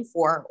out time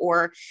for,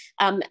 or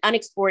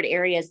unexplored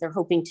areas they're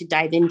hoping to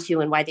dive into,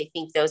 and why they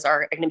think those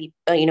are going to be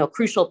a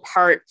crucial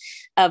part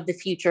of the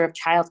future of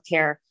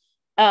childcare.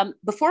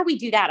 Before we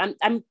do that,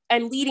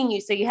 I'm leading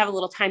you so you have a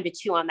little time to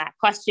chew on that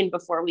question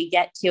before we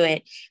get to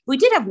it. We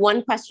did have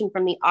one question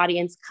from the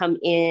audience come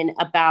in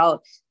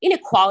about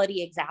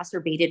inequality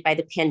exacerbated by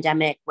the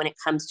pandemic when it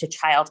comes to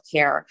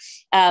childcare.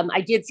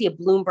 I did see a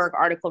Bloomberg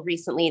article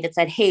recently that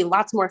said, "Hey,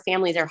 lots more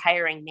families are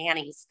hiring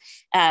nannies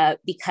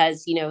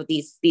because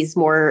these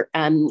more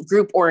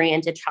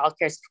group-oriented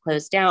childcare is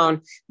closed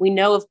down." We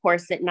know, of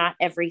course, that not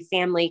every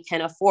family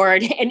can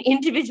afford an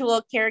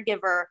individual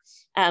caregiver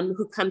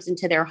who comes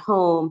into their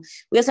home.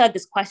 We also had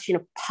this question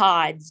of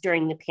pods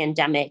during the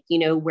pandemic,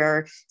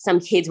 where some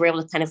kids were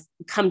able to kind of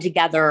come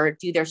together,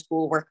 do their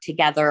schoolwork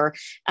together.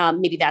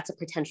 Maybe that's a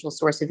potential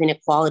source of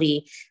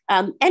inequality.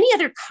 Any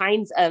other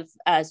kinds of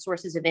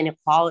sources of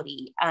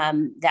inequality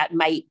that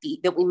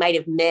we might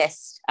have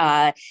missed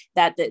that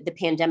the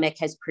pandemic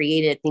has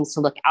created, things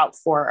to look out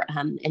for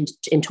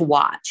and to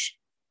watch?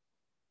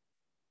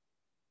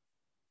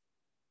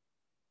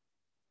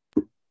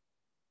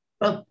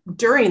 Well,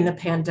 during the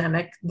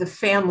pandemic, the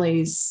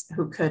families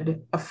who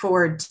could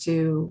afford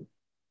to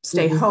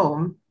stay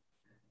home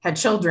had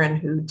children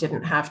who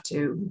didn't have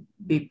to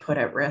be put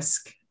at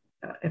risk,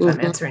 if I'm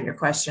answering your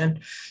question.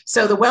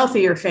 So the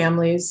wealthier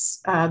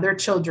families, their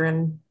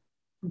children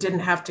didn't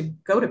have to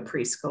go to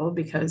preschool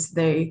because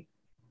they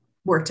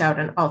worked out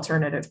an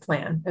alternative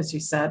plan, as you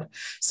said.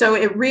 So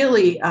it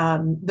really,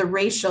 the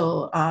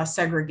racial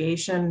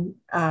segregation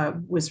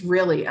was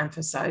really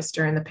emphasized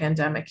during the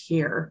pandemic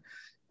here.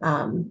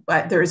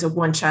 But there is a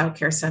one child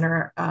care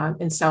center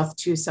in South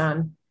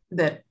Tucson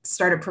that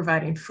started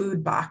providing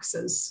food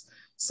boxes.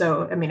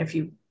 So, I mean, if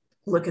you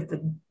look at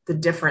the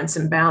difference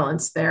in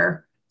balance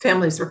there,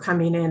 families were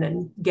coming in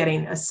and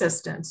getting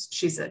assistance.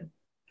 She's an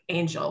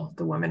angel,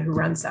 the woman who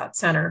runs that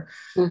center.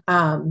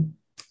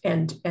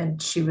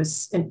 And she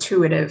was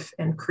intuitive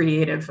and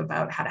creative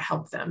about how to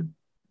help them.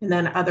 And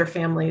then other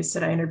families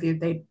that I interviewed,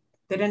 they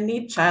didn't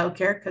need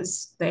childcare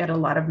because they had a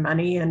lot of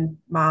money and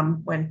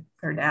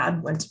her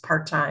dad went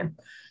part-time.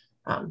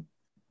 So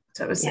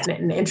it was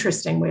an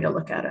interesting way to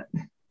look at it.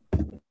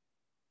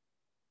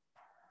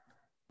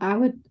 I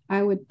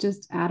would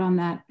just add on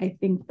that. I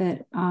think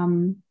that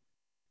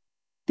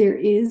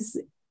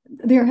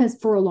there has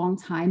for a long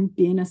time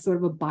been a sort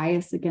of a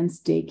bias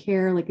against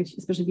daycare, like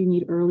especially if you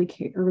need early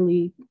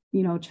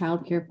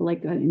childcare for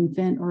like an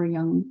infant or a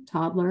young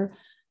toddler.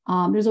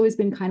 There's always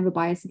been kind of a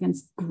bias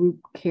against group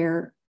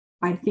care.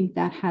 I think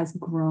that has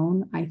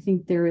grown. I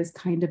think there is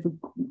kind of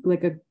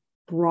a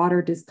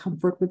broader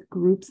discomfort with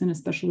groups, and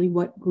especially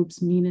what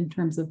groups mean in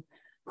terms of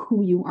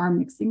who you are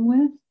mixing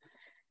with.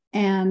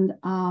 And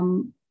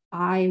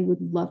I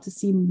would love to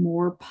see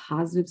more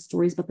positive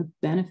stories about the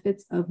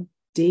benefits of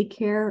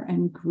daycare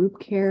and group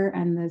care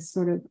and the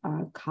sort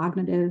of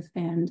cognitive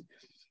and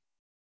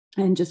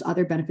just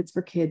other benefits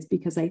for kids,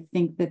 because I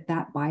think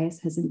that bias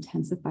has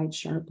intensified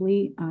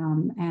sharply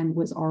and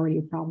was already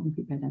a problem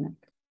pre-pandemic.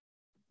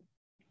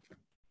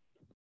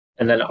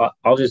 And then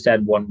I'll just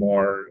add one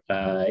more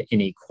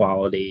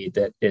inequality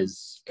that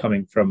is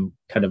coming from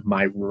kind of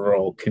my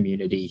rural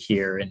community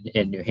here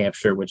in New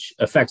Hampshire, which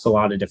affects a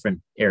lot of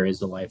different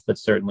areas of life, but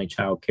certainly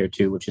childcare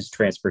too, which is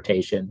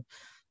transportation.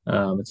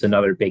 It's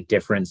another big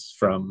difference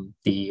from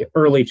the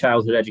early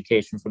childhood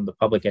education from the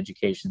public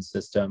education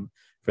system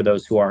for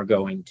those who are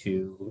going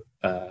to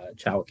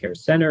childcare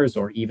centers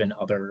or even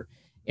other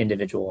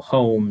individual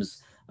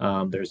homes.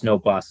 There's no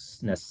bus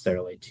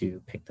necessarily to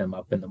pick them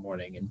up in the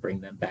morning and bring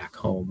them back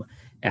home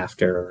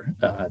after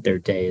their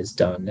day is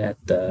done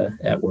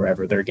at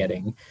wherever they're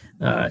getting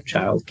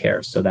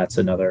childcare. So that's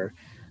another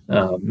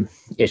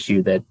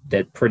issue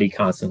that pretty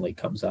constantly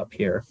comes up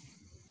here.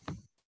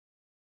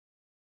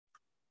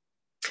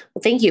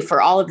 Well, thank you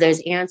for all of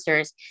those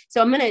answers.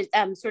 So I'm going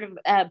to sort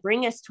of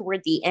bring us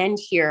toward the end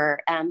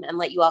here and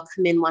let you all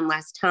come in one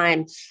last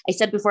time. I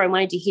said before I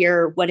wanted to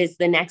hear what is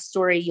the next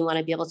story you want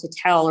to be able to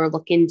tell or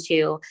look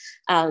into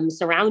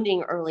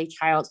surrounding early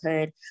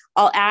childhood.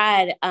 I'll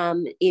add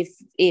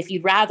if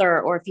you'd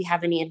rather, or if you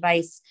have any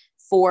advice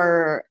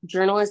for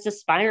journalists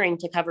aspiring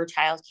to cover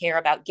childcare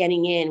about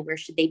getting in, where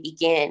should they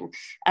begin?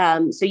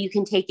 So you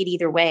can take it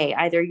either way,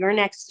 either your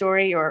next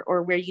story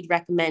or where you'd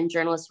recommend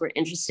journalists who are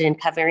interested in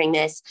covering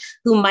this,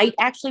 who might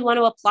actually want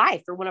to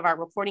apply for one of our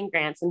reporting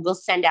grants. And we'll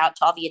send out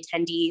to all the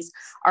attendees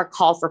our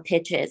call for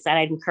pitches that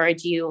I'd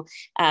encourage you,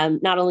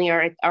 not only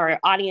our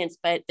audience,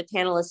 but the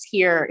panelists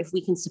here, if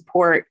we can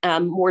support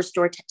more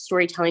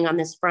storytelling on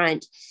this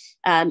front.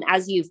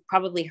 As you've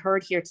probably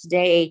heard here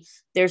today,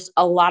 there's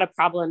a lot of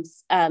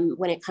problems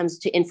when it comes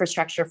to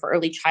infrastructure for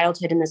early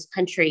childhood in this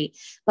country,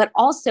 but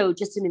also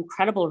just an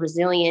incredible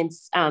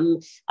resilience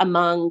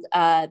among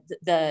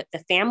the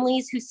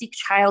families who seek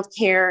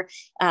childcare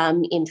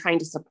in trying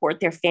to support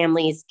their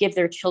families, give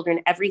their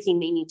children everything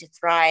they need to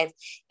thrive,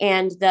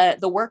 and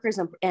the workers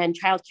and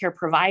childcare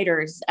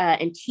providers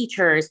and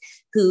teachers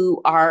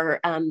who are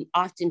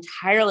often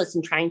tireless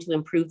in trying to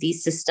improve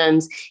these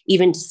systems,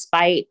 even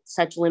despite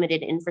such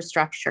limited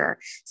infrastructure.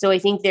 So I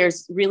think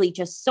there's really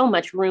just so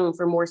much room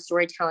for more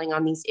storytelling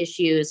on these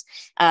issues.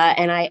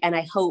 And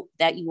I hope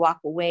that you walk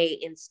away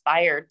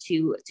inspired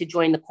to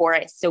join the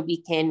chorus so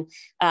we can,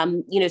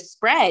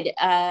 spread,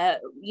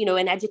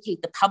 and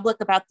educate the public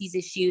about these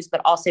issues,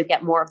 but also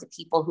get more of the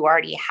people who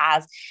already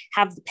have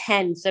the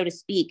pen, so to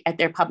speak, at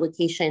their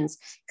publications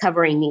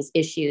covering these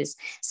issues.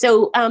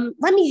 So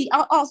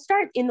I'll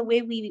start in the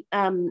way we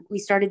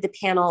started the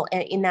panel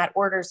in that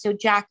order. So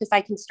Jack, if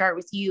I can start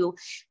with you,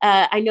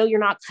 I know you're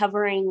not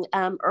covering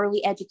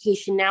early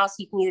education now, so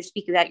you can either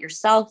speak about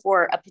yourself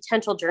or a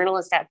potential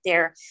journalist out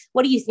there.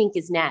 What do you think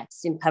is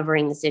next in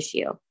covering this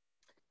issue?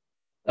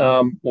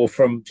 Well,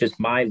 from just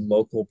my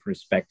local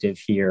perspective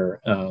here,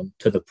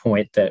 to the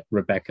point that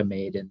Rebecca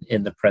made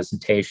in the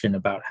presentation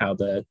about how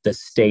the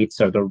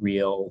states are the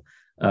real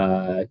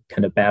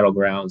kind of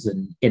battlegrounds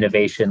and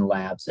innovation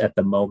labs at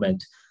the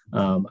moment,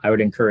 I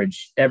would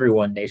encourage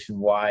everyone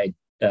nationwide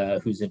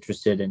who's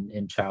interested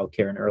in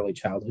childcare and early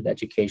childhood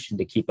education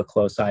to keep a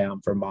close eye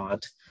on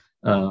Vermont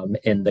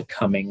in the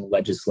coming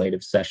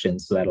legislative session.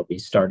 So that'll be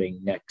starting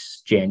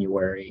next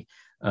January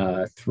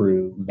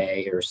through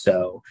May or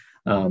so.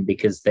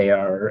 Because they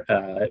are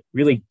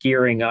really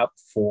gearing up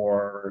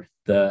for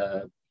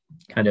the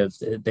kind of,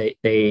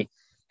 they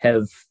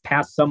have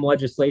passed some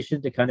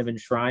legislation to kind of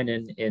enshrine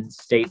in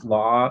state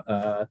law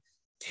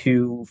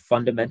two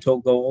fundamental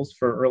goals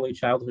for early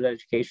childhood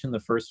education. The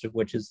first of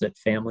which is that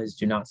families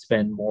do not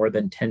spend more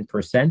than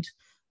 10%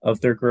 of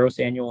their gross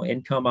annual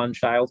income on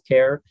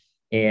childcare.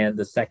 And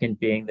the second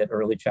being that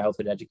early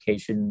childhood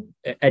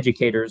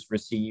educators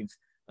receive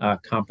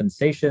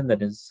compensation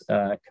that is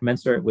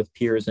commensurate with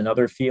peers in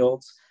other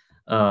fields.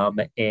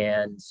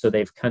 And so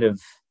they've kind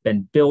of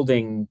been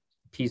building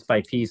piece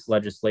by piece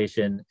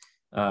legislation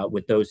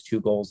with those two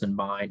goals in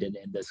mind. And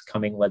in this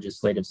coming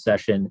legislative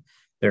session,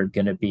 they're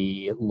going to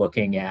be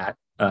looking at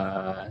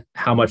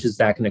how much is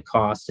that going to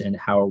cost and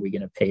how are we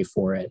going to pay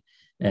for it.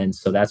 And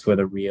so that's where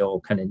the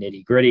real kind of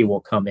nitty gritty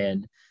will come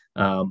in.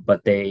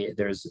 But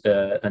there's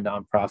a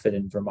nonprofit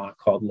in Vermont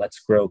called Let's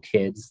Grow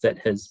Kids that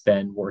has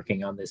been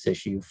working on this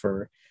issue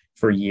for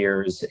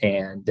years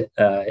and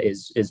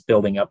is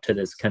building up to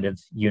this kind of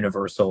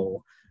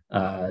universal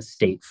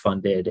state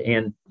funded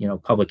and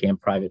public and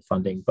private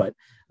funding, but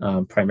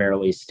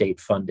primarily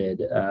state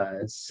funded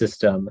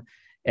system.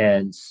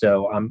 And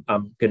so I'm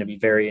going to be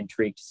very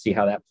intrigued to see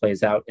how that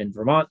plays out in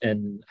Vermont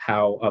and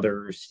how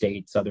other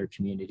states, other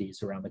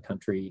communities around the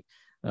country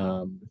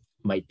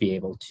might be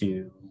able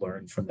to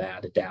learn from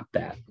that, adapt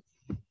that.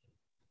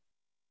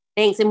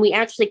 Thanks. And we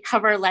actually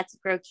cover Let's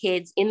Grow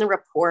Kids in the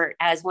report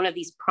as one of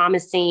these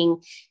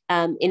promising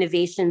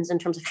innovations in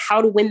terms of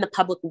how to win the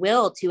public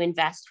will to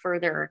invest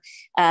further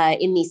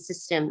in these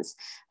systems.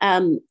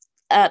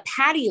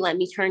 Patty, let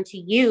me turn to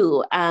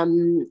you.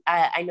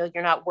 I know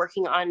you're not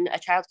working on a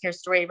childcare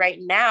story right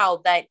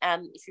now, but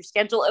if your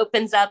schedule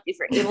opens up, if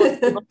you're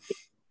able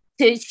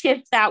to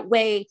shift that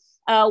way,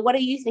 what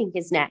do you think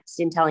is next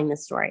in telling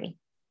this story?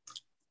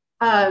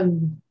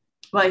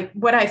 Like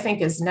what I think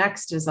is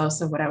next is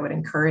also what I would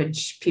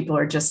encourage people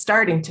who are just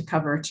starting to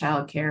cover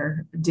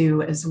childcare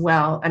do as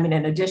well. I mean,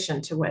 in addition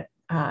to what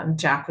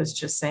Jack was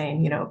just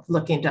saying,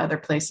 looking to other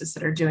places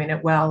that are doing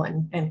it well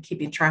and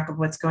keeping track of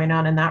what's going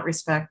on in that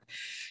respect,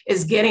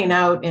 is getting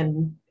out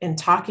and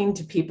talking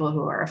to people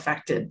who are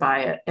affected by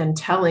it and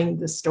telling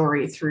the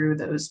story through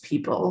those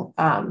people.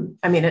 I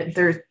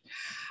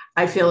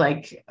feel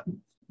like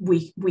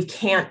we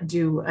can't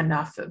do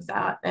enough of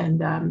that.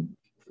 And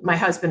my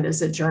husband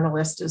is a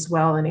journalist as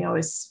well, and he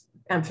always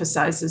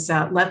emphasizes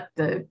that let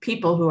the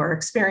people who are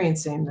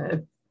experiencing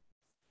the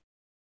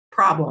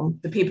problem,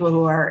 the people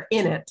who are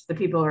in it, the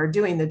people who are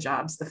doing the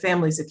jobs, the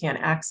families who can't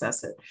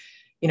access it,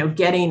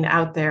 getting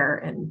out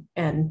there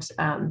and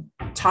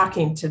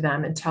talking to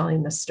them and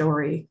telling the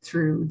story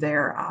through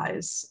their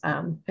eyes.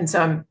 And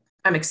so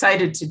I'm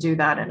excited to do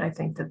that. And I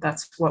think that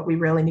that's what we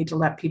really need to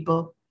let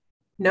people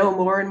know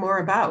more and more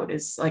about,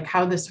 is like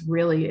how this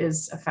really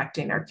is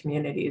affecting our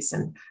communities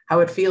and how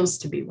it feels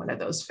to be one of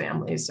those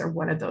families or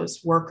one of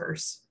those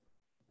workers.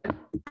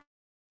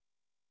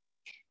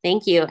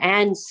 Thank you.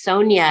 And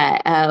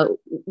Sonia,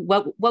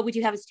 what would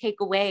you have us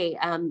take away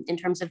in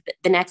terms of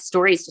the next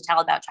stories to tell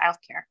about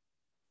childcare?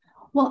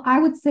 Well, I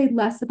would say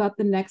less about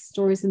the next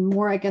stories and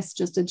more, I guess,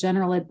 just a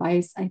general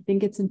advice. I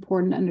think it's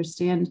important to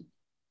understand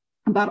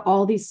about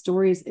all these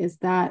stories is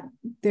that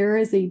there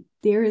is a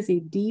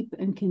deep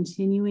and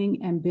continuing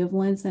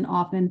ambivalence and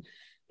often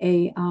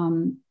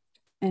an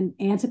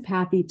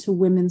antipathy to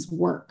women's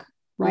work,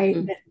 right?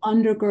 Mm-hmm. That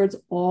undergirds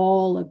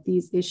all of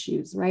these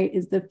issues, right?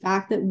 Is the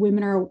fact that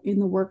women are in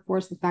the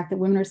workforce, the fact that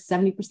women are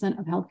 70%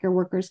 of healthcare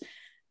workers,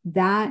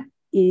 that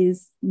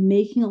is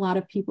making a lot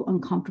of people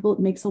uncomfortable. It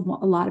makes a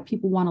lot of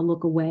people want to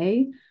look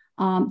away.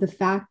 The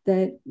fact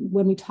that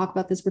when we talk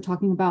about this, we're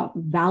talking about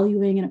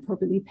valuing and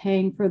appropriately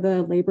paying for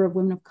the labor of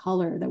women of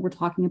color, that we're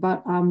talking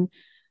about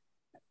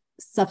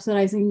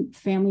subsidizing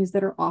families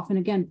that are often,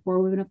 again, poor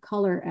women of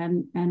color,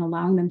 and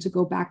allowing them to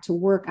go back to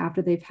work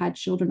after they've had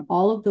children.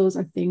 All of those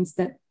are things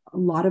that a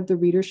lot of the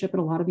readership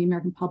and a lot of the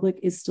American public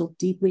is still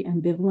deeply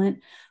ambivalent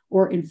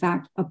or in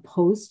fact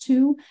opposed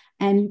to.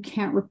 And you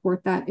can't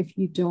report that if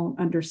you don't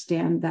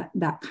understand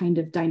that kind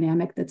of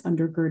dynamic that's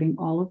undergirding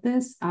all of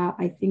this.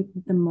 I think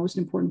the most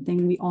important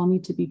thing we all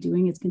need to be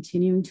doing is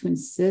continuing to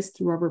insist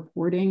through our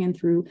reporting and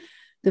through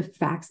the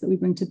facts that we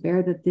bring to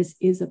bear that this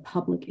is a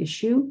public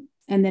issue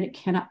and that it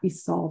cannot be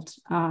solved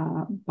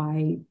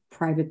by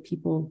private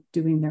people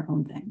doing their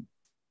own thing.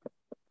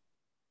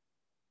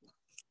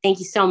 Thank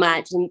you so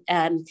much.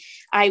 And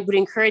I would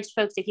encourage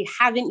folks, if you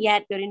haven't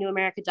yet, go to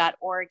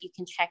newamerica.org. You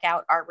can check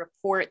out our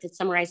report that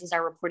summarizes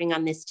our reporting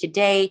on this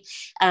today.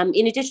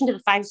 In addition to the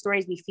 5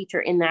 stories we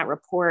feature in that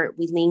report,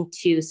 we link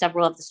to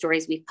several of the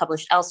stories we've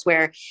published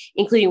elsewhere,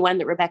 including one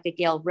that Rebecca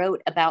Gale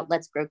wrote about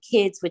Let's Grow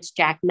Kids, which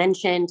Jack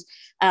mentioned.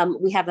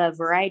 We have a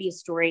variety of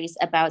stories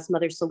about some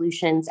other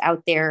solutions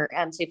out there.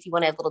 So if you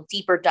want a little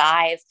deeper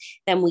dive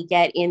than we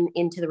get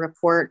into the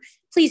report,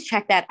 please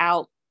check that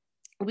out.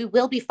 We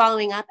will be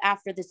following up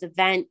after this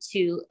event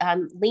to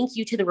link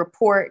you to the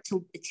report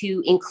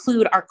to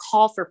include our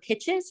call for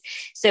pitches.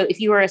 So if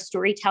you are a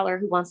storyteller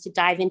who wants to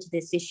dive into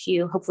this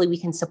issue, hopefully we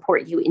can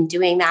support you in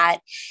doing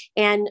that.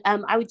 And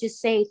I would just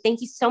say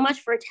thank you so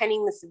much for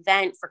attending this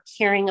event, for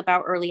caring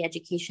about early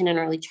education and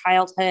early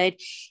childhood.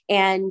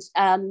 And,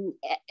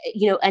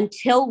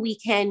 until we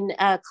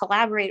can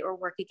collaborate or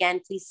work again,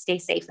 please stay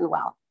safe and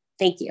well.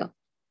 Thank you.